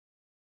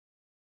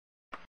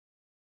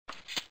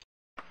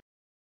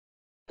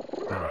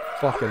 Oh,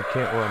 fucking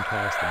can't run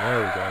past them. There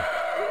we go.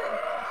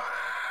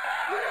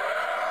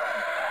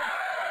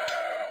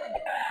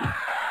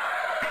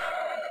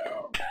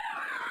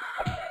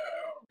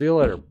 See you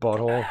later,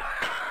 butthole.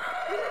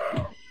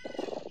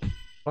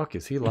 Fuck,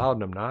 is he loud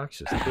and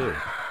obnoxious, too?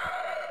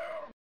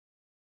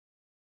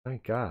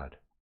 Thank God.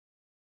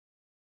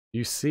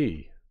 You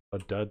see. A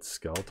dead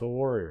skeletal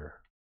warrior.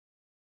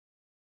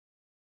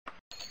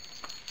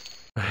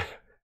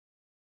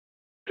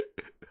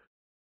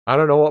 I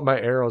don't know what my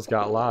arrows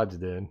got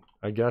lodged in.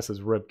 I guess it's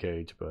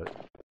ribcage, but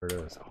there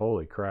it is.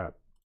 Holy crap.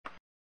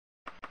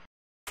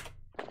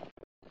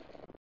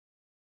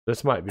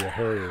 This might be a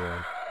hairy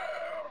one.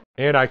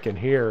 And I can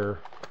hear...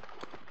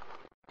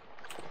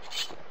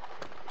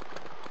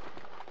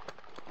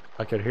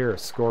 I could hear a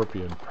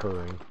scorpion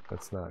purring.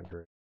 That's not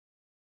great.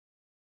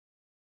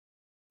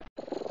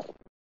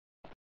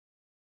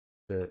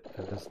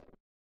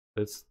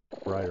 It's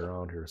right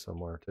around here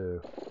somewhere too.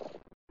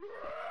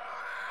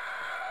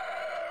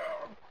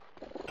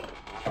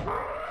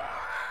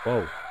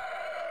 Whoa.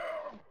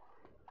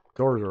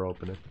 Doors are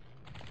opening.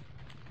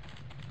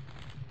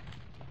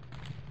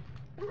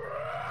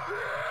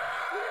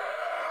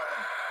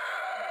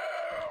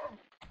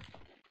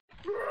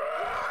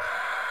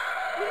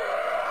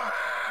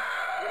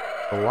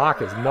 The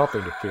lock is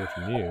nothing to fear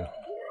from you.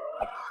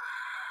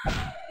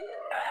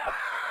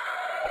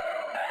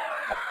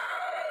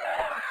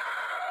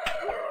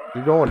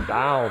 You're going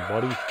down,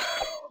 buddy.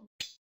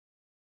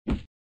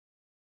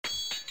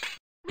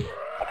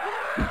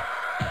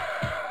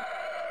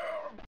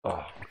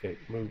 Oh, okay,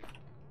 move.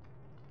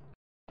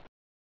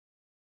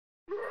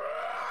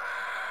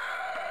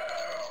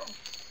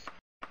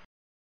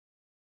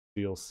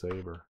 Steel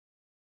saber.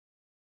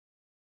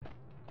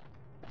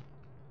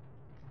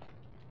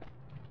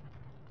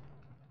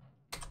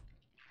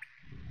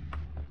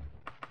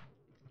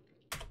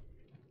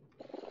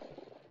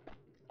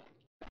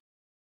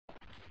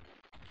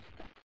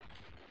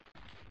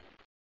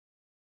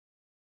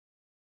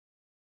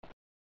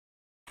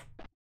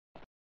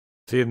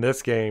 See, in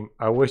this game,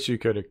 I wish you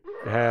could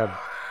have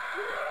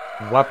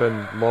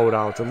weapon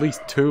loadouts, at least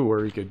 2,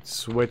 where you could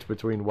switch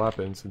between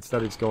weapons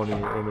instead of just going in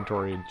your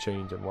inventory and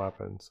changing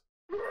weapons.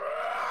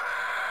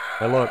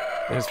 And look,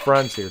 his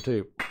friend's here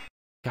too.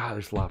 God,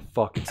 there's a lot of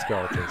fucking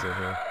skeletons in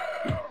here.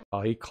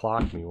 Oh, he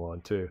clocked me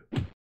one too.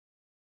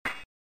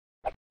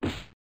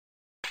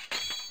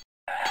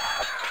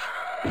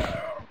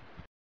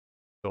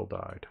 Still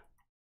died.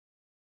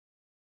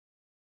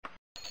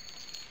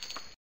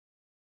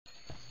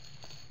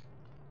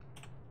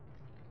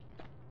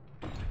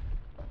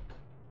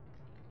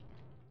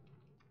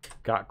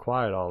 Got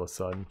quiet all of a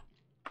sudden.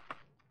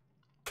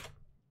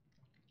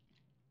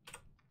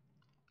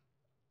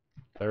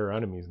 There are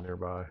enemies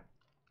nearby.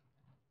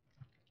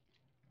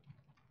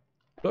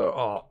 There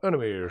are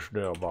enemies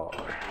nearby.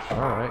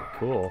 Alright,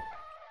 cool.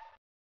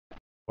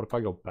 What if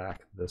I go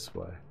back this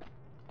way?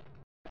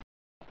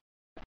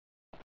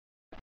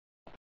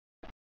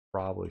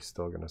 Probably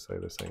still gonna say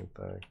the same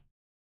thing.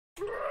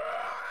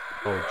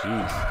 Oh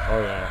jeez.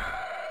 Oh yeah.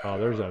 Oh,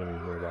 there's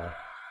enemies nearby.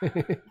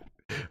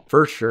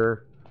 For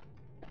sure.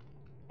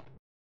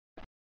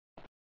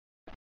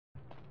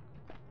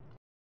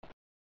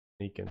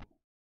 Sneaking.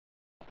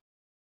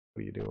 What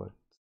are you doing?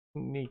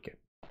 Sneaking.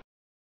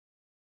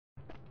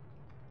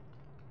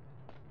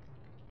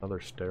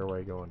 Another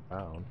stairway going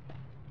down.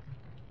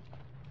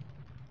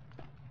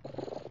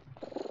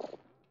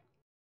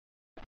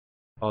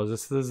 Oh,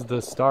 this is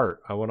the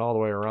start. I went all the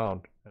way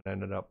around and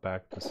ended up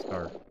back to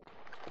start.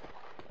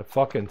 The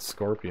fucking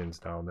scorpions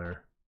down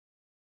there.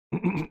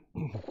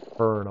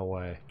 Burn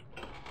away.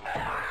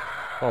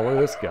 Oh, look at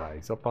this guy.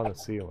 He's up on the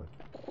ceiling.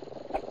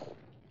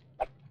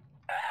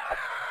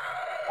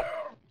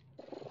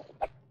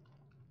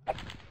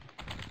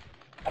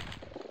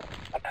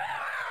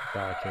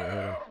 God, I can't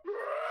hit him.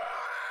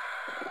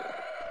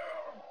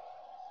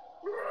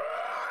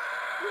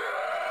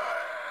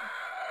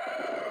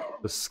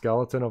 The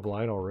skeleton of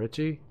Lionel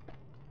Richie?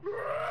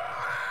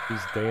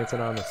 He's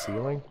dancing on the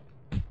ceiling?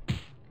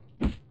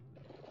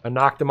 I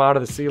knocked him out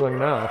of the ceiling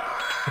now.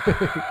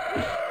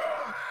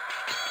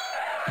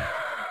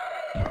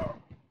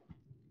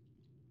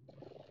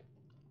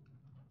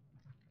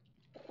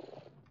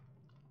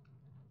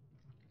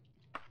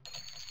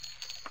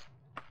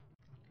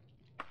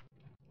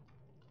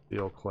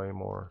 Steel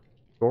claymore.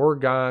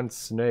 Gorgon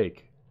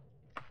snake.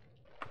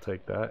 I'll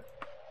take that.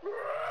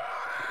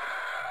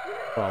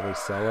 Probably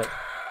sell it.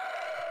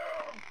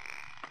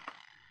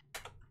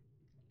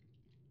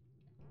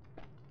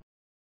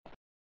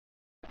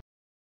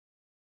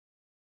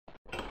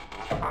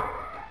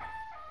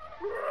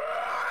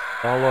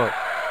 Oh look,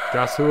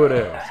 guess who it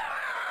is?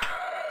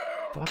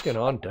 Fucking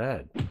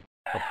undead.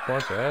 A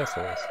bunch of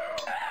assholes.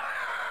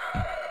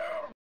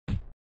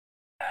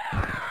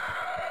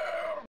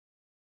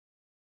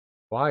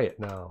 Quiet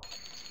now.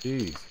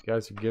 Jeez, you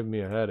guys are giving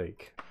me a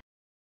headache.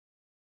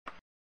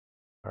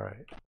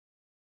 Alright.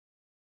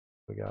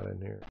 We got in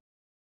here.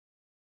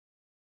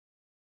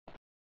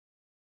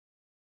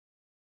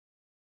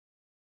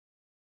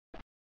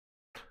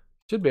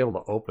 Should be able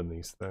to open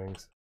these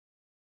things.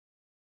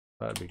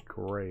 That'd be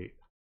great.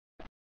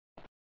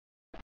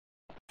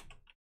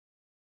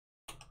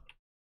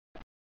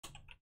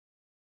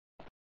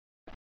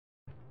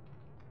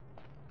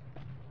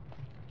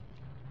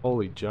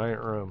 Holy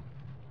giant room.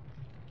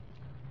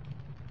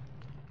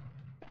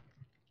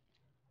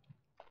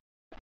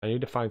 I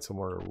need to find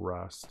somewhere to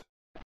rest.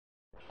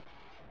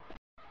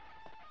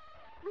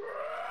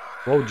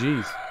 Whoa,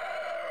 jeez.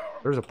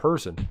 There's a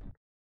person.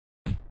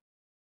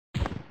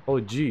 Oh,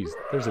 jeez.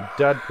 There's a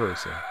dead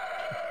person.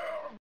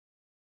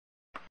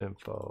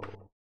 Info.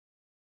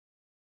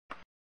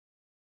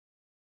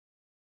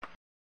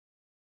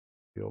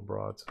 Steel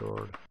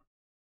broadsword.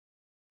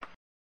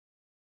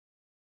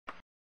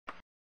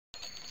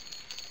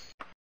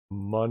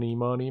 Money,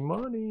 money,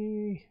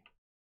 money.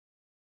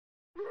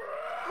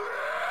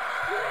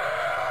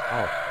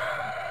 Oh.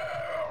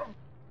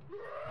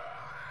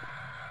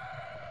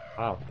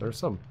 Wow, there's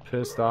some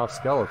pissed off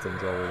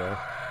skeletons over there.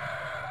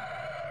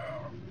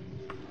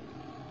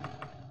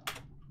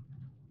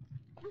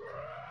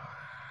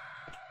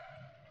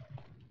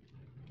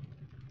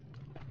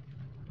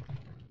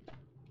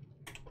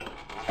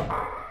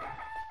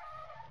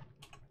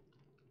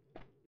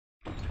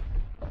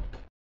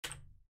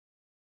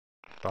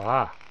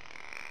 Ah.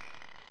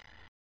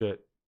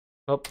 Shit.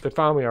 Oh, they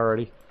found me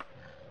already.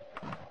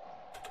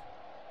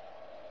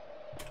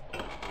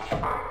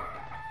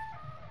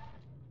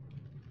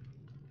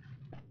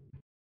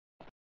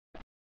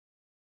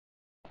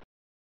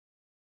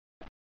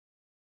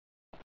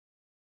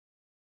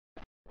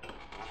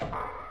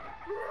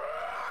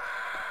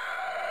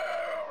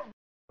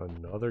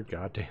 Another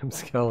goddamn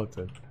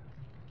skeleton.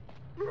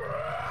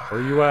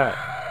 Where you at?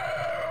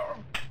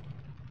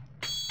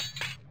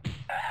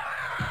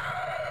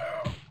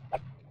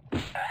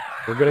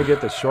 We're gonna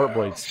get the short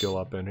blade skill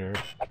up in here.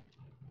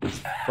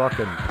 This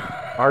fucking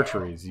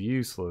archery is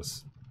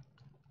useless.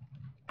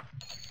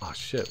 Oh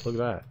shit, look at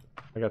that.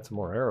 I got some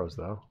more arrows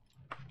though.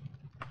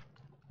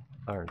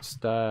 Iron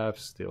staff,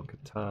 steel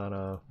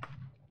katana.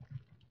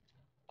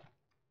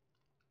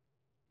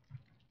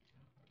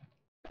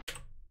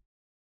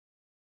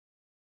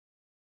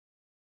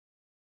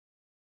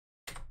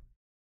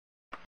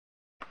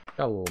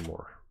 Got a little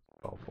more.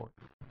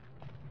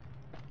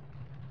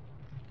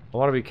 I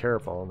want to be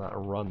careful and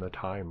not run the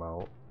time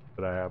out,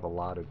 but I have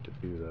allotted to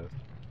do this.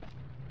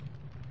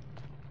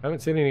 I haven't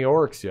seen any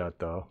orcs yet,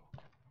 though.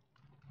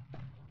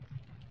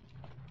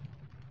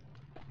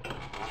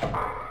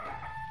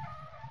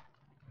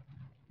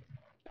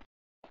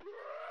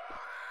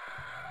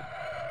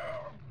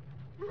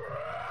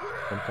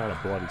 Some kind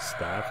of bloody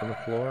staff on the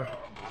floor.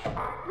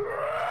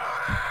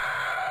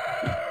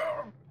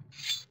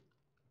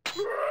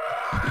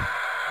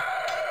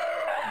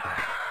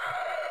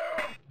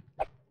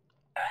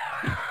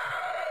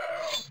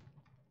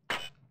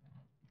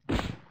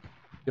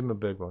 Give him a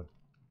big one.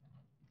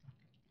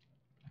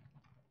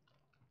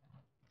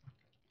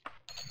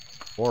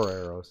 More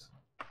arrows.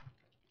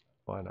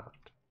 Why not?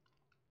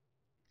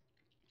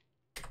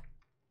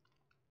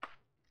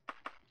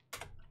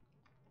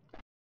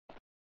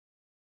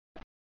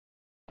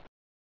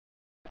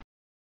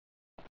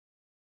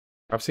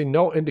 I've seen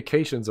no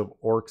indications of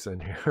orcs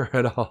in here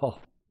at all.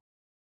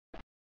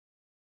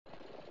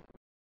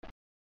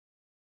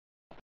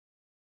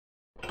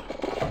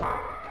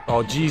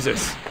 Oh,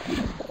 Jesus.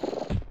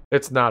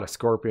 It's not a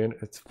scorpion,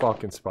 it's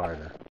fucking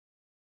spider.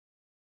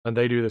 And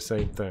they do the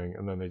same thing,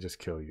 and then they just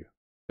kill you.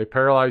 They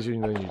paralyze you,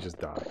 and then you just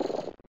die.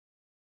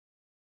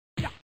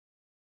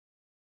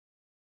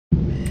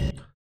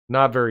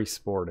 Not very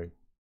sporting.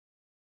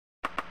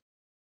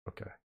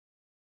 Okay.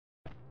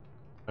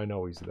 I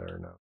know he's there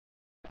now.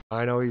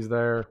 I know he's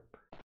there.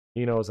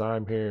 He knows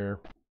I'm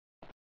here.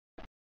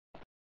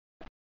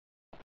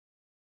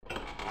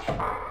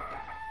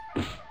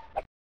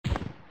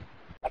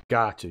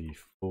 Gotcha, you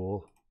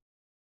fool.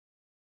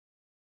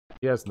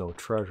 He has no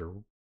treasure.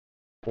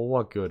 Well,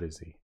 what good is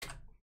he?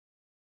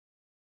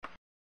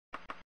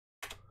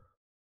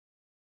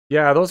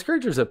 Yeah, those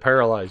creatures that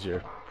paralyze you,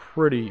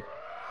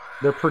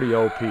 they're pretty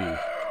OP.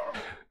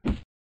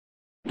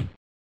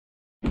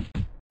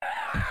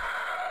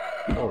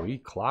 Oh, he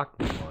clocked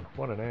me one.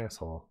 What an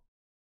asshole.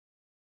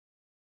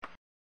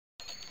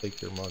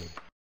 Take your money.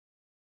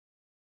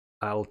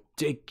 I'll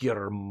take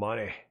your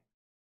money.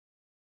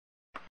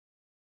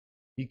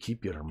 You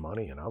keep your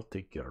money and I'll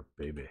take your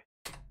baby.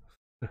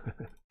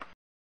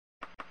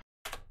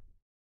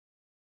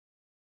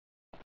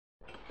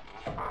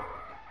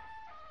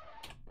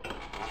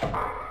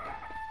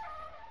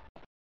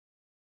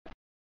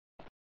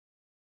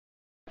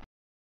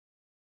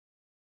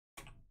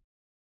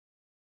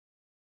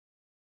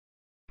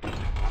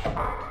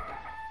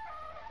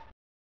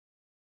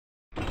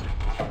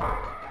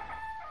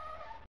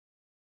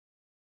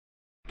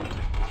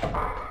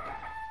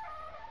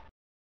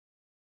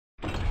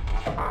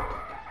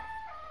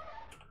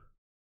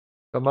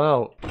 Come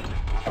out.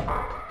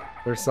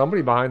 There's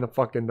somebody behind the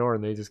fucking door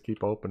and they just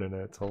keep opening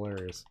it. It's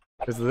hilarious.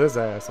 It's this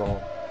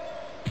asshole.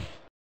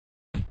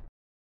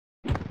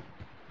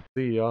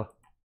 See ya.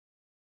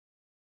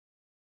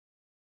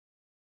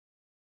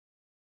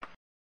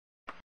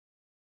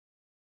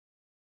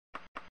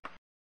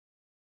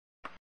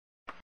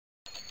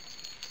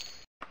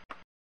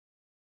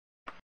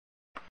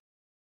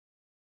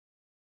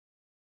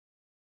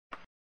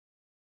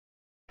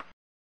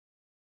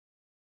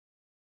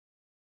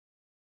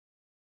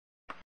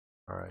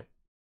 Alright.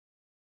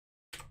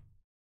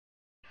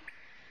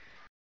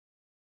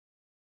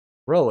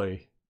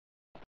 Really?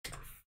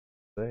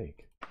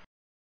 Think.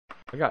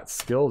 I got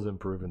skills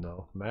improving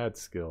though. Mad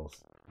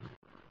skills.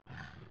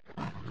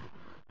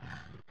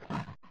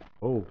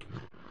 Oh.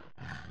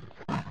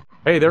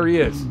 Hey, there he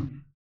is.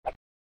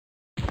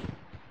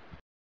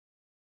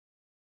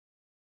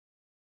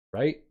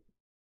 Right?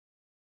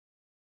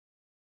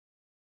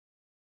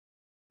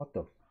 What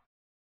the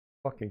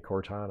fucking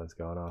Cortana's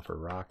gone off her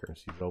rocker and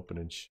she's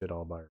opening shit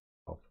all by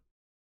herself.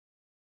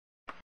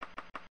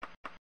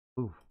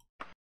 Ooh.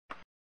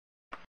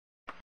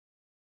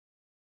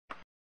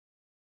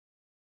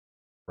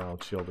 Brown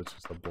shield, it's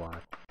just a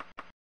black.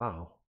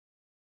 Wow.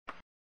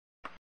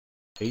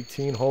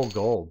 18 whole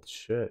gold.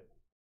 Shit.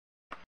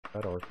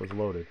 That orc was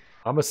loaded.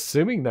 I'm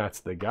assuming that's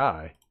the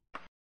guy.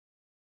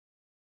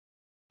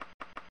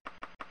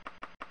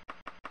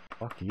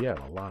 Fuck, he had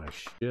a lot of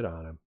shit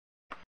on him.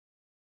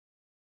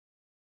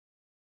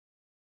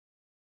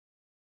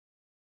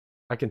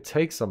 I can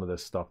take some of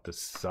this stuff to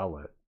sell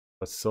it.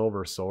 A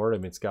silver sword, I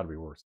mean, it's got to be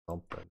worth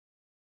something.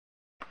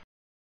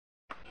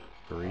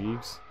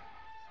 Greaves.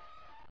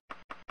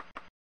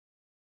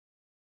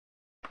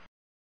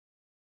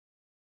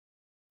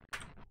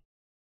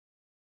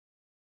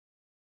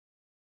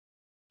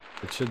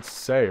 It should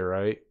say,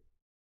 right?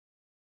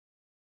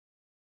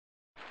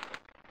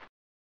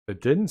 It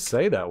didn't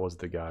say that was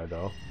the guy,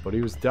 though. But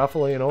he was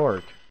definitely an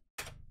orc.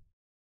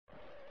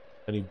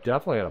 And he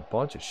definitely had a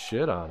bunch of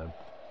shit on him.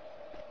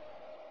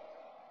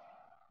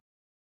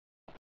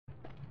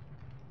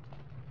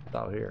 It's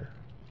out here.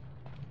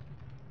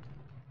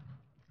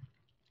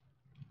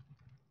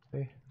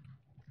 Hey.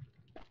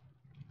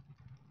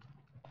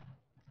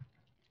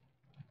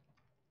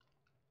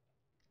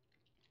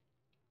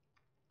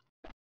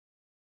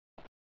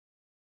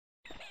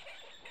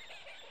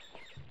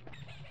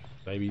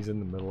 Maybe he's in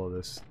the middle of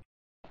this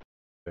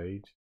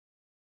stage.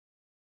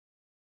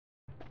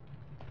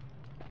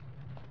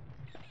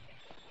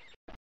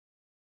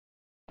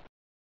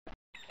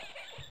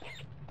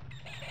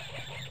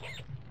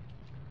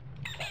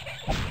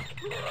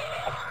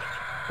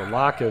 The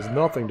lock has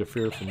nothing to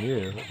fear from you.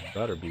 It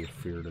better be a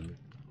fear to me.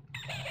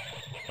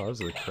 Oh,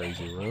 this is a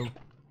crazy room.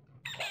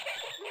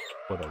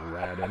 With a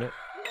rat in it.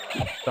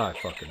 Die,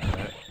 fucking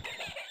rat.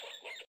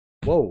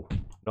 Whoa,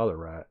 another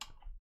rat.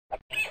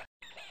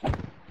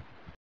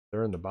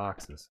 They're in the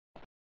boxes.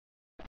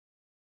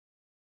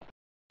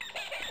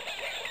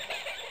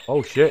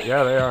 Oh shit,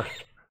 yeah they are.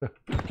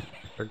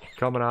 They're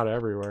coming out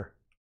everywhere.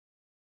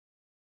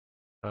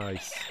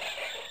 Nice.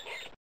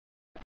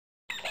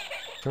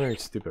 Come here, you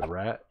stupid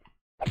rat.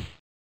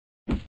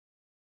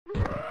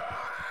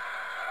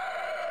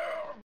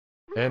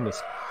 And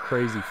this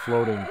crazy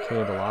floating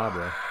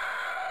candelabra.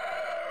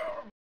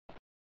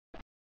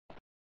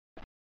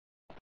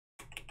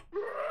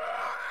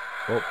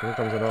 Oh, here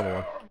comes another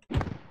one.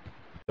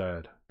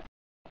 Dead.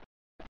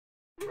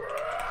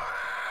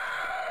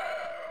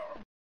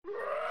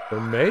 There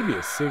may be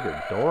a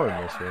secret door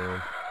in this room.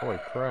 Holy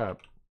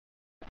crap.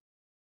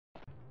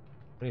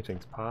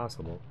 Anything's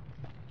possible.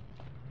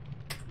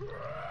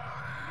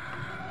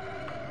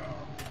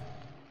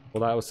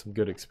 Well, that was some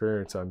good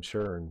experience, I'm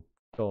sure, in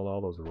killing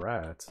all those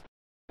rats.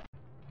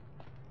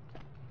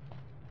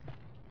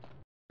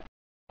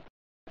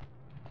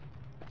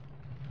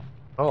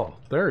 Oh,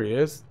 there he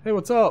is. Hey,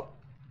 what's up?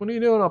 What are you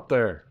doing up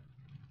there?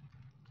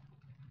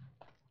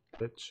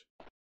 Bitch.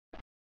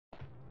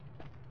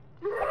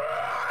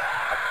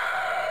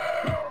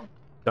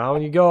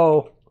 Down you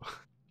go.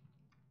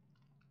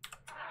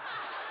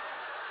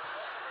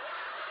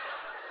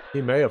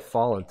 He may have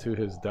fallen to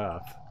his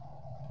death.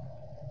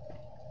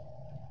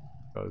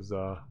 Because,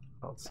 I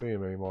don't see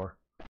him anymore.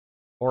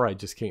 Or I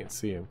just can't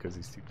see him because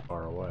he's too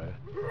far away.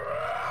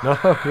 No,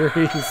 here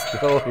he's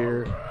still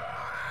here.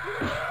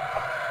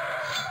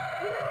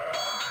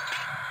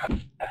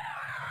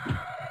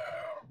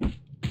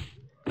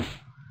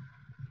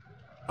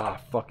 Ah,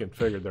 fucking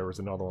figured there was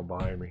another one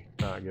behind me.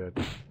 Not good.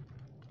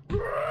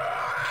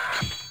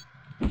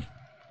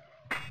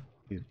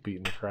 He's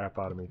beating the crap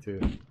out of me too.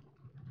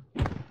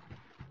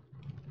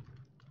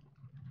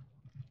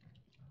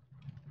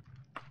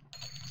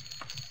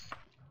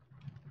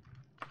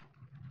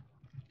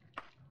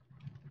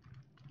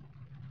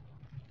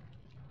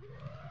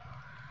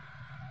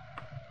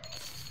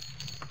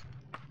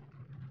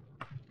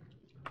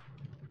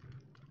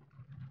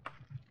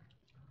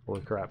 Holy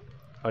crap.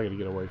 I gotta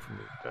get away from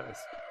these guys.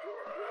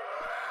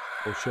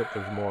 Oh shit,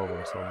 there's more of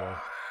them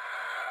somewhere.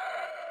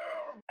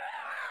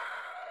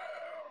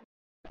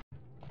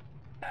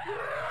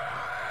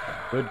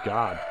 Good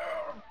God.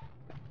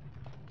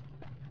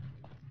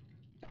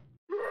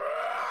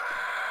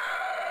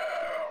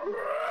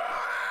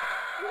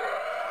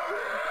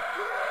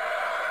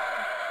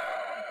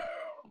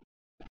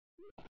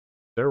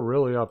 They're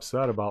really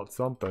upset about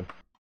something.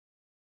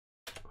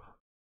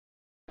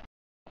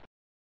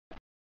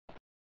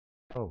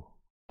 Oh,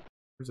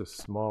 there's a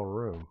small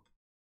room.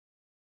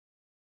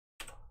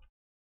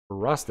 We're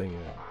rusting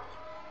in.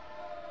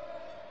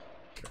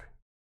 Okay.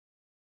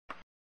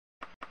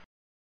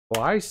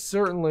 Well, I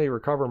certainly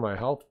recover my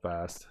health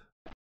fast.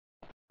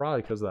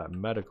 Probably because of that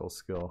medical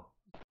skill.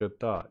 Good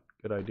thought.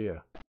 Good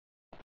idea.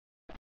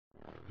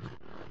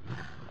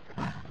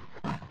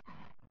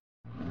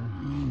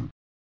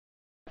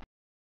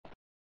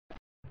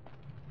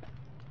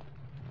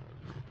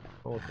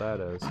 What that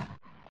is.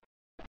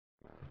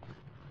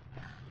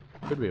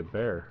 Could be a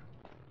bear.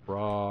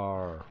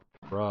 Roar.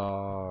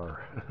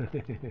 Roar.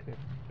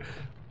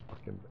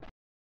 Fucking.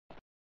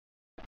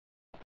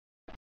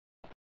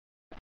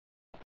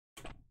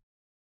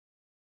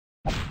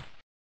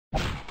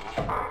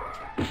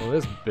 Oh,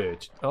 this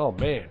bitch. Oh,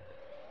 man.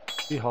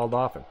 He hauled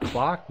off and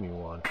clocked me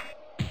one.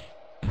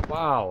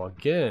 Wow,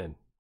 again.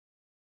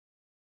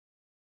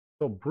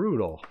 So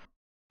brutal.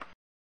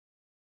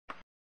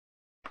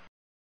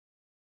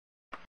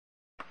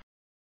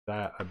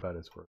 That, I bet,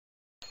 is worth.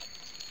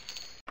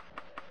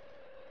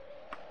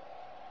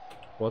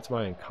 What's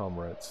my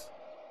encumbrance?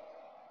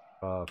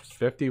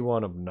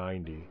 51 of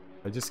 90.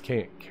 I just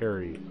can't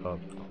carry a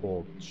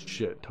whole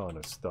shit ton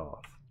of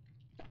stuff.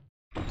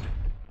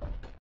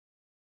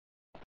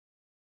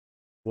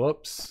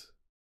 Whoops.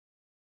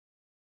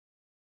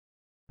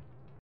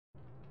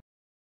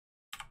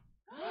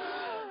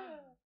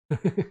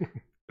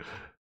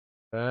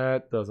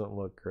 That doesn't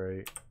look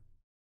great.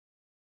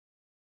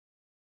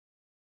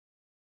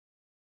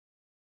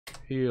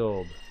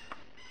 Healed.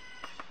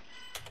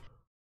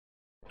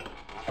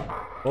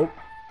 Oh,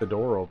 the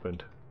door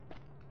opened.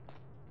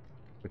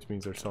 Which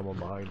means there's someone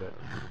behind it.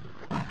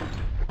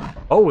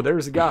 Oh,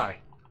 there's a guy.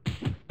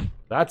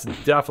 That's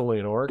definitely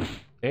an orc.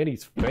 And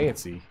he's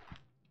fancy.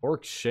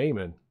 Orc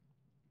shaman.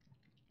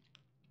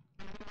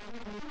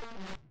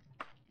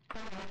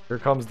 Here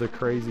comes the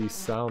crazy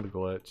sound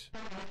glitch.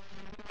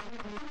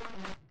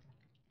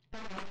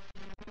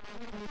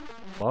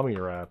 Mummy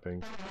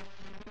wrappings.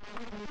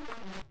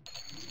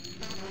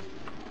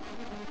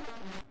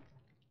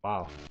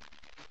 Wow.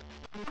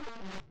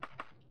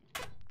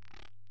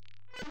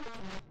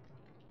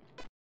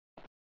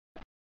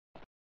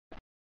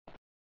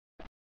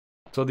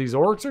 So these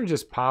orcs are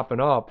just popping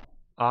up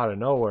out of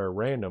nowhere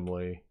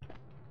randomly.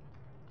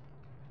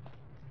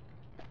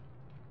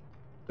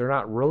 They're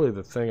not really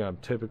the thing I'm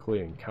typically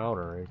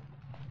encountering.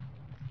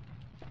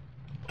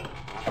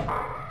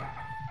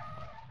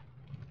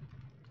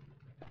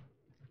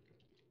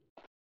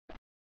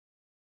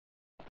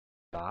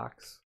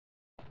 Docks.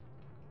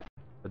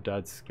 A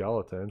dead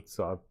skeleton.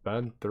 So I've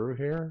been through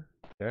here?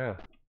 Yeah.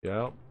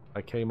 Yep.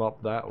 I came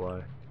up that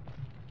way.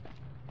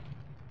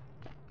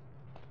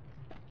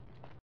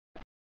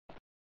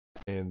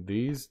 And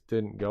these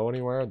didn't go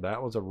anywhere.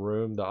 That was a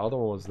room. The other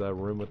one was the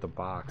room with the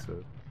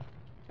boxes.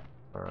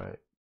 Alright.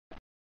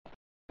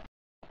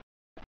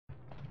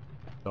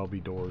 There'll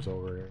be doors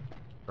over here.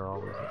 There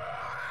always is.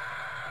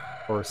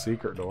 Or a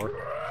secret door.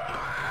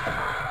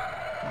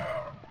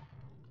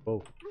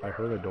 Oh, I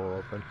heard a door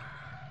open.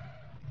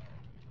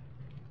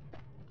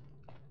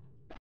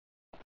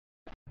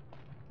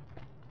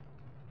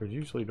 There's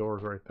usually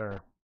doors right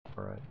there.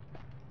 Alright.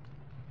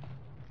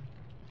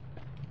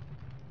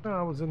 Oh,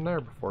 I was in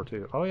there before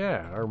too. Oh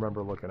yeah, I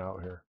remember looking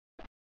out here.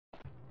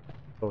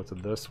 So it's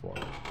this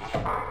one.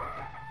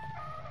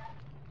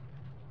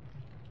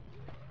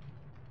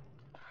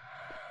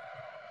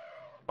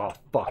 Oh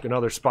fuck,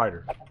 another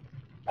spider.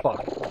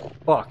 Fuck.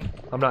 Fuck.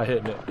 I'm not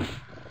hitting it.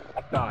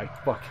 Die.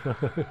 Fuck.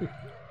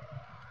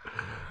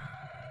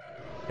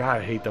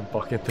 God, I hate them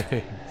fucking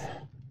things.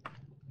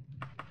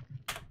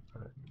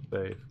 Alright,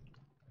 save.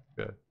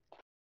 Good.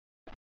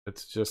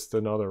 It's just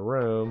another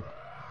room.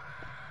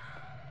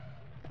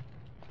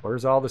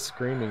 Where's all the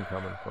screaming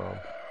coming from?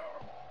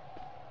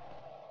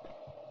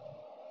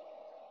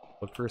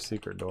 Look for a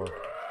secret door.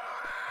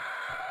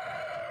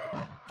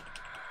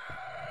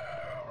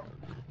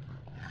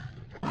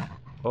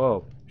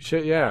 Oh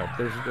shit! Yeah,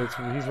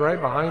 he's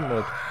right behind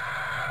the.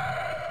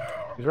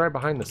 He's right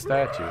behind the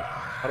statue.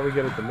 How do we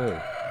get it to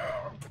move?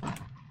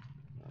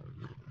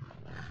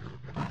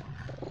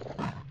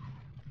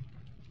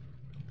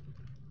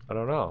 I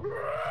don't know.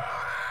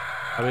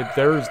 I mean,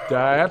 there's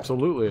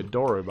absolutely a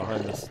doorway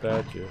behind the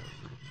statue.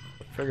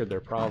 I figured there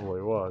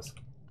probably was.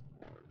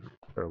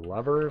 Is there a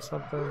lever or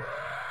something?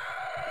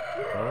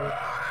 No?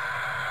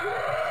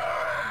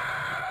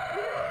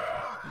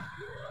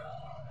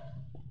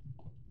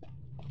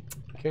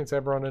 Can't say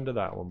I've run into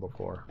that one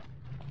before.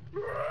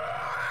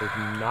 There's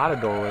not a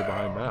doorway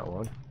behind that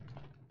one.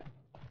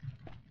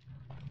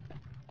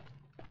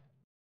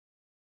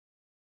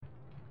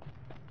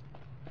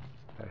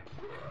 Okay.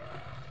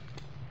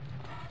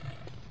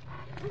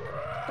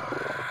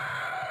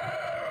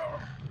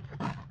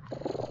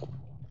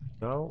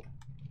 No.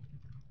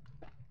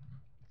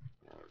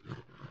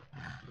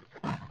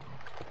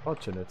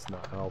 Touching it's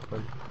not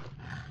helping.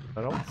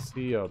 I don't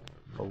see a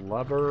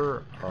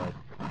lever, a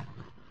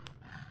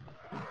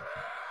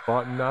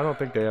button. I don't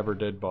think they ever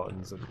did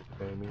buttons in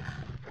the game.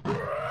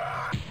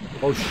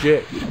 Oh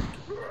shit!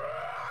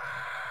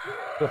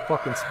 There's a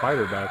fucking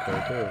spider back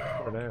there too.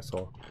 What an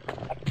asshole.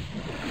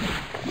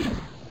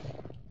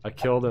 I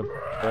killed him.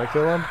 Did I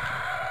kill him?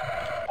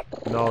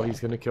 No, he's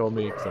gonna kill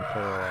me because I'm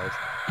paralyzed.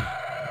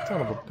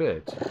 Son of a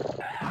bitch.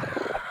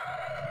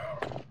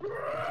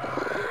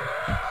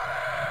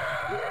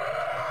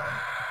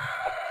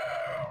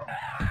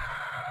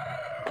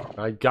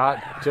 I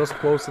got just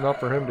close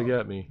enough for him to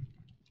get me.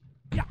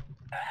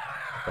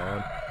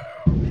 Gone.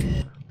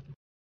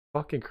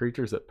 Fucking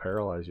creatures that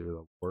paralyze you are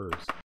the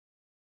worst.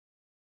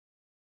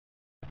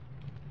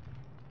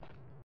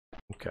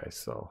 Okay,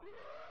 so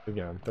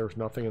again, there's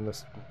nothing in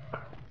this.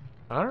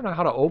 I don't know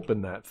how to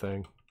open that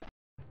thing. I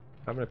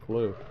haven't a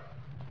clue.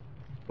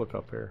 Look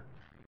up here.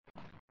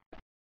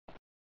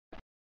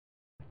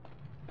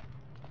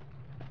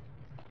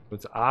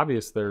 It's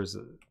obvious there's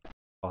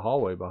a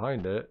hallway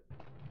behind it.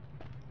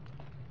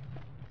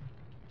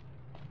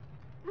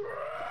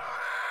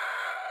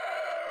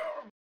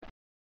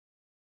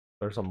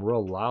 There's some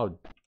real loud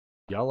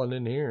yelling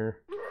in here.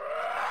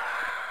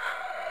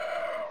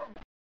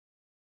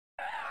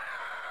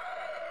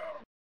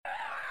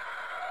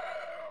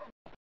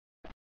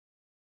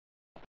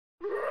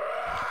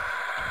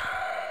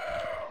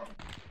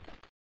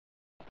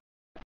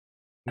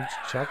 I'm just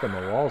checking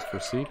the walls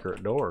for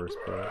secret doors,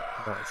 but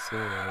I'm not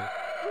seeing any.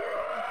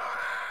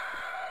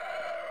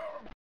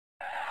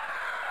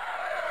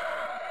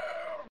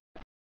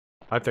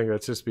 I think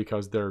that's just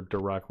because they're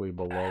directly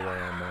below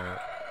where I'm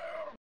at.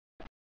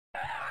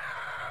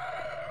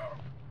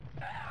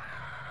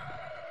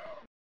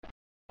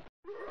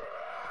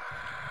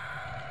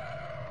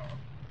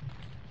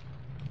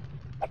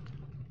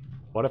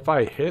 What if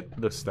I hit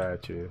the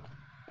statue?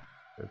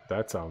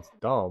 That sounds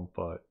dumb,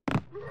 but...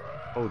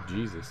 Oh,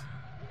 Jesus.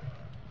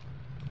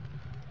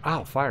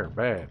 Ow, fire,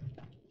 bad.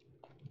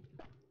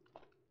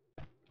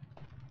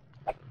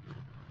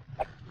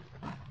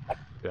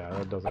 Yeah,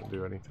 that doesn't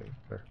do anything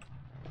there.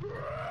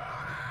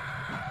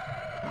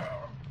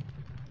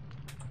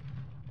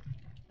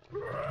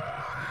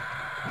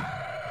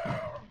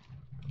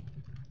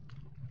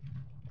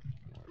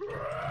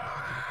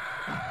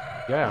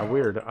 Yeah,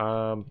 weird.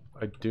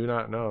 I do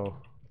not know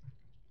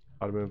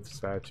how to move the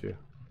statue.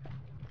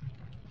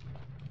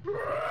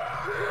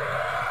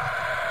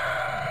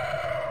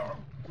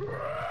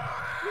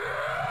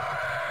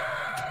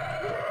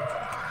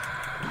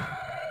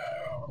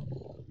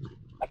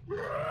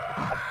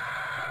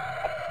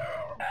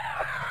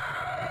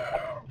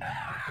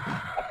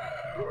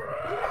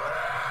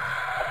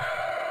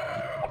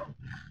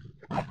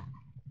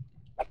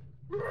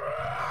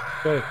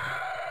 Okay.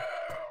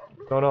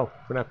 No,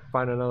 we're gonna have to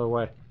find another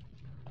way.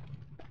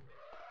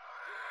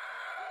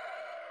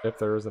 If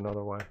there is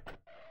another way.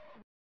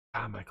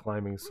 Ah, my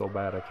climbing's so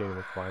bad I can't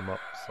even climb up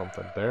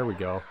something. There we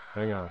go.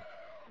 Hang on.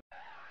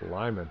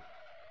 Climbing.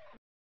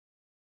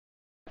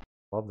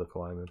 Love the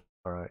climbing.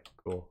 Alright,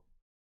 cool.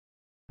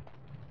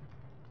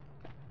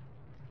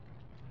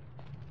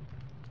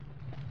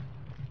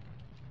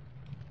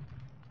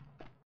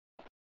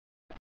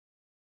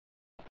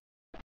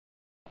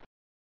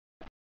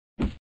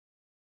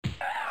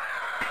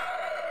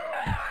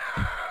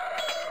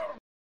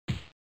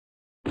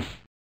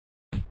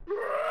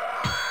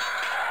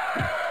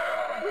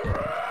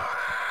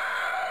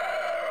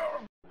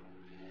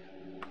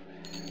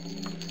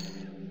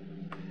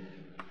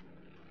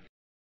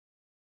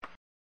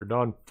 You're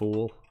done,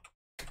 fool.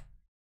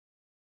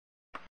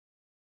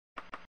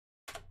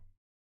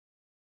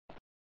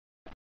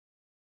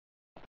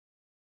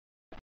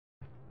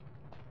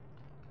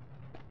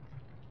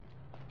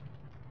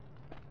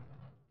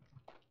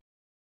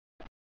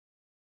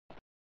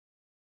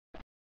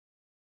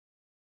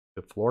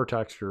 The floor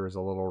texture is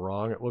a little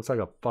wrong. It looks like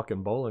a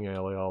fucking bowling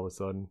alley all of a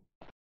sudden.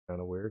 Kind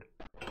of weird.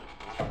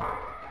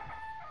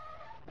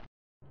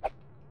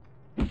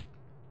 How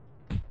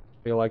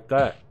you like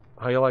that?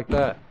 How you like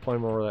that? Play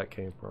more where that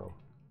came from.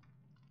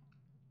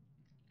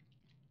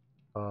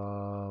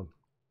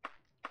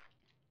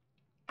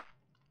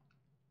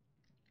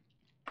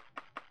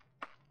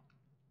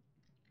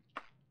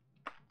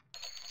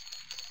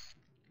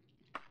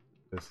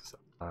 This is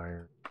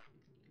iron.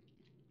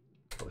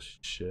 Oh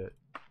shit.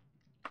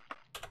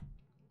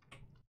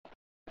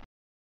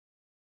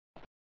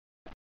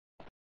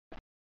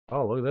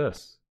 Oh, look at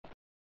this.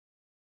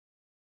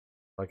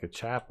 Like a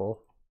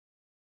chapel.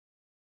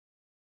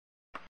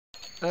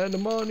 And the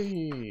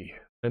money!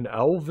 An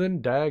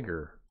elven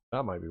dagger.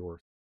 That might be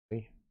worth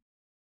money.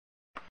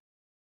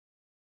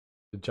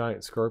 The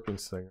giant scorpion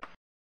stinger.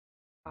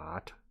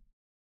 Not.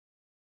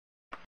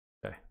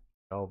 Okay.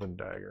 Elven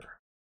dagger.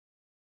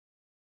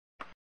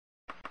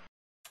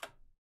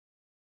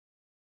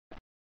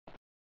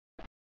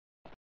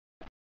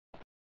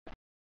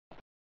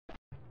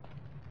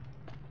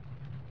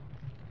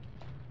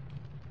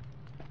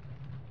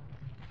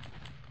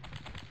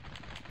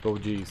 Oh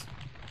geez.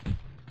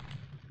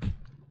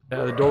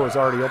 Yeah, the door was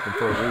already open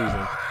for a reason.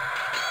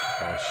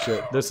 Oh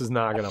shit, this is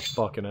not gonna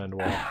fucking end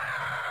well.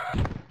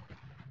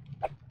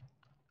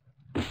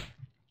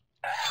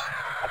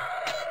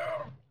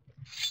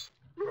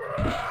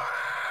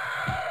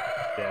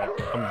 Yeah,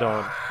 I'm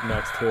done.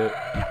 Next hit.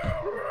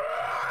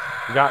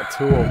 I got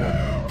two of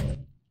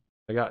them.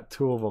 I got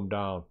two of them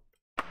down.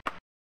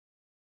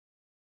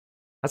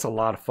 That's a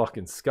lot of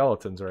fucking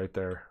skeletons right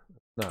there.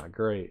 Not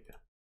great.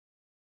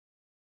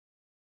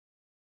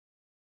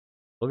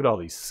 Look at all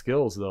these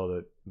skills though,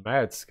 that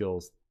mad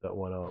skills that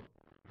went up.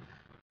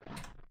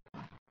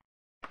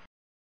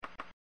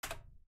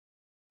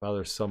 Now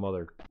there's some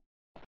other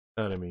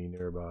enemy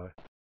nearby.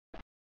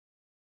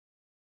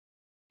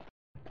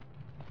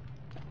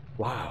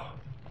 Wow.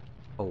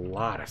 A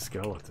lot of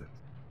skeletons.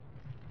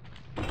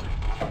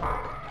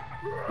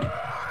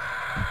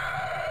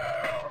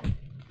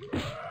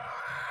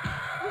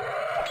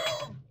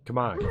 Come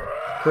on.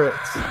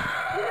 Crits.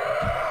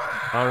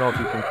 I don't know if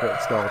you can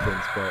crit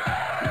skeletons, but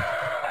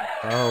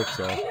I hope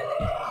so.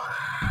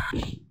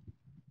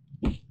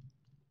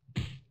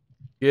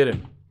 Get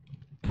him.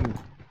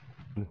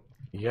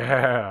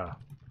 Yeah.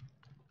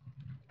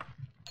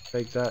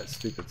 Take that,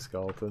 stupid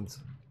skeletons.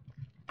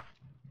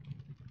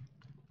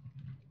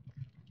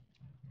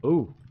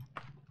 Ooh.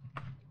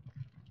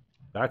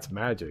 That's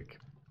magic.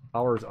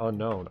 Powers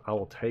unknown. I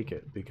will take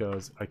it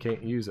because I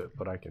can't use it,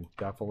 but I can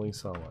definitely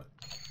sell it.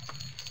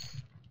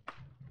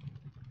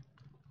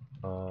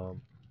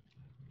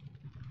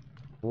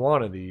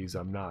 One of these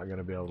I'm not going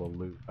to be able to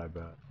loot, I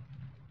bet.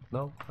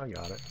 No, I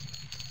got it.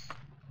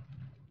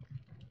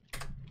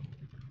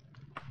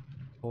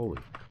 Holy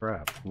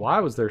crap. Why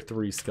was there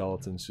 3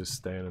 skeletons just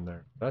standing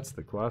there? That's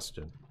the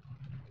question.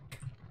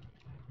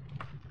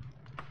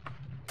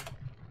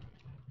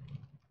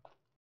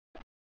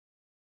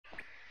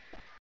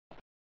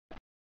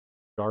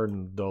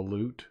 Guarding the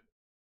loot.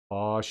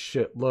 Aw,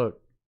 shit,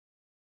 look.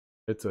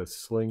 It's a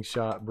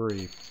slingshot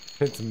brief.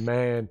 It's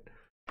man.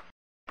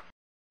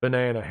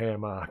 Banana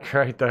hammock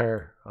right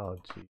there. Oh,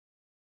 gee.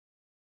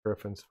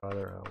 Griffin's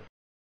feather out.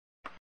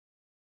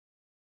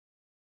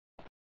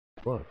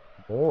 Look,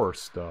 more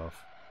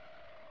stuff.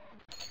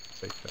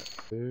 Take that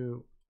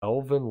too.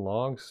 Elven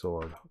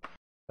longsword.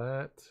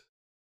 That.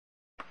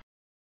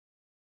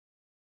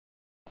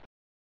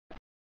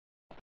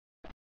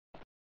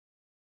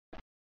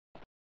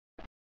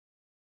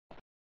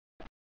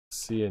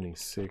 See any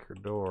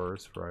secret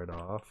doors right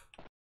off.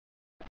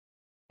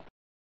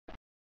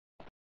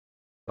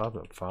 I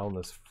haven't found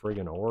this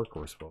friggin' orc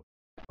we're supposed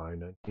to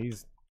find it.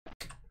 He's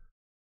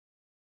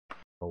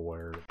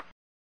aware.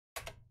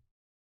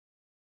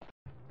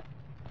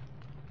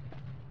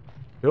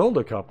 Killed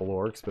a couple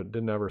orcs, but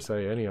didn't ever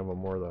say any of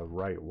them were the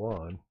right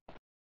one.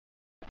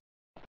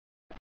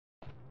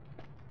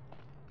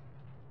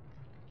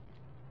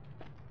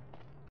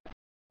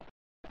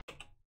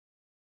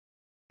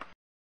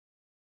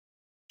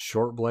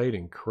 Short blade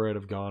and crit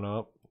have gone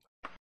up.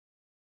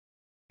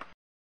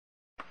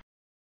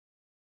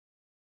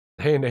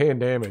 Hand-to-hand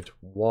damage,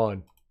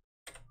 1.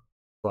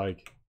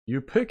 Like,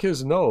 you pick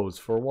his nose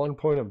for 1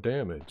 point of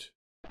damage.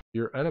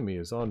 Your enemy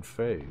is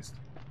unfazed.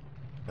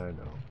 I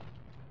know.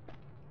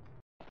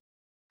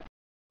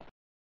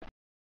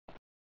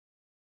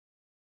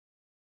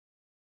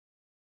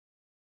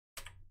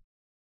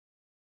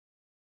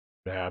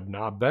 I've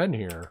not been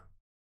here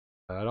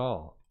at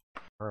all.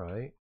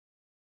 Alright.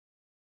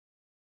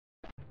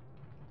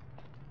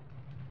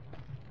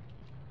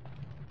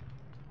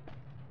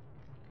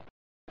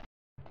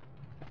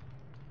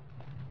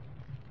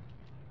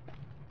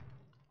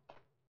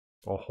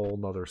 A whole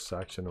nother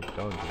section of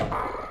dungeon.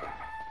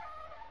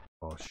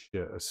 Oh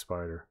shit, a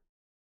spider.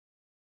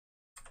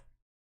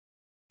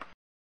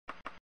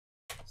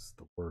 It's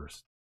the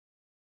worst.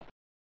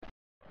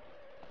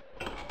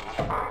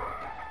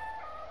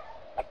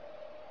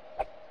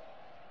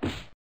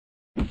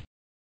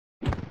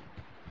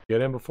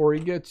 Get him before he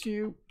gets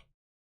you.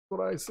 That's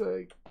what I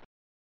say.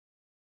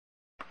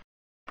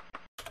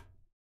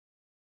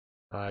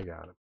 I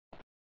got him.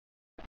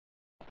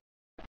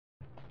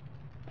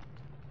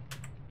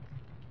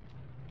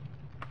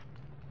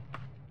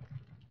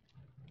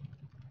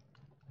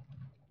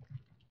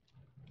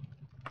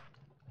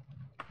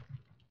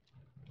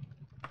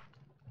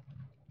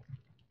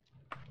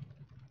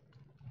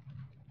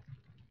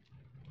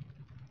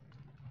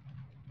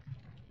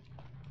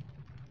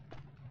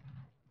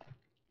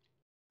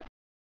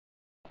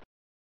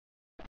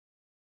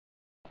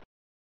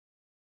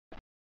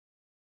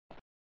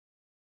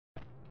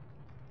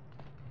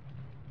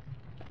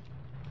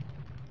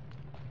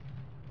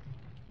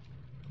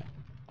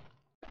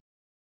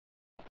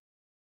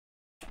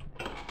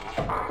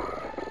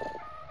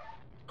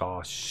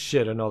 Oh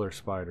shit, another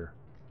spider.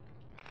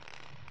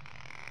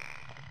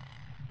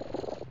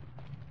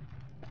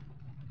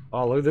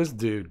 Oh, look at this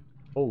dude.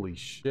 Holy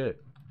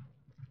shit.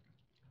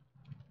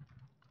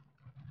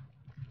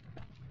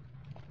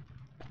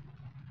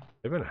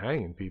 They've been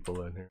hanging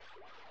people in here.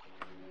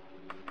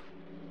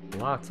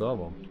 Lots of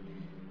them.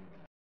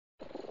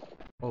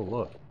 Oh,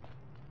 look.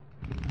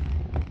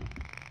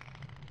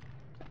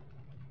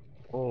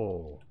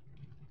 Oh.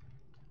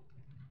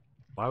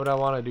 Why would I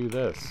want to do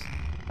this?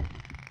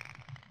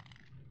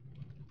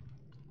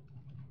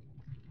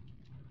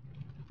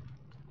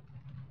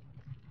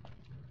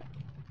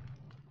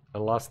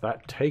 Unless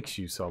that takes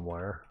you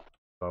somewhere.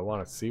 So I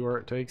want to see where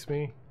it takes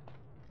me.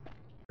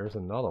 There's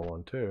another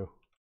one too.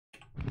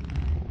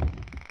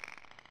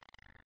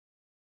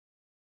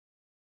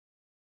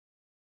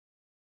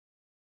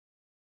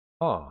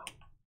 Huh.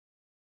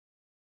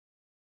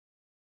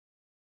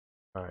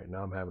 Alright,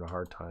 now I'm having a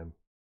hard time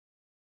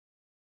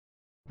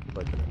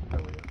clicking it. There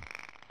we go.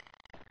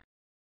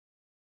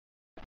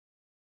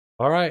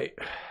 All right.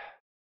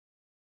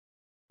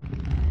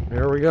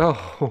 Here we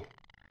go.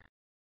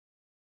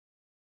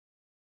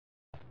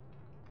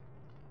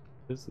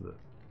 This is it.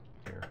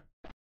 Here.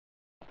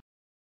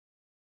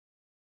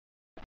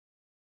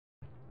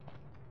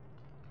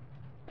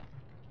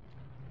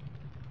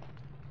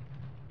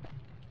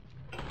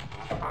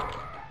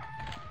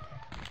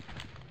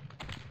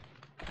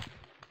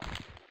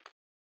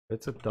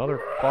 It's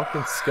another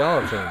fucking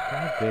skeleton.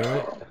 God damn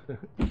it.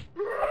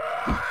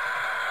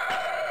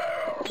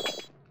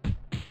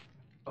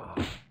 Oh.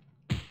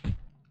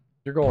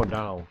 You're going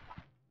down,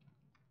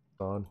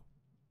 son.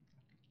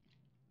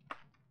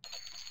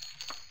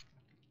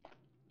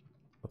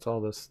 What's all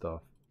this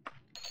stuff?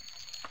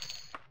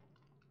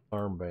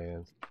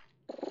 Armbands.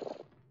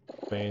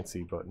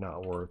 Fancy, but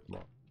not worth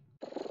much.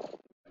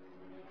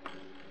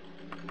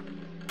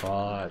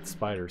 Ah, that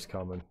spider's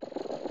coming.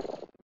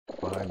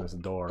 Behind this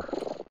door.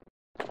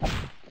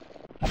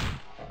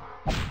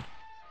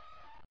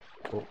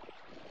 Oh.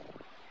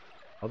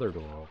 Other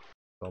door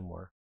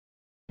somewhere.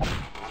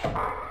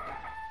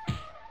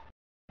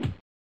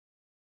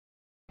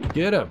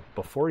 Get him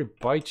before he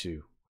bites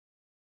you.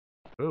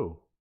 Ooh,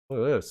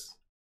 look at this.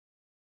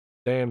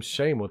 Damn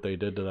shame what they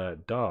did to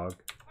that dog.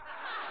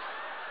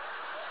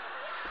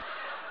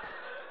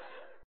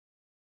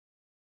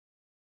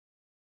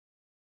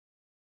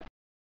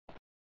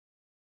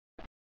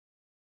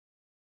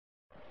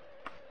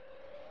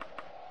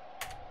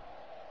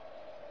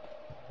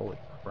 Holy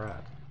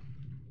crap.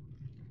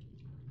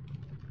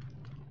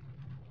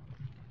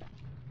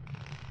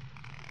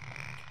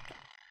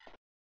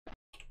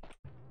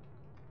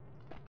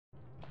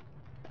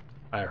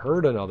 I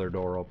heard another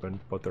door open,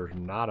 but there's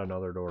not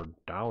another door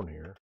down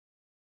here.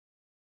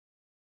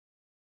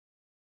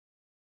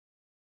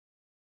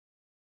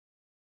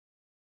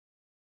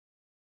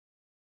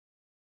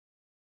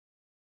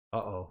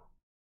 Uh-oh.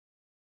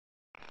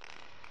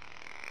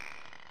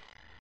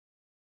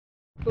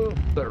 Oh,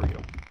 there we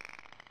go.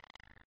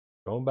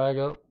 Going back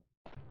up.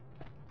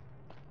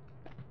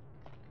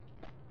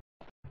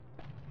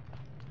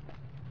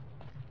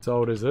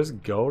 So does this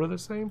go to the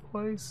same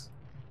place?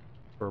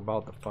 We're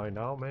about to find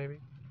out, maybe?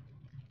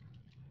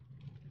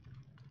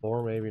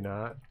 Or maybe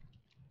not.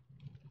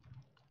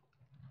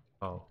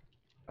 Oh,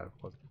 that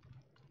was.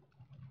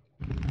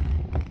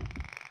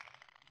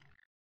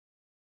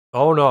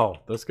 Oh no,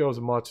 this goes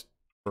much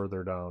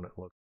further down, it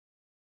looks.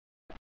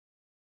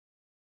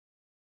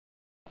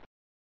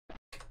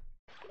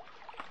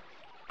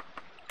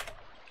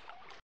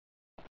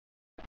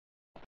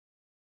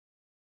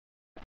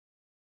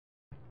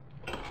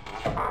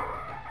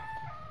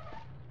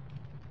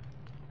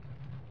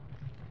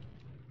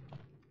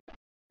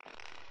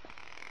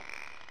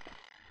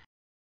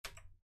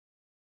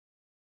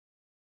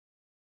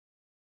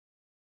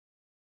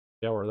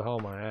 Yeah, where the hell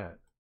am I at?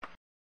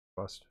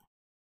 Question.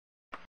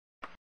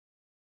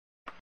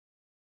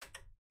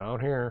 Down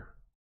here.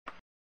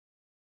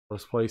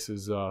 This place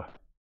is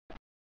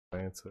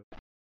fancy.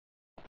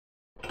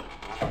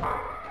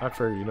 I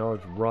figure, you know,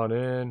 just run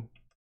in,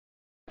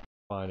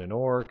 find an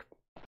orc,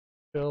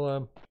 kill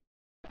him.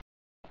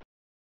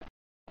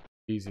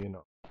 Easy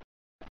enough.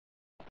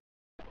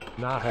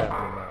 Not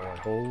happening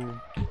that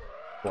way. Oh,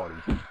 buddy.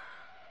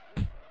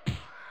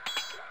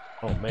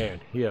 Oh man,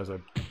 he has a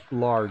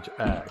large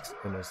axe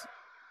and is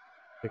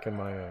kicking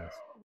my ass.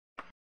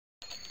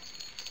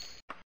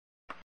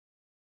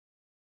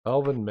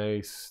 Elven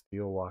Mace,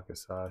 Steel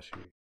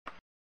Wakizashi.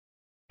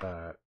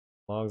 That.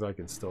 As long as I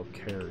can still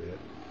carry it.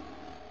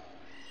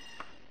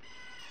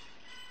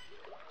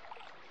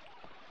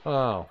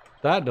 Oh,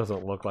 that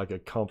doesn't look like a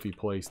comfy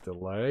place to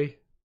lay.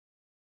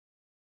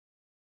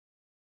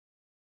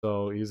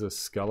 So he's a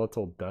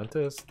skeletal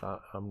dentist?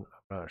 I'm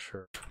not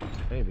sure.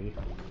 Maybe.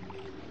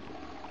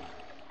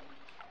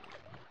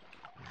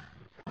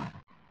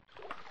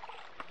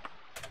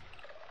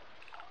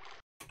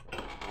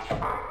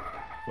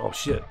 Oh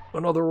shit,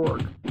 another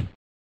orc.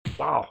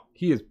 Wow,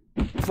 he is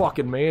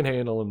fucking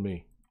manhandling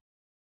me.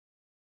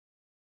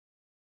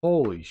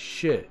 Holy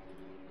shit.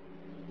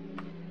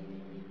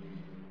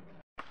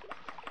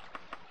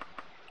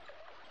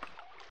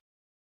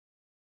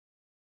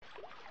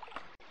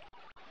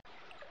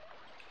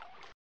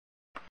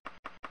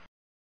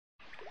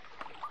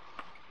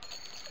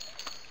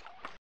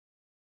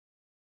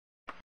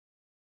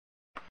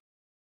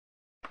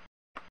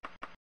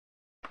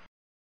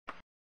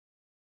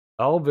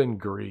 Elven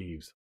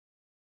Greaves.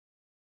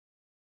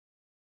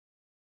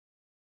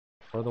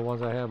 What are the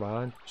ones I have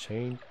on?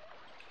 Chain.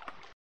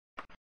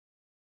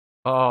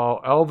 Oh,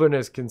 Elven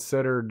is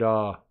considered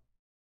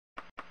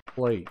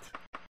plate.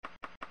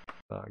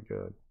 Not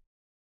good.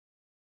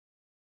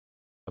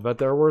 I bet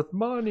they're worth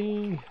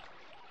money.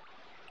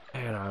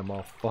 Man, I'm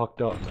all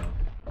fucked up now.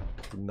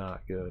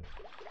 Not good.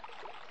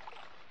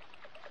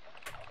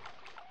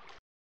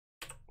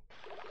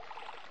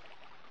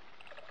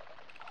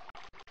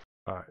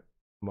 Alright,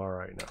 I'm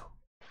alright now.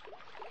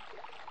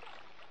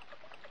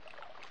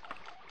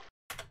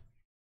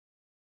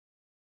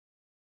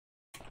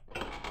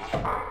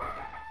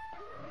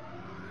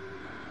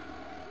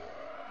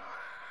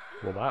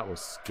 Well, that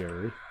was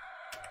scary.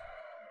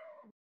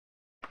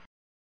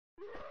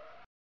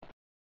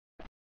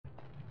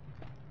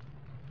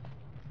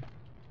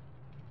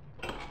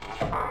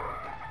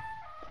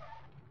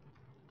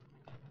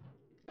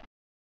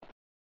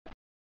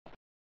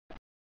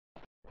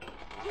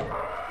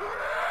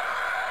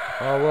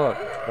 Oh look,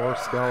 more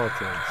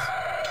skeletons.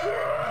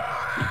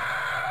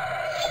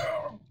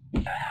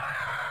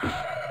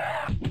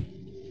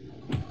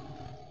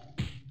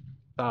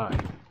 Die.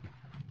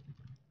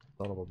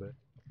 Son of a bitch.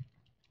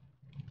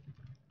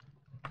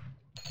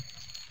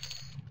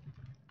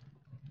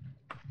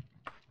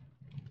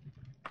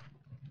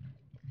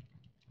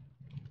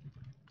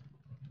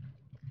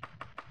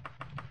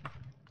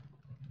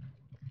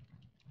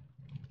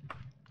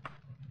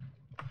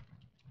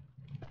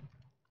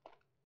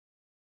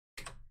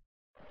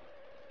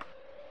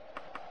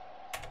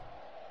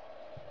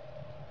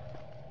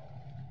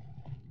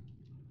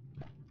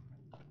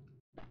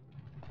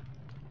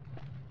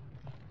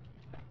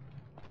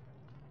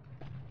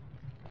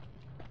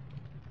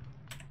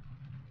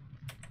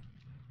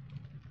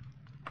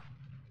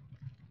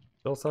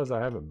 Still says I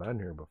haven't been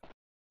here before.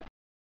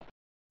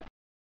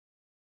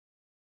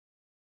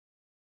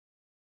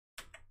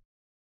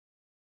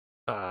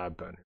 Ah, I've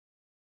been here.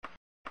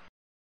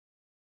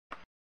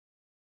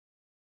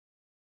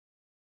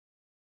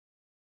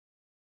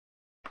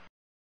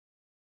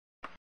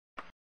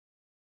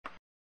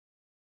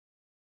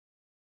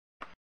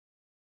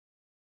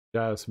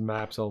 Yeah, this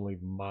map's only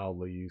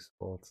mildly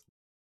useful. It's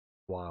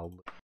wild.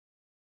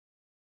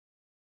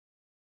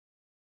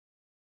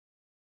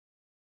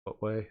 What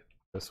way?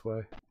 This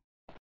way?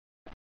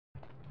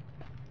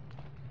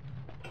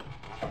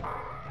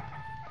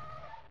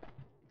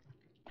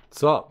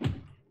 What's up?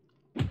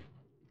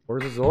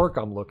 Where's this orc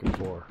I'm looking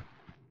for?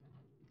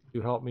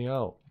 You help me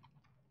out.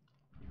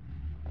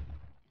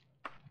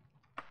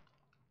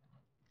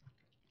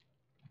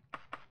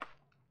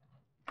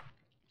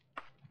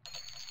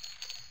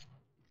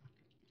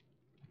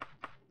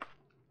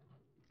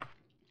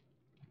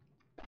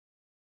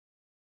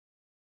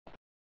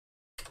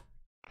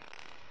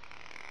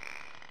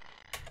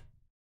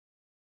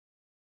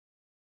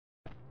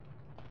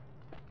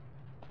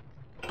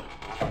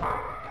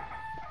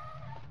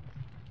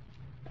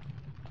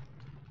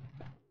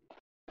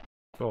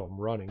 Oh, I'm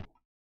running.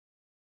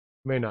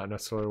 May not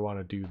necessarily want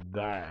to do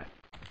that.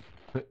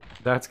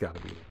 That's gotta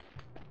be it.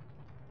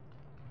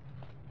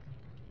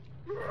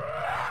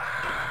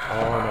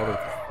 Oh, another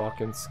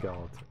fucking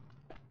skeleton.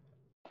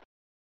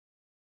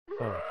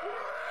 Oh.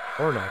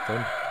 Or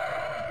nothing.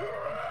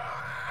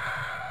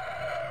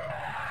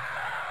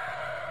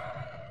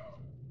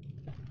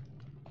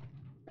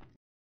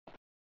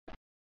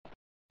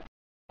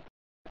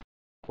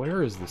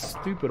 Where is this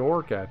stupid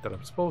orc at that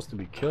I'm supposed to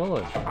be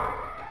killing?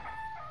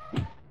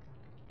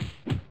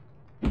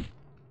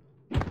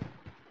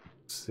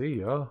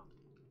 See ya.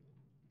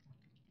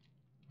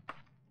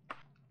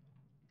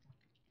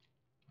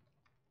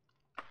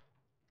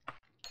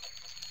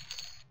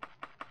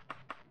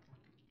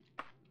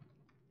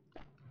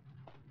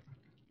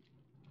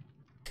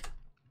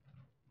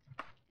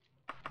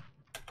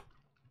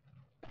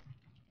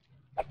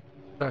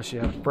 Oh, she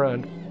had a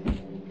friend.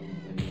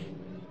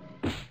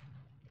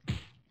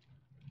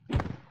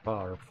 Wow,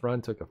 her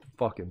friend took a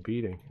fucking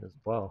beating as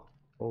well.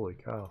 Holy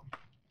cow.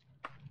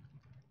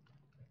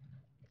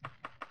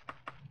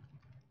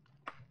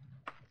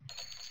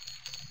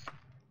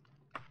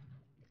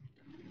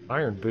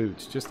 Iron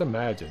boots, just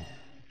imagine.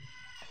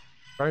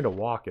 Trying to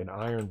walk in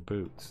iron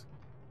boots.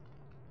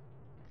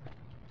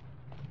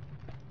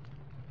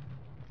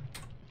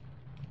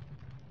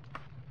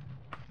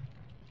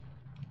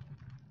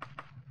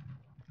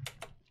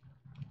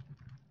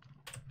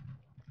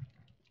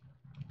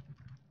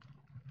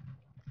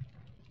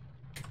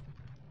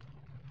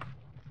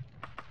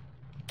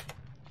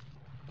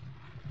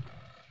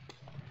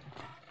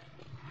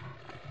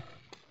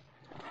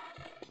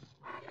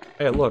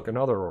 Hey, look,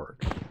 another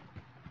orc.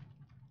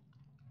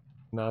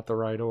 Not the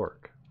right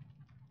orc.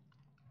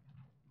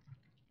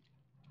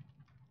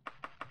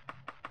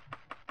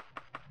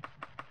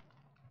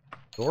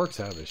 The orcs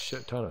have a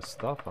shit ton of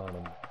stuff on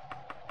them.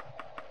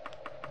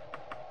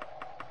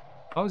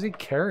 How is he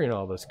carrying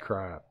all this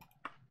crap?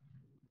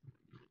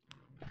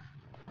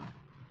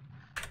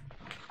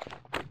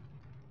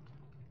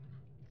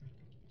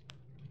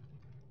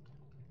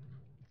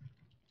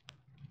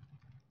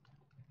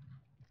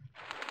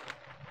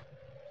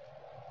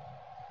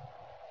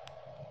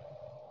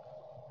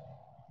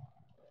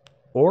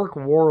 Orc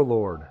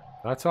Warlord.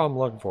 That's how I'm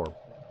looking for.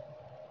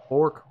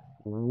 Orc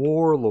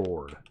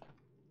Warlord.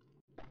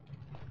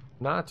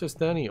 Not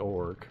just any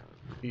orc.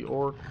 The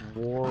Orc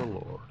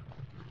Warlord.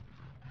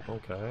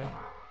 Okay.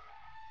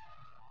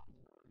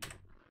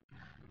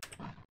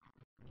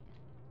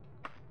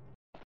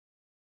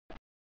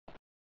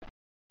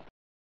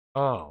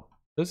 Oh.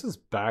 This is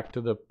back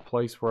to the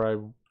place where I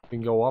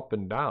can go up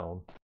and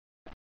down.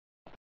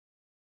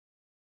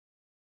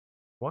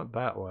 Went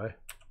that way.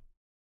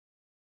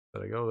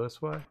 Did I go this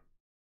way?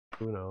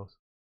 Who knows?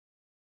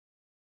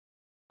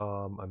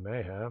 I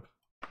may have.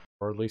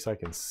 Or at least I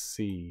can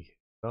see.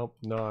 Nope,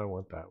 no, I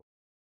went that way.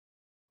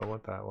 I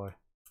went that way.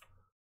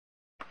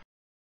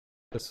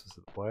 This is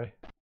the way.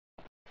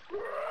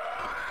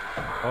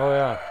 Oh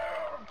yeah.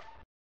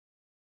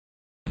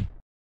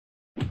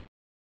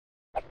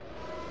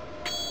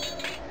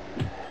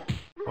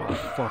 Oh,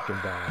 fucking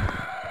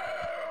die.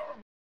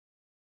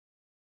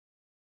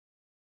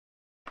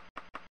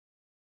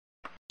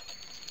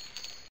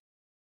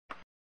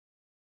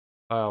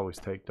 I always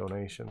take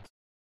donations.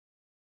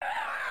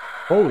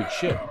 Holy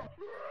shit.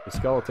 The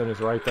skeleton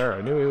is right there.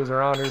 I knew he was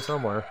around here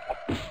somewhere.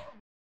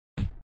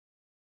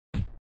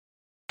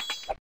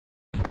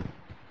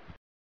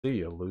 See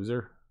ya,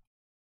 loser.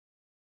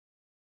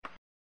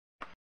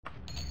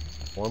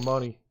 More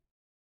money.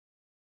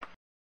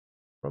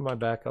 What am I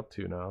back up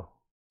to now?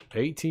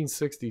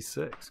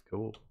 1866.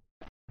 Cool.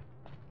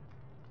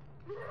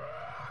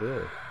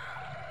 Good.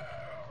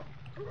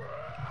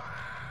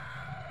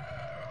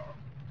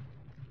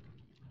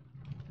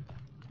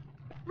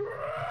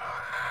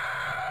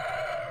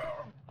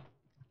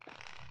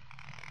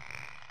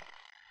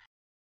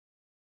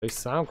 They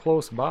sound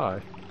close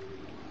by.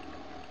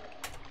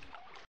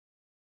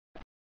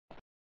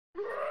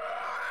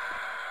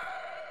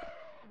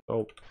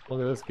 Oh, look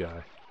at this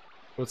guy.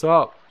 What's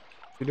up?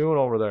 What you doing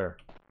over there?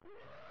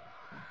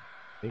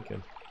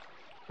 Sneaking.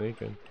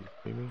 Sneaking. You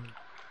see me?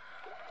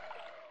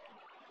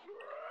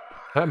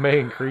 That may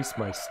increase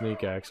my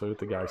sneak actually with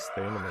the guy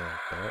standing there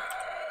like that.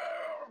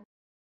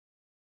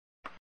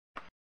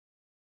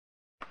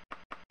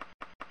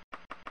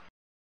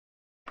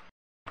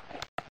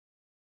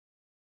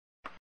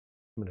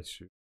 I'm gonna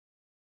shoot.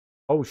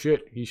 Oh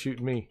shit, he's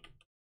shooting me.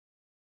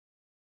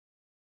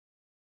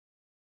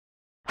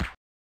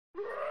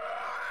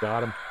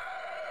 Got him.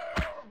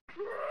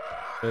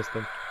 Missed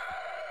him.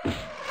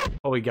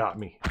 Oh, he got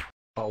me.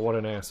 Oh, what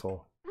an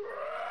asshole.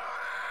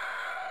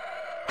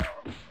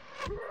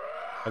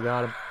 I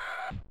got him.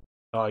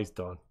 Oh, he's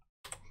done.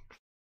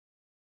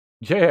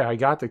 Yeah, I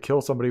got to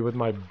kill somebody with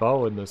my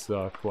bow in this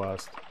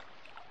quest.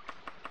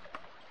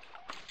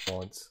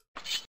 Once.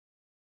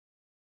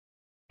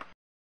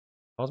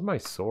 How's my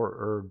sword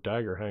or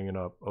dagger hanging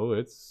up? Oh,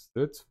 it's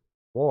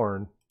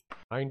worn.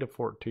 9 to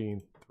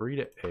 14, 3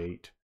 to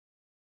 8,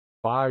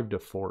 5 to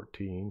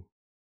 14.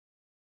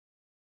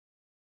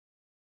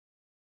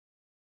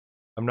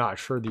 I'm not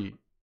sure the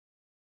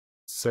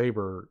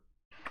saber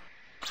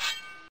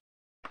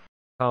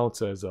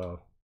counts as a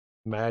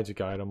magic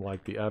item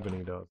like the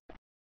ebony does.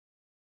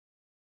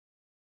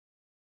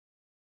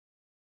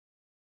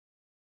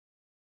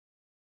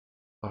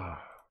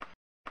 Ah.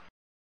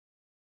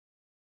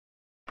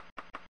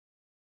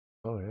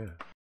 Oh yeah.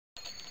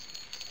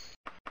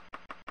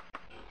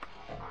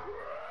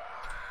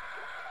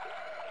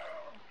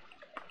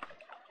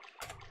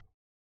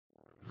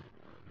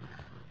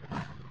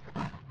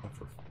 Oh,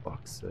 for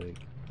fuck's sake.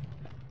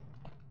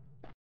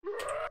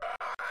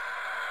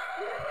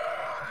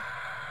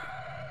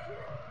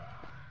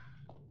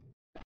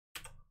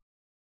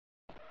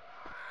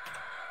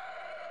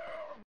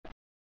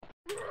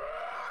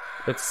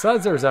 It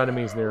says there's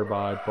enemies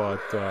nearby,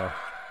 but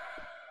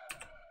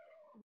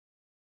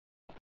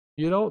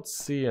you don't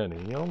see any.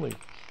 You only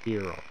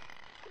hear them.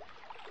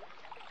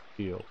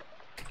 Feel.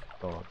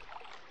 Gone.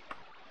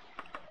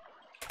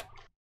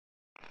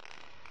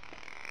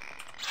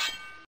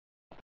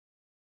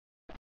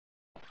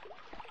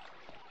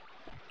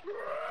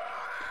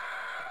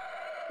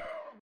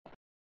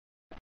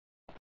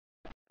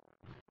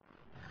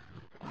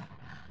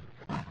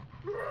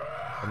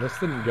 And this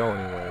didn't go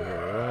anywhere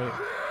here,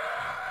 right?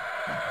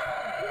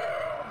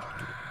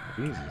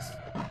 Jesus.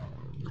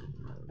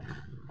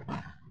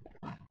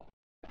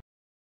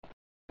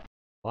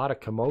 A lot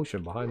of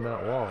commotion behind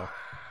that wall.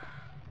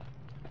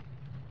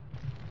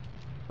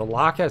 The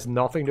lock has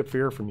nothing to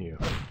fear from you.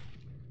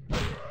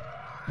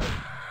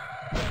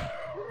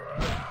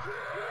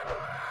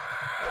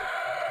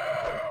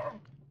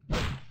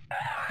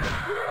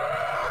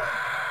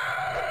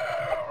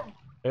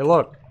 Hey,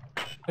 look.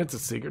 It's a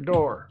secret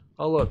door.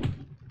 Oh, look.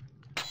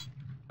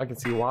 I can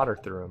see water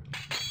through him.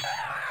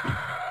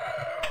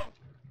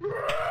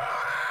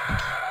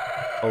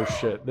 Oh,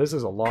 shit. This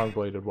is a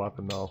long-bladed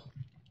weapon, though.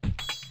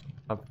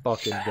 I'm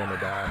fucking gonna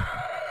die.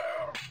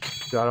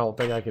 I don't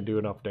think I can do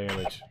enough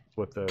damage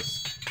with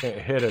this. Can't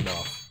hit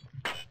enough.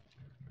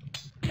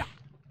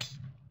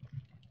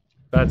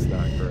 That's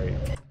not great.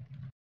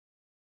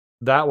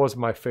 That was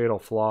my fatal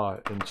flaw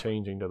in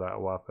changing to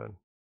that weapon.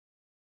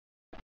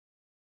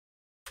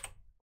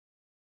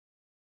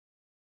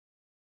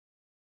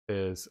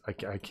 Is I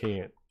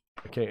can't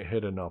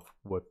hit enough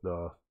with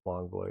the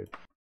long blade.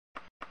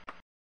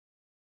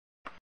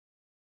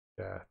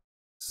 Yeah.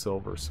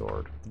 Silver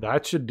sword.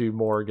 That should do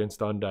more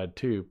against undead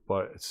too,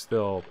 but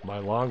still, my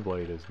long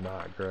blade is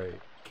not great.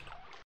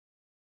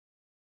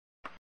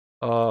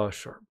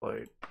 Short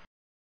blade.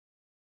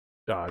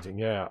 Dodging,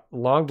 yeah.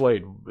 Long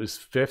blade is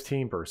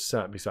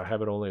 15% because I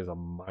have it only as a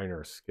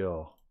minor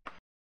skill.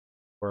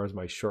 Whereas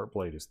my short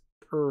blade is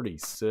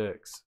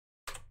 36.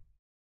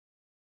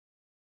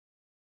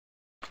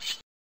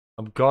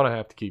 I'm gonna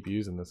have to keep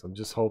using this. I'm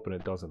just hoping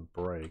it doesn't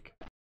break.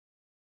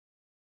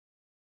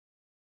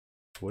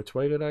 Which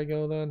way did I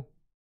go then?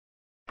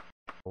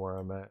 Where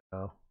I'm at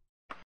now.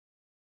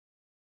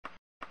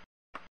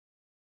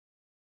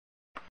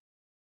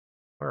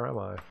 Where am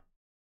I?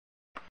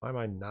 Why am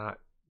I not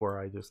where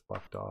I just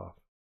left off?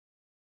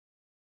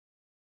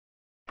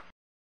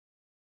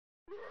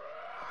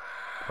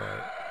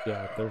 Alright,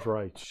 yeah, there's where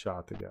I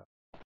shot the guy.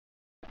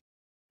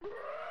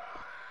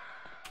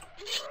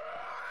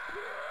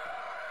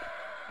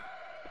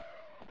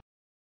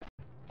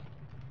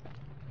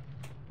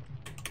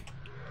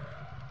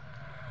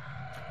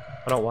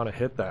 I don't want to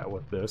hit that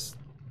with this,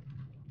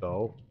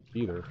 though,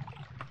 either.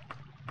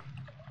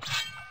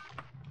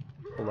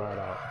 Pull that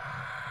out.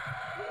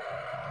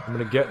 I'm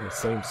gonna get in the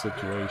same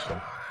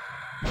situation.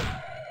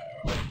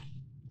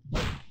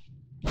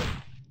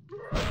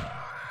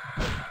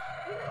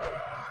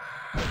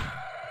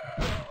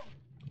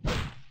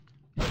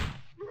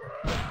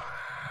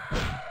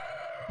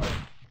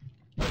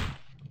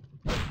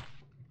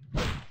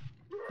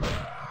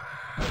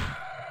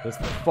 This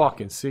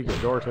fucking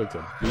secret door takes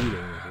a beating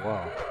as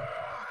well.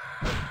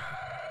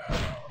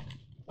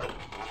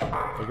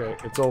 Okay,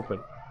 it's open.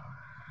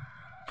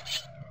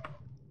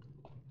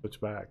 Switch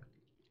back.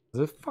 Is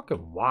there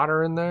fucking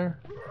water in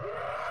there?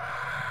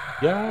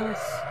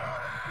 Yes.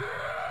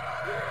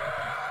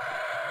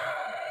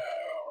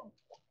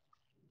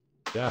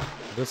 Yeah,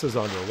 this is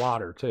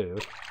underwater too.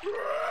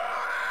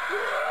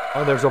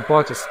 Oh, there's a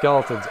bunch of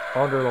skeletons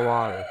under the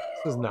water.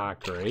 This is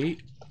not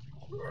great.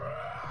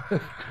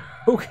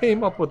 Who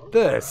came up with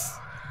this?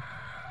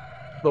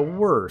 The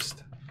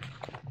worst.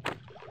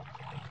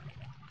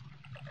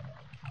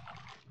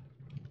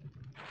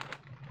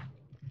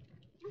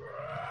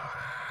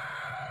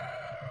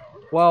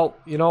 Well,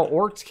 you know,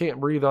 orcs can't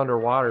breathe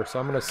underwater, so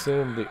I'm going to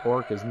assume the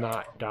orc is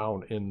not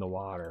down in the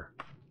water.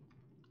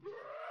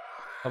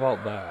 How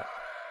about that?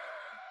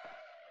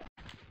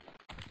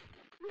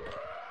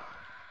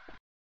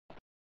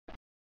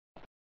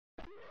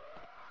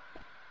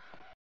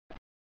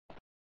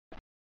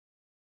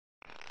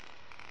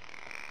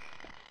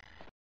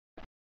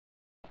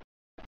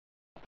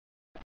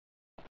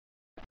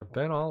 I've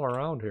been all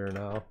around here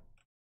now.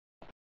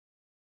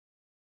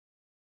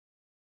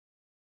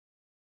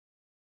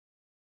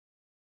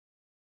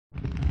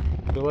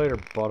 See you later,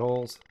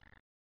 buttholes.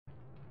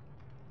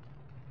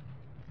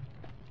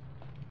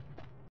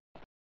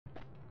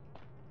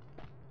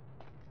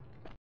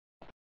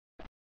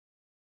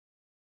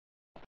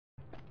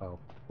 Oh,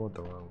 went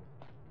the wrong.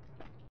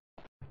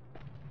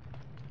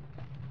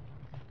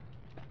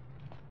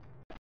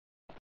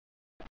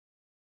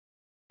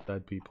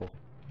 Dead people.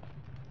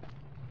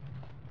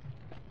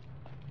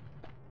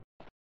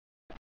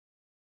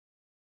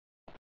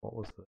 What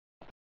was that?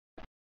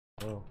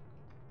 Oh.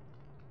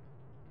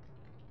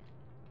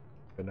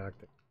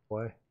 Connecting.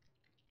 Why?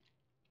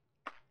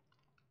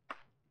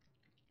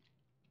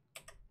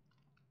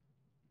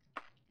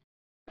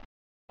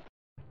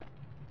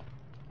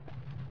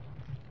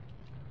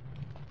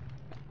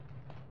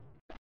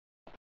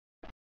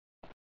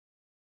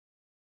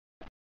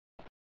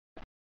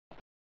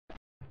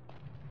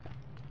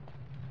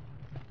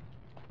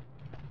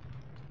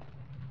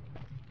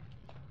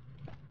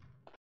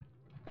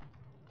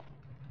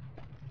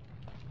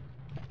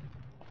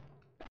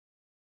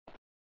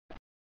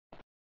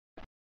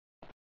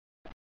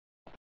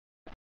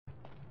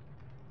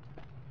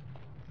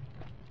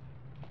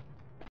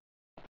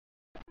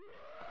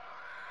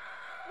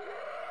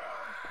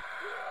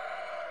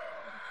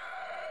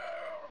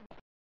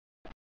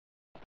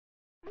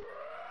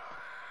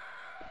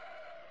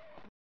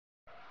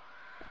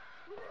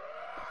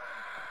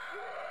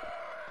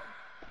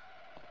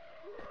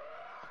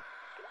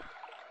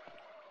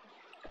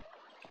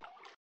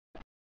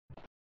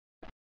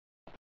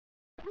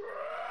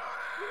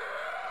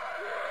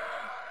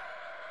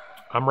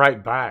 I'm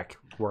right back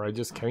where I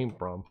just came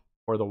from,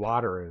 where the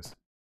water is.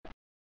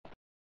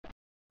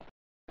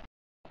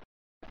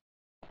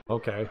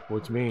 Okay,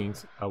 which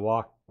means I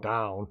walk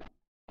down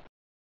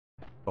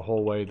the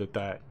whole way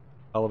that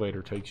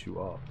elevator takes you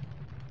up.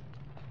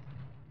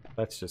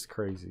 That's just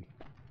crazy.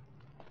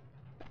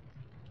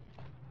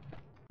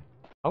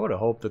 I would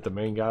have hoped that the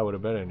main guy would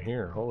have been in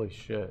here. Holy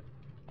shit.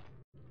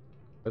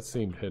 That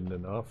seemed hidden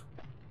enough.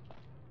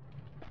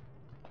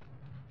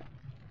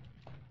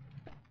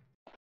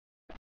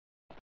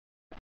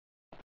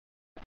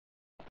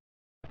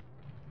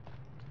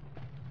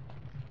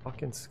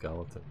 Fucking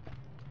skeleton.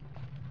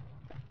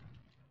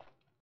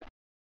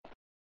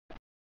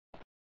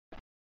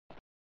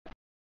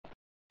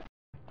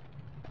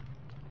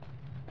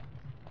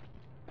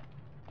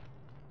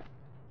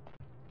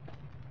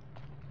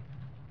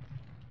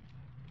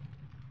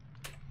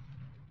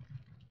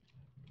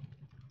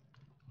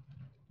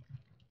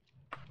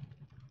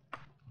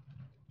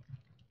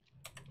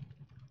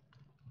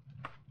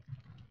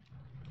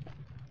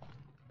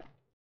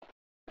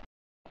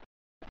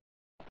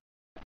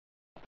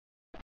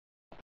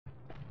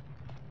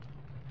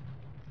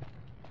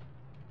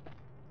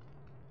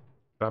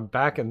 I'm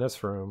back in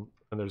this room.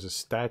 And there's a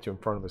statue in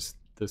front of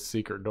this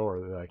secret door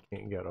that I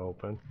can't get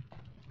open.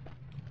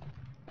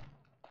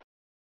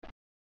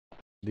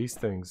 These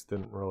things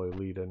didn't really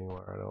lead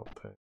anywhere, I don't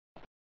think.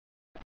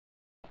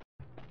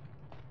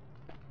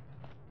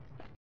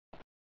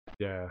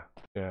 Yeah,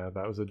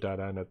 that was a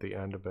dead end at the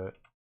end of it.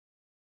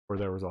 Where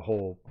there was a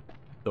whole,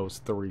 those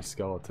 3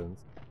 skeletons.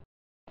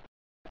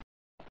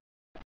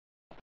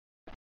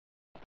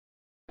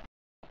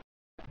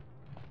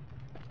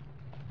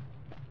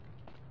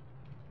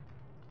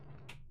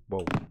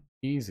 Whoa,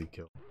 easy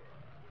kill.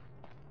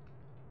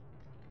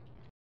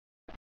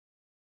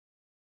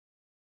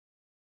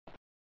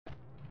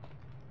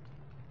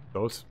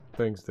 Those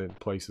things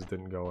places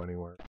didn't go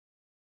anywhere.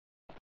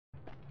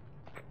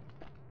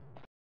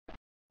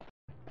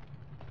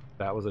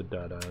 That was a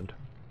dead end.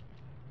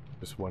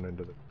 Just went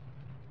into the...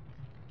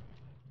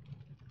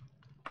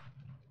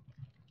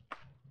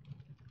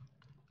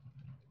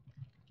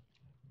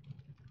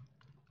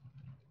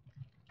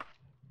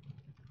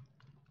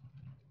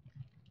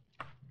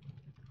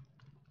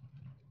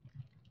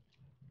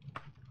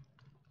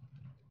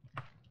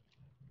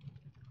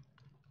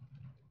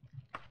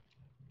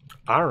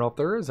 I don't know if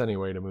there is any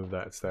way to move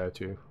that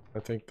statue. I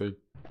think the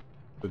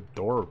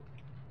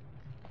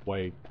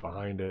doorway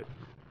behind it,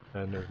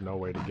 and there's no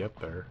way to get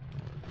there.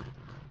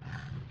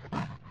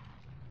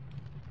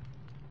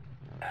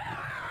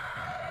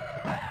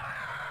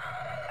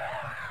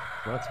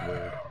 That's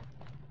weird.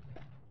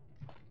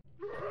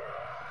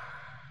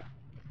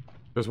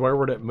 Because where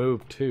would it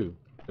move to?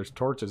 There's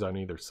torches on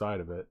either side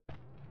of it.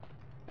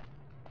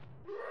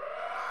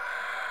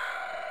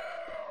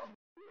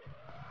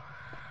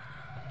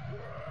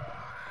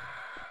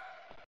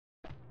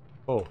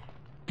 Oh.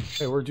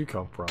 Hey, where'd you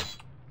come from?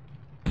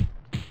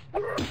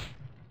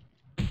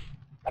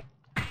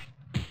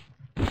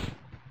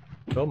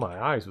 Fill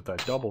my eyes with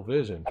that double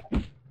vision.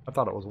 I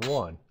thought it was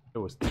 1. It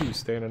was 2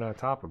 standing on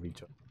top of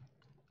each other.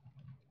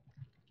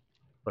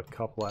 A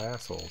couple of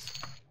assholes.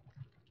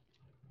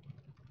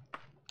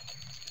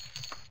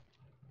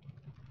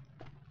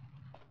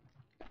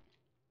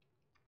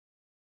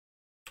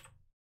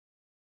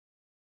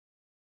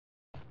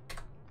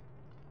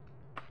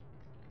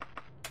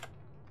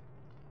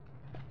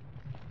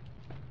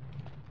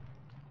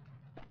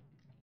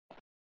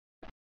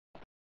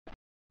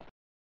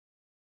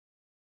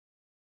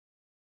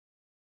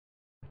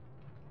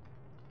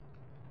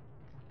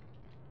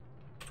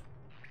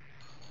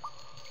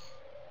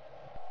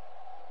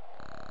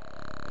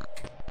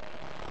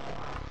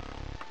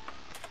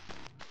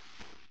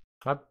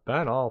 I've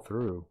been all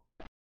through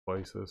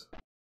places.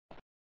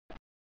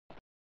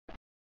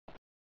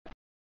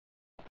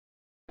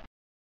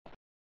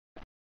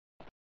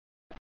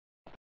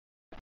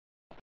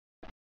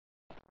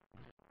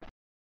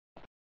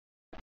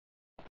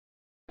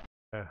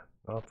 Yeah,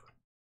 nothing.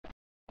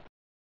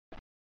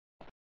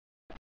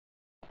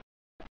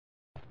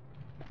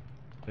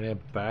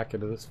 And back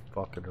into this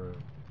fucking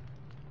room.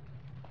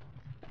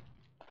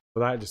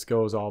 So that just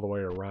goes all the way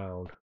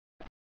around.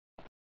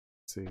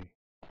 Let's see.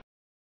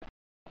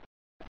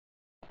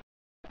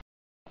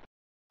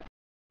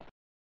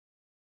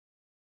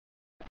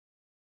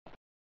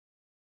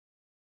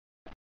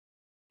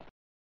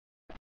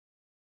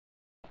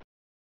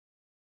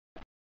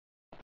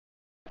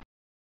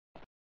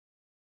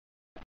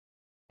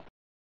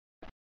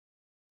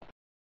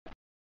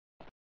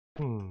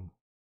 Hmm.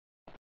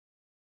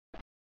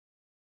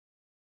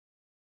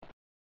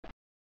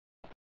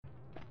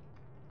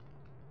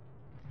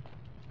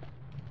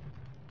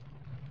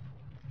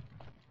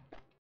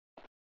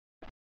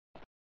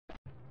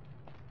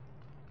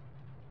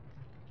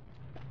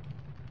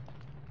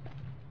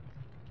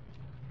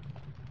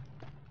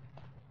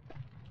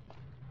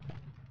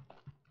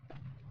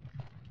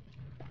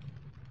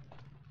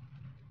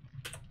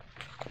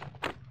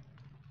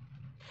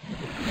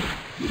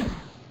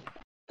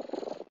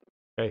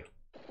 Hey,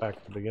 back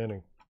to the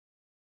beginning.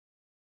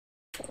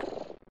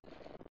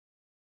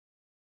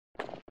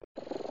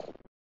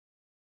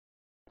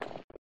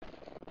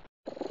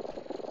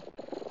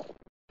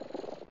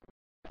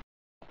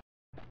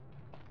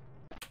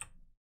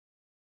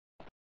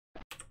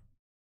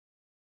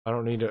 I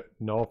don't need to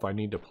know if I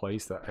need to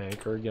place the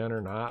anchor again or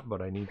not,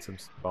 but I need some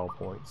spell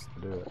points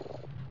to do it.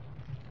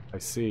 I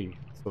see.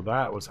 So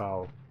that was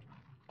how...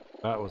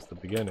 That was the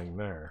beginning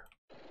there.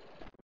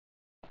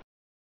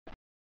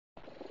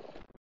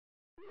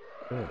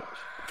 Bitch.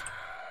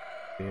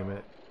 Damn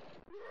it.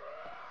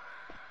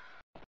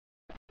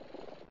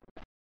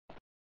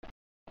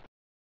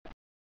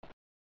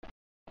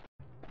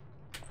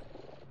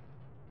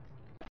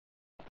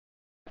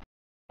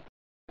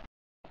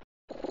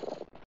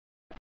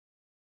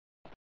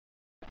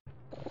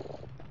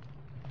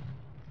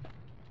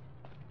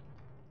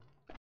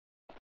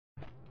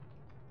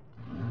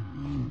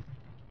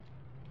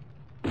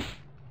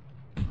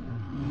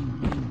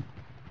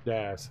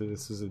 Yeah, so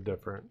this is a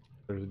different...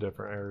 There's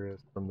different areas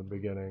from the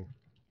beginning.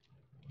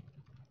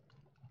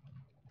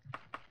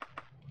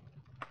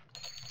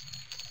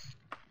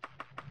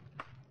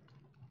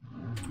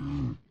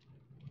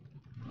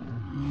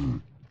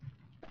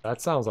 That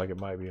sounds like it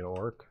might be an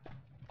orc.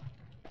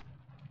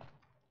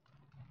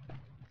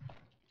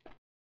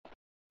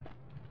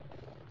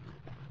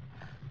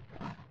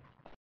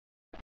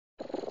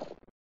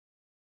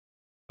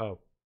 Oh,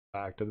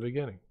 back to the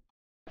beginning.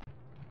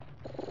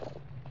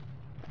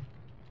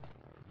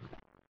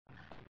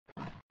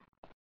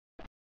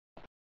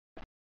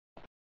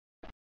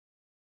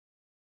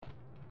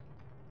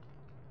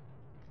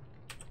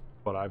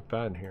 But I've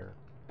been here.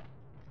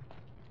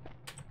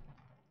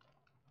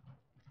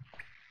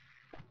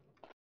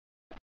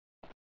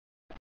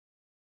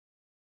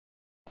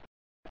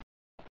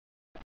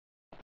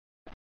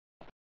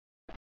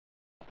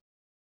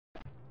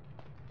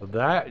 So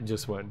that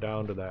just went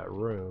down to that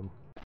room.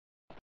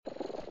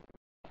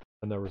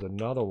 And there was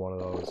another one of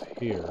those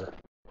here.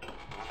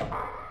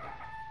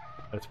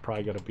 That's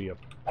probably gonna be a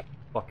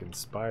fucking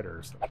spider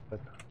or something.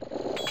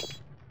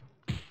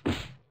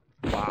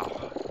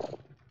 Wow.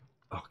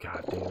 Oh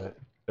god damn it.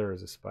 There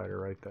is a spider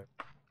right there.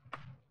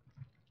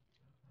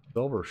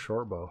 Silver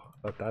shortbow.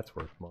 I bet that's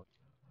worth more.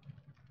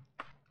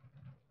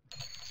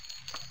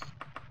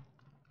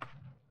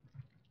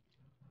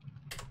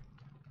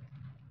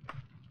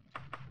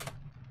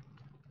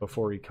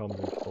 Before he comes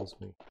and kills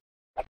me.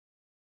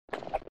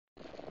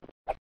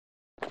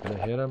 Can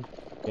I hit him?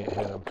 Can't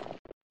hit him.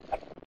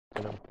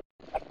 Hit him.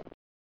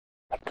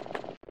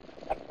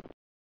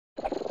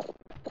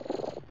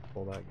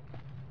 Pull that.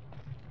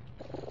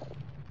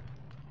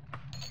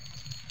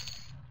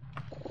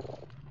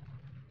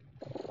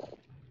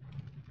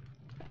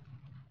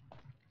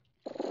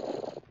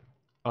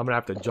 I'm gonna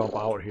have to jump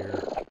out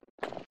here.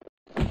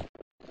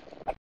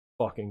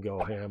 Fucking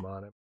go ham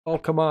on him. Oh,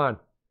 come on.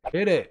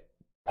 Hit it.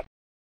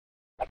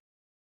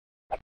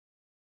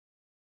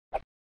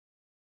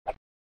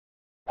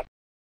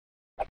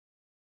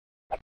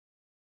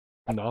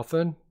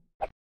 Nothing?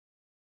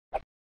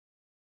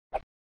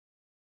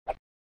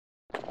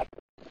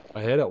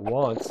 I hit it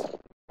once.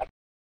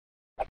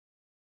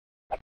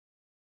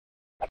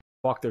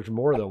 Fuck, there's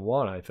more than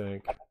one, I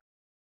think.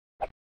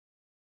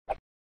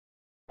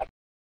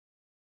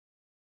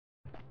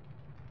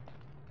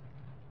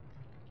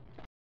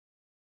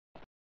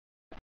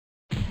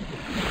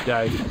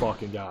 Yeah, he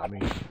fucking got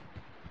me.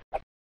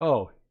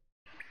 Oh.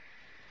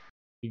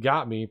 He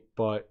got me,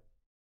 but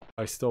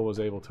I still was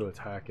able to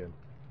attack him.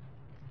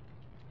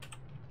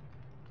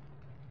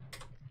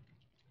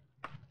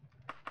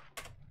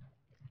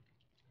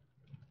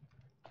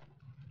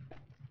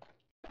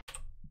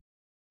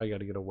 I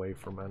gotta get away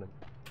from him.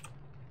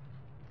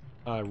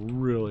 I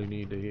really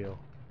need to heal.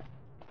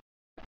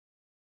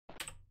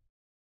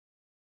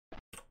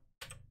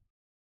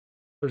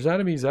 There's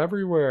enemies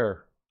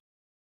everywhere.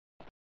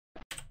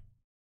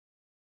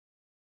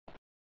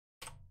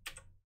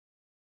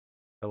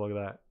 Oh, look at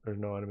that. There's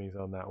no enemies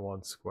on that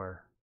one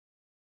square.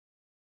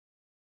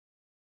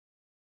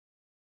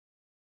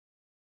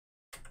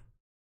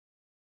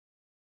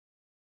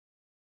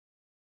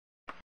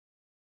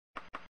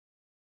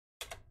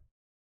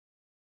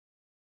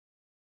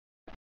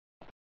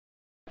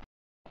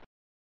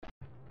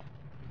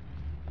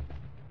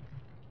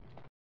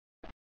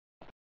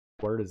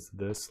 Where does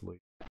this lead?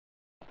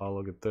 Oh,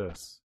 look at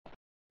this.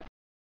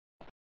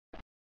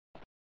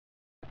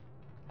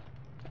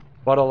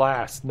 But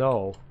alas,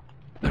 no.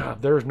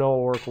 There's no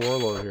orc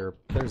warlord here.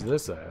 There's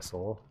this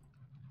asshole.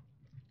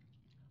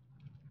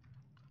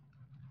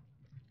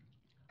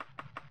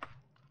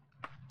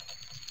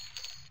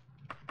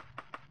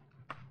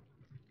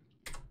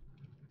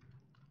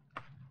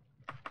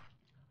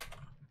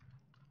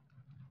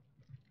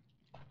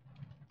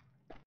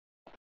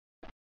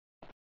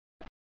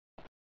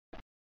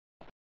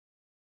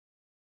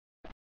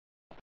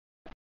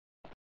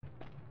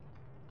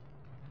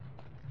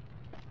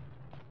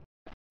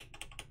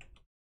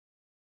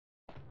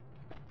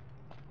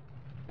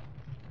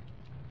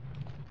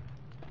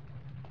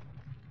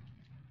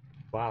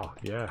 Wow,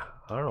 yeah.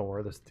 I don't know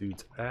where this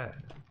dude's at.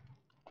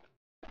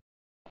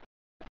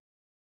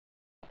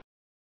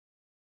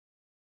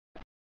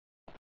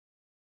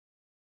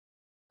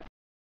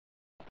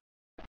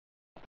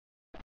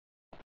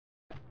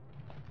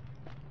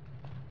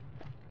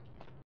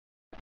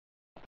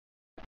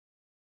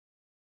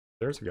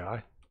 There's a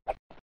guy.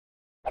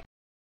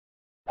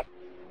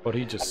 But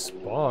he just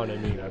spawned. I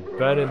mean, I've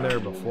been in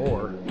there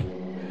before.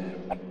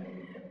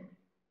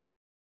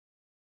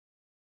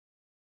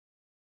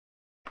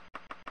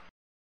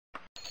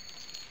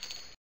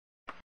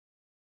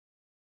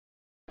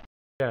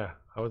 Yeah,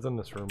 I was in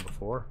this room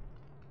before.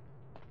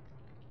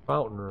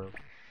 Fountain room.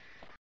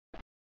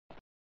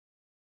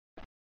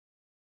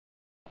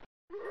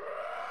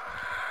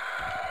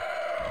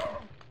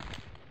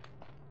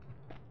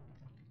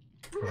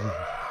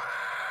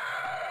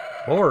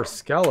 More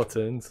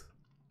skeletons.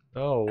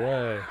 No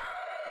way.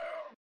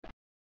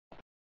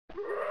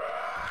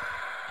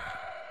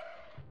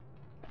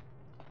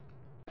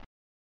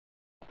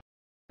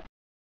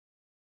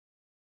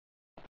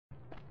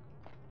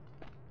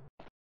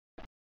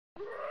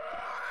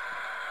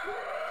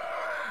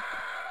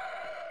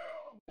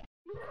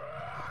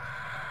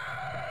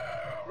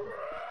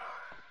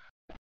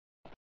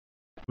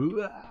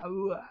 Ooh.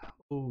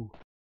 I'm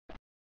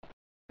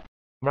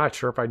not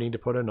sure if I need to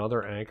put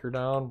another anchor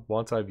down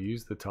once I've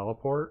used the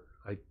teleport.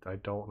 I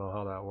don't know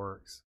how that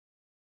works.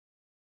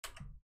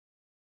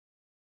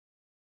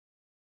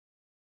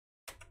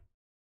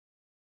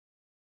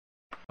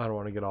 I don't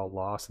want to get all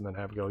lost and then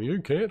have to go,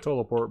 you can't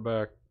teleport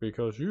back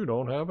because you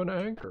don't have an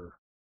anchor.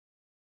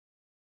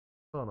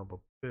 Son of a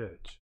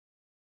bitch.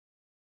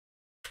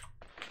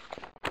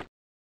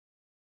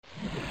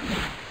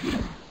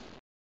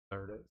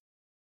 There it is.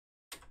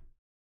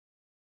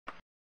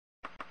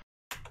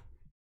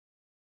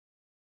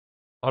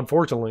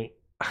 Unfortunately,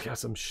 I got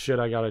some shit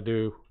I gotta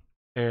do,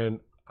 and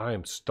I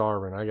am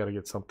starving. I gotta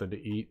get something to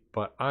eat,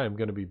 but I am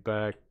gonna be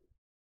back,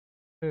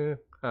 I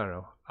don't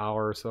know,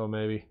 hour or so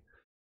maybe.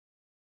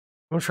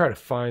 I'm gonna try to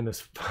find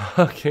this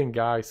fucking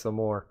guy some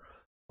more,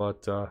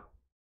 but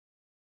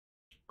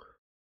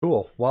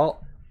cool.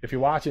 Well, if you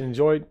watch and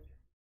enjoyed,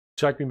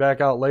 check me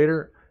back out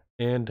later,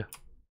 and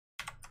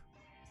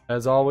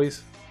as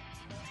always,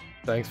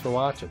 thanks for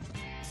watching.